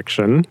other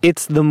direction...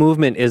 It's the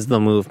movement is the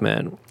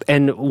movement.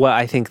 And what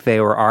I think they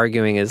were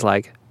arguing is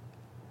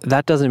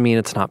that doesn't mean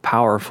it's not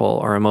powerful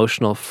or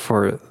emotional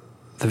for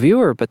the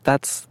viewer, but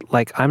that's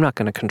I'm not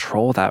going to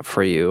control that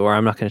for you, or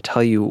I'm not going to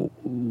tell you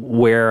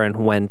where and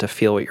when to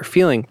feel what you're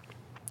feeling.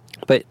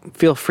 But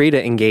feel free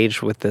to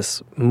engage with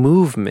this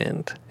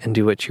movement and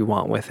do what you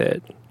want with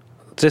it.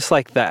 Just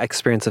like that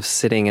experience of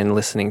sitting and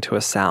listening to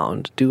a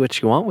sound. Do what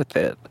you want with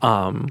it.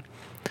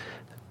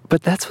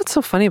 But that's what's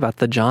so funny about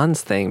the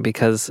Johns thing,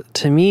 because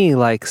to me,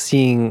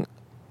 seeing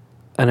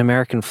an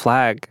American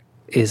flag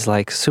is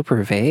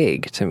super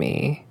vague to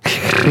me.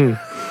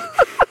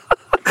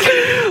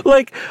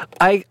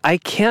 I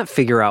can't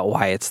figure out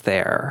why it's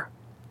there.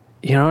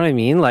 You know what I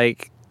mean? I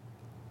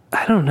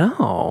don't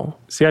know.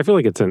 See, I feel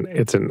like it's an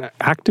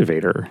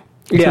activator.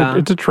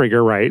 It's a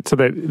trigger, right? So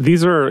that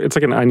it's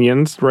like an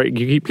onions, right?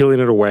 You keep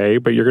peeling it away,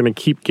 but you're going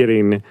to keep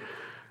getting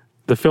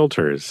the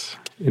filters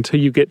until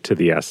you get to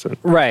the essence.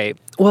 Right.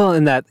 Well,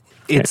 and that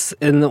it's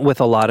with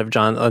a lot of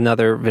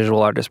another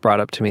visual artist brought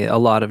up to me, a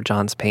lot of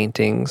John's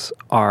paintings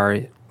are,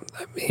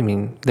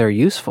 they're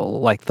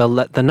useful.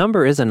 The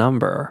number is a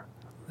number.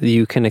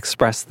 You can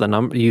express the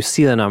number. You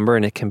see the number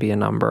and it can be a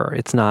number.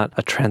 It's not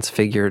a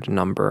transfigured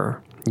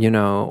number.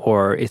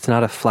 Or it's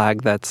not a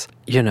flag that's,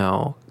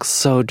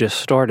 so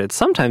distorted.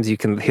 Sometimes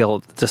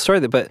he'll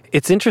distort it, but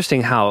it's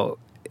interesting how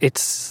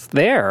it's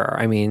there.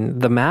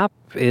 The map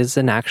is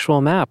an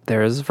actual map.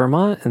 There's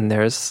Vermont and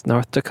there's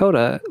North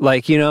Dakota.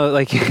 Right.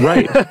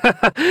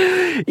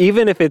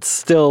 Even if it's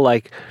still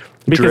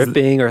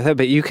dripping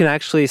but you can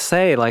actually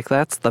say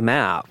that's the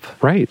map.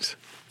 Right.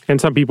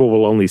 And some people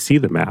will only see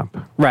the map.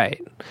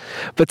 Right.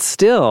 But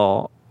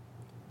still,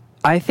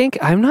 I think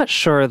I'm not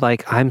sure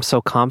I'm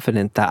so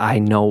confident that I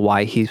know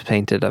why he's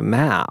painted a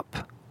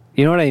map.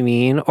 You know what I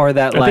mean? Or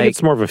that I think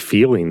it's more of a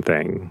feeling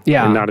thing.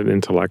 Yeah. And not an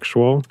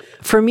intellectual.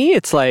 For me,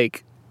 it's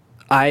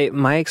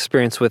my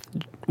experience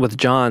with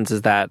Johns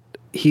is that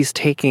he's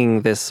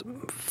taking this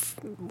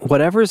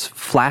whatever's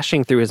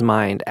flashing through his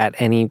mind at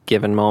any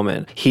given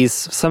moment, he's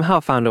somehow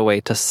found a way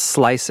to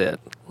slice it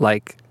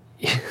like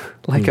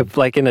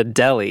in a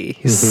deli.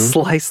 You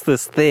slice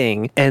this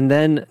thing and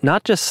then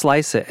not just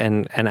slice it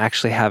and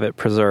actually have it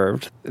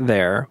preserved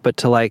there, but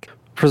to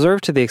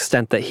preserve to the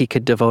extent that he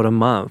could devote a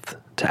month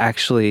to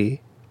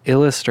actually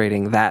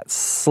illustrating that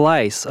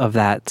slice of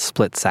that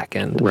split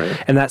second.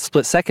 Right. And that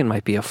split second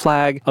might be a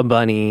flag, a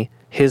bunny,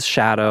 his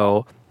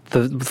shadow,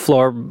 the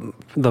floor,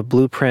 the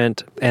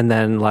blueprint, and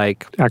then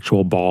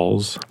actual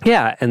balls.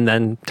 Yeah, and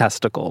then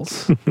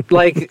testicles.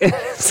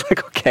 It's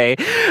okay.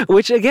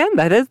 Which again,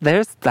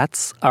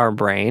 that's our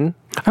brain.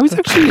 I was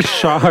actually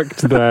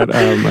shocked that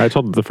I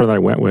told the friend that I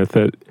went with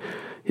that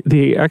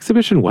the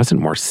exhibition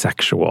wasn't more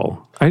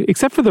sexual,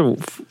 except for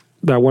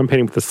that one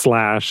painting with the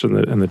slash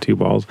and the two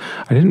balls.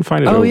 I didn't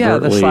find it overtly... yeah,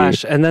 the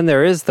slash. And then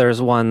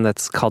there's one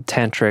that's called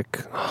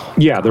Tantric.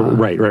 Yeah,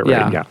 right,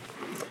 yeah.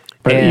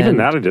 But even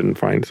that I didn't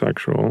find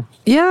sexual.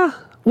 Yeah,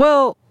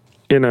 well...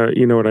 You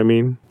know what I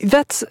mean?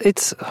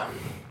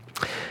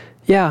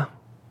 Yeah.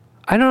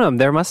 I don't know.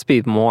 There must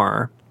be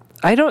more.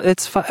 I don't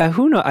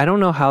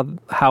know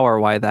how or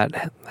why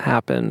that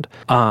happened.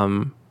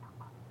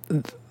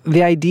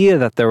 The idea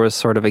that there was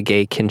sort of a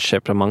gay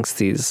kinship amongst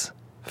these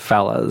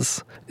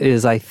fellas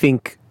is, I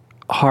think,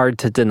 hard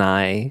to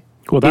deny.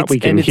 Well, that we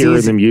can hear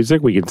in the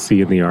music, we can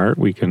see in the art,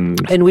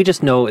 and we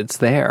just know it's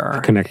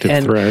there.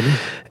 Connected thread.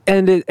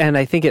 And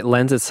I think it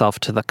lends itself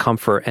to the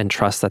comfort and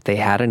trust that they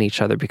had in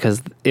each other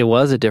because it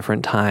was a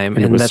different time.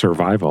 And it was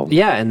survival.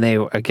 Yeah, and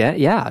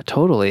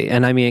totally.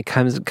 And I mean, it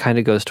kind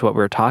of goes to what we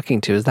were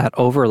talking to, is that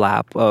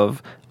overlap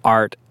of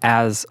art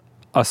as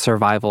a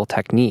survival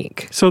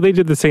technique. So they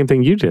did the same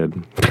thing you did.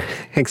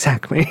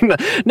 Exactly.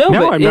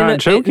 No, I'm not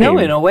joking.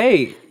 In a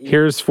way.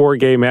 Here's 4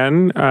 gay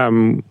men.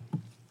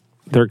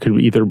 There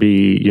could either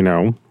be,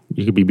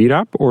 you could be beat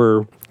up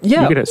or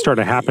you could start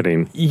a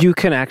happening. You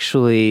can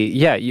actually,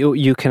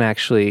 you can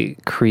actually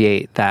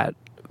create that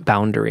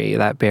boundary,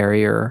 that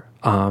barrier,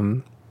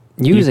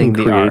 using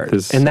the art.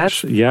 And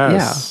that's,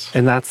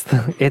 and that's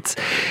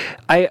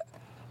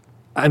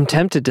I'm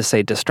tempted to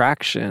say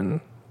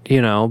distraction,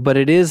 but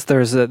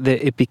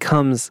it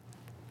becomes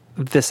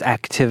this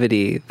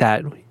activity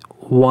that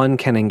one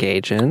can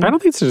engage in. I don't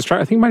think it's a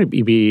distraction. I think it might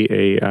be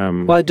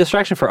a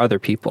distraction for other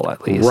people,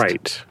 at least.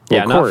 Right.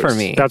 Yeah, not for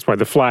me. That's why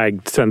the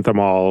flag sent them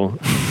all,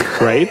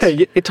 right?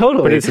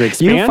 Totally. But it's an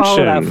expansion. You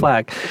follow that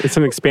flag. It's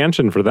an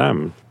expansion for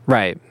them.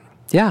 Right.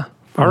 Yeah.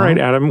 All right,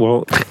 Adam.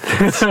 Well,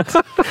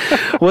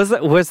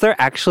 was there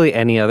actually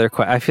any other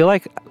question? I feel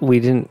like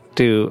we didn't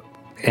do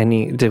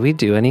any. Did we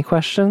do any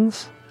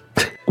questions?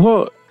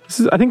 Well,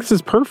 I think this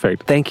is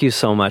perfect. Thank you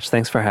so much.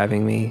 Thanks for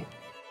having me.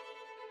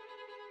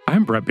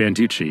 I'm Brett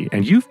Banducci,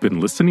 and you've been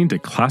listening to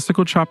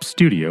Classical Chops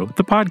Studio,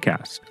 the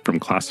podcast from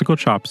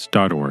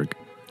classicalchops.org.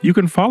 You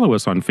can follow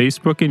us on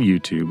Facebook and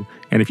YouTube,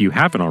 and if you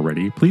haven't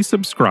already, please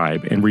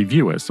subscribe and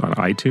review us on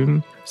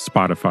iTunes,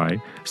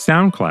 Spotify,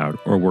 SoundCloud,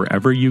 or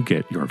wherever you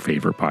get your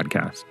favorite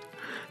podcast.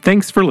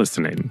 Thanks for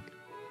listening.